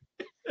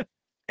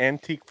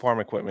 Antique farm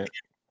equipment.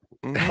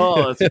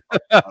 Oh, that's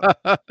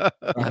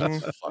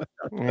Mhm. fucked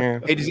up. Yeah.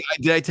 Hey,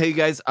 did I tell you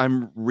guys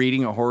I'm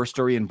reading a horror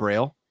story in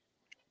Braille?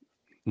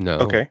 No.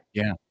 Okay.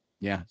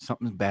 Yeah,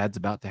 something bad's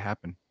about to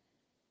happen.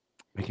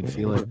 I can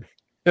feel it.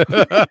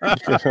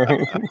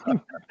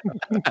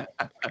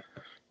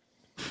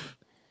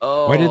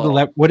 Oh,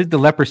 What did the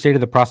leper say to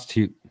the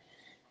prostitute?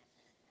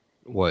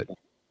 What?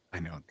 I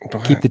know.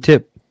 Keep the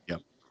tip.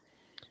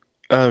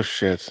 Oh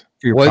shit.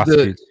 For your What the-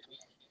 prostitutes.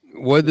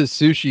 What did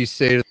sushi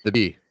say to the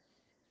bee?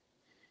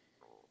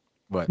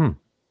 What?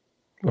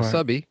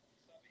 Wasabi.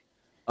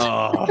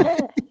 Oh,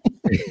 I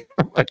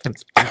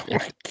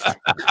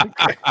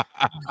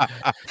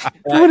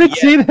want to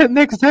say that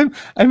next time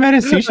I'm at a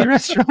sushi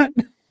restaurant.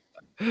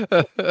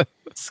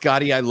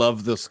 Scotty, I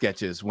love those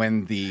sketches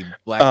when the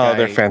black guy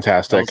they're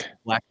fantastic. tells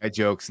black guy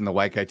jokes and the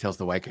white guy tells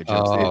the white guy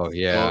jokes. Oh, It's-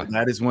 yeah.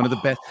 that is one of the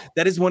best.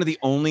 That is one of the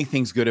only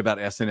things good about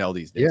SNL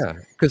these days. Yeah,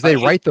 because they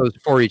write those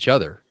for each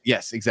other.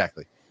 Yes,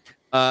 exactly.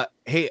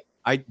 Hey,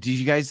 I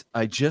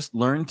just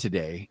learned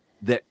today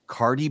that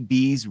Cardi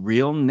B's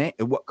real name.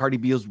 What Cardi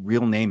B's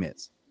real name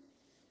is?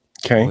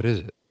 Okay. What is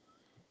it?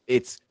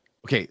 It's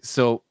okay.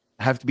 So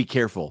I have to be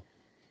careful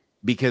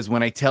because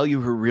when I tell you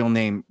her real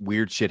name,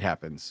 weird shit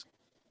happens.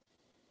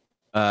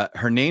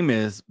 Her name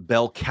is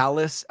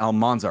Belcalis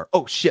Almanzar.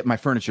 Oh shit, my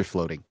furniture's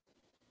floating.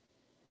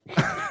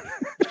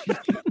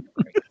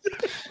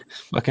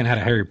 Fucking had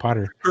a Harry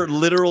Potter. Her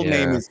literal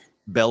name Yeah. is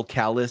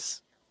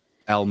Belcalis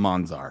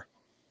Almanzar.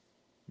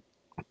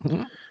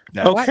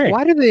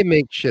 Why do they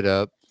make shit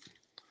up?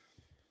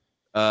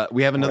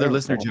 We have another don't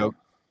listener know. joke.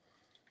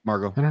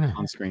 Margot, I don't know.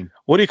 on screen.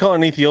 What do you call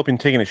an Ethiopian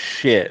taking a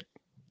shit?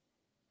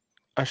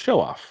 A show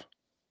off.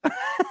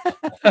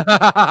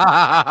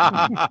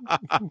 I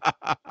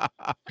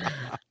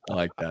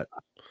like that.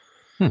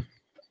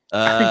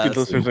 I think the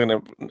listeners are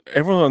gonna.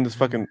 Everyone on this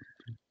fucking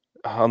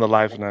on the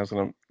live now is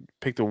gonna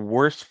pick the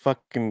worst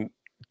fucking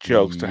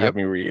jokes to have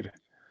me read.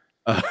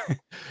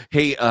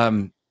 Hey,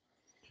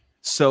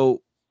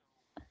 so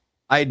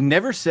I had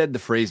never said the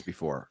phrase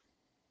before,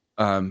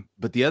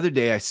 but the other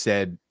day I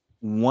said,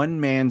 "One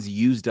man's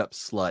used up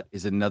slut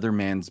is another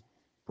man's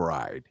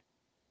bride."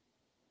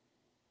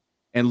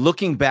 And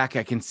looking back,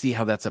 I can see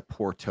how that's a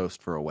poor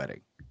toast for a wedding.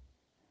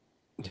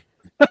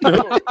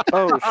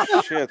 Oh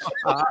shit!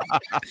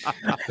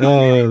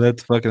 Oh,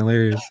 that's fucking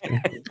hilarious.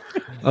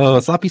 Oh,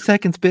 sloppy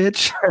seconds,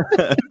 bitch.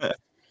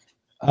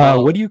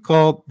 What do you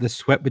call the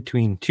sweat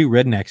between two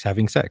rednecks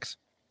having sex?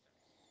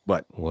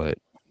 What?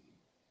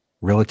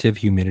 Relative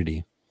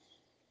humidity.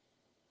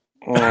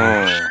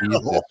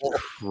 Jesus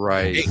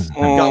Christ.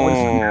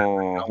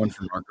 Got one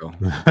from Marco.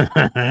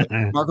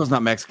 Marco's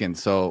not Mexican,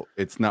 so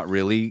it's not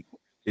really.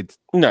 It's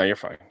no, you're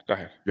fine. Go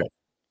ahead.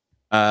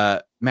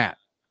 Matt,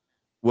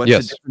 what's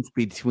Yes. the difference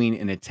between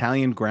an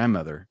Italian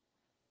grandmother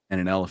and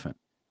an elephant?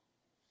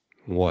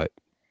 What?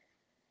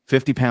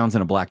 50 pounds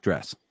in a black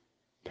dress.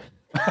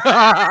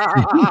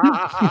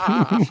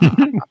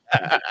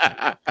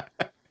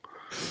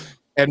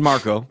 And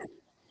Marco,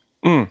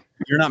 you're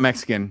not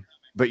Mexican,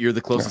 but you're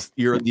the closest.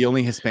 You're the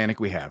only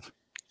Hispanic we have.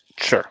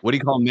 Sure. What do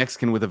you call a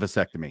Mexican with a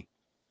vasectomy?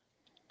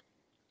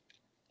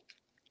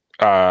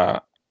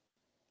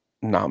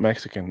 Not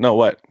Mexican. No,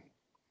 what?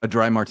 A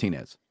dry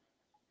Martinez.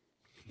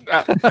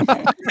 That's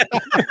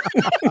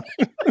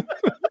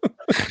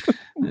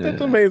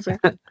amazing.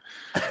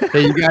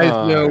 Hey, you guys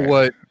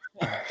know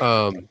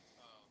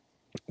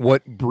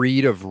what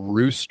breed of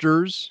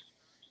roosters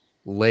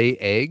lay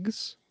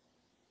eggs?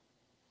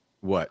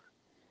 What?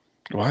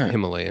 What?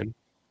 Himalayan.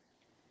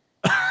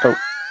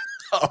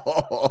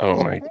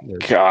 Oh my The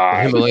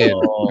god!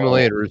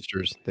 Himalayan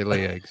roosters. They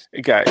lay eggs.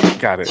 Got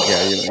it.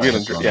 Yeah,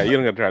 you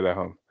don't gotta drive that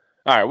home.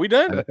 All right, we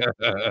done?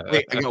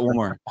 Wait, I got one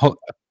more.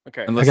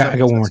 Okay. Unless I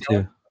got one more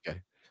too. Okay.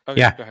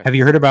 Yeah. go ahead. Have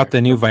you heard about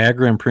the new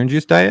Viagra and prune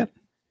juice diet?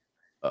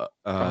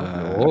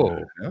 Oh.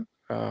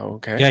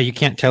 Okay. Yeah, you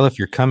can't tell if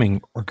you're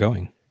coming or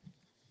going.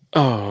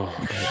 Oh,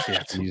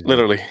 shit.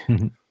 Literally.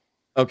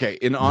 Okay.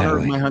 In honor of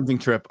Literally. my hunting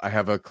trip, I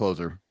have a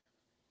closer.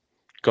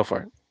 Go for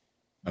it.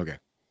 Okay.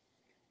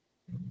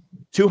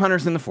 Two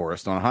hunters in the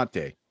forest on a hot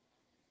day.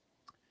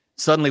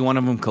 Suddenly, one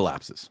of them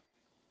collapses.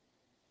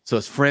 So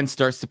his friend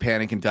starts to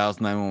panic and dials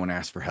 911 and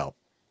asks for help.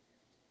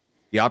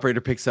 The operator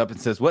picks up and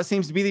says, "What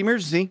seems to be the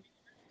emergency?"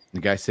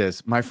 The guy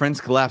says, "My friend's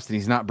collapsed and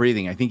he's not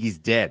breathing. I think he's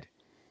dead."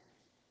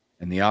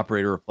 And the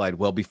operator replied,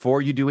 "Well,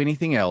 before you do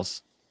anything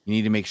else, you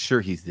need to make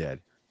sure he's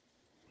dead."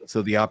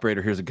 So the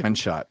operator hears a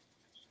gunshot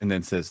and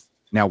then says,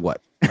 "Now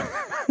what?"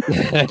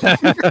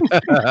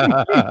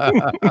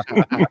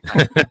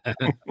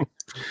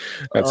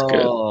 That's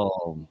good.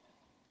 Oh.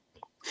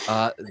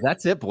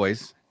 That's it,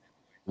 boys.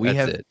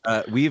 That's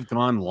it. We've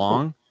gone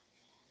long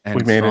and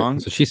We made it. strong.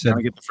 So she said,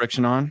 Trying to get the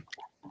friction on.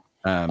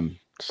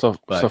 So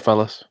But-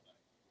 fellas.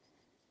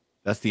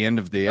 That's the end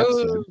of the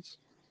episode.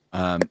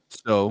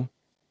 So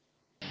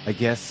I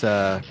guess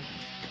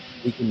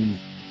we can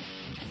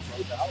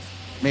close out,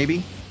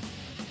 maybe.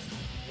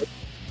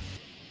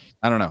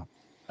 I don't know.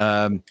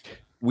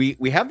 We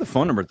have the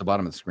phone number at the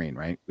bottom of the screen,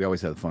 right? We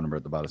always have the phone number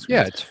at the bottom of the screen.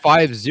 Yeah, it's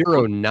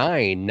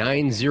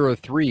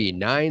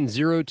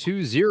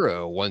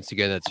 509-903-9020. Once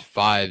again, that's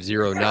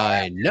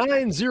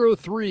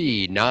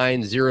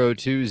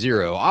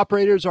 509-903-9020.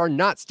 Operators are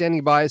not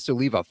standing by, so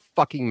leave a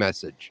fucking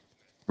message.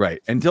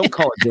 Right. And don't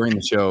call it during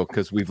the show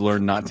because we've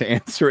learned not to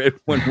answer it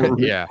when we're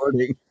Yeah.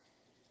 recording.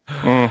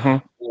 Mm-hmm.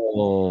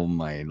 Oh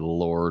my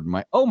lord.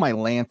 My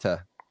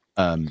Lanta.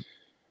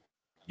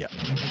 Yeah.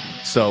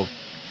 So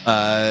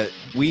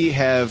we've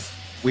had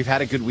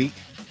a good week.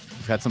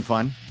 We've had some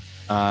fun.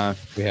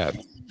 We have.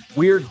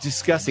 We've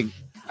discussed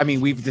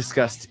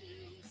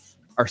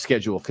our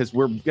schedule because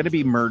we're going to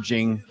be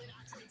merging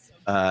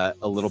a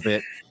little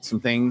bit some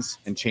things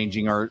and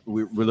changing we're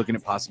looking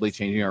at possibly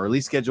changing our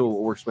release schedule,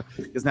 what works,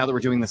 because now that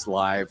we're doing this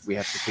live, we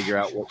have to figure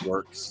out what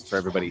works for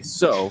everybody.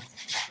 So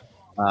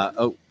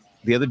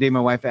the other day my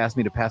wife asked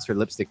me to pass her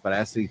lipstick, but I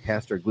actually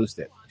passed her a glue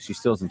stick. She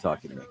still isn't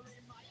talking to me.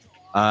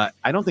 I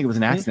don't think it was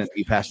an accident that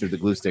you passed her the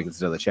glue stick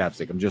instead of the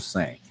chapstick. I'm just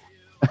saying.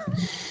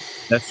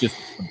 That's just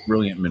a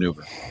brilliant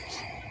maneuver.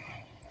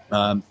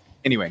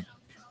 Anyway,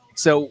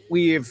 so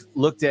we've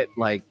looked at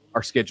like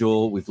our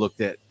schedule. We've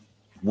looked at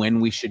when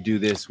we should do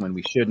this, when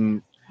we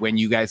shouldn't, when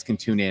you guys can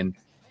tune in.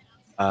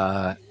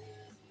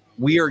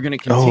 We are going to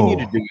continue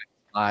to do it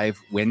live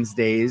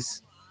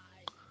Wednesdays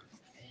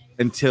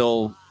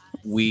until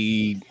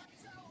we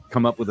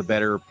come up with a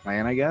better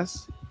plan, I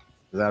guess.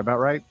 Is that about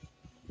right?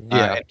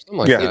 Yeah, something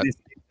like that.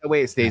 The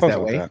way it stays Something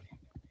that like way. that.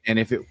 And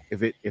if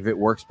it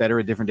works better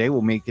a different day,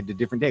 we'll make it a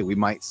different day. We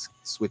might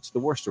switch the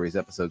War Stories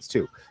episodes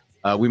too.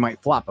 We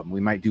might flop them.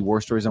 We might do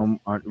War Stories on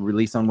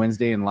release on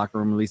Wednesday and Locker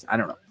Room release. I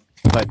don't know,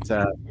 but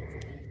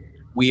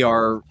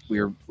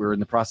we're in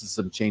the process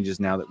of some changes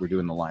now that we're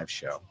doing the live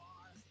show.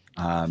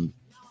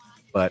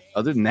 But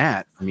other than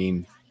that, I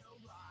mean,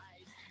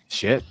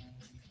 shit.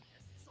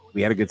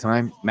 We had a good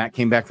time. Matt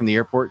came back from the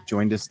airport,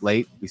 joined us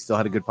late. We still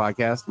had a good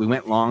podcast. We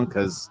went long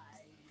because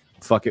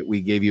fuck it. We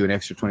gave you an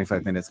extra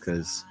 25 minutes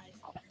because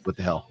what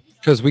the hell?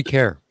 Because we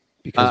care.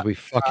 Because we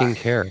fucking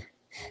care.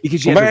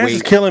 Because you my ass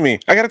is killing me.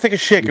 I got to take a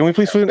shit. Can we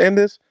please end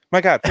this?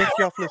 My God, thank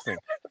y'all for listening.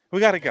 We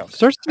got to go.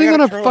 Start sitting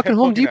on a fucking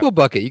Home Depot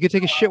bucket. You can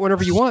take a shit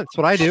whenever you want. That's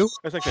what I do.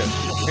 It's like this.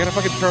 I got a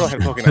fucking turtle head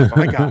poking out. Oh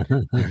my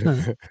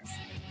God.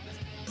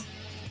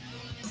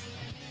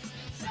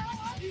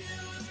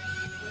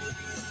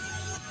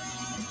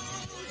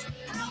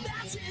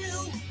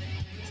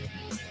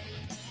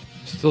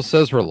 Still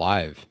says we're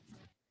live.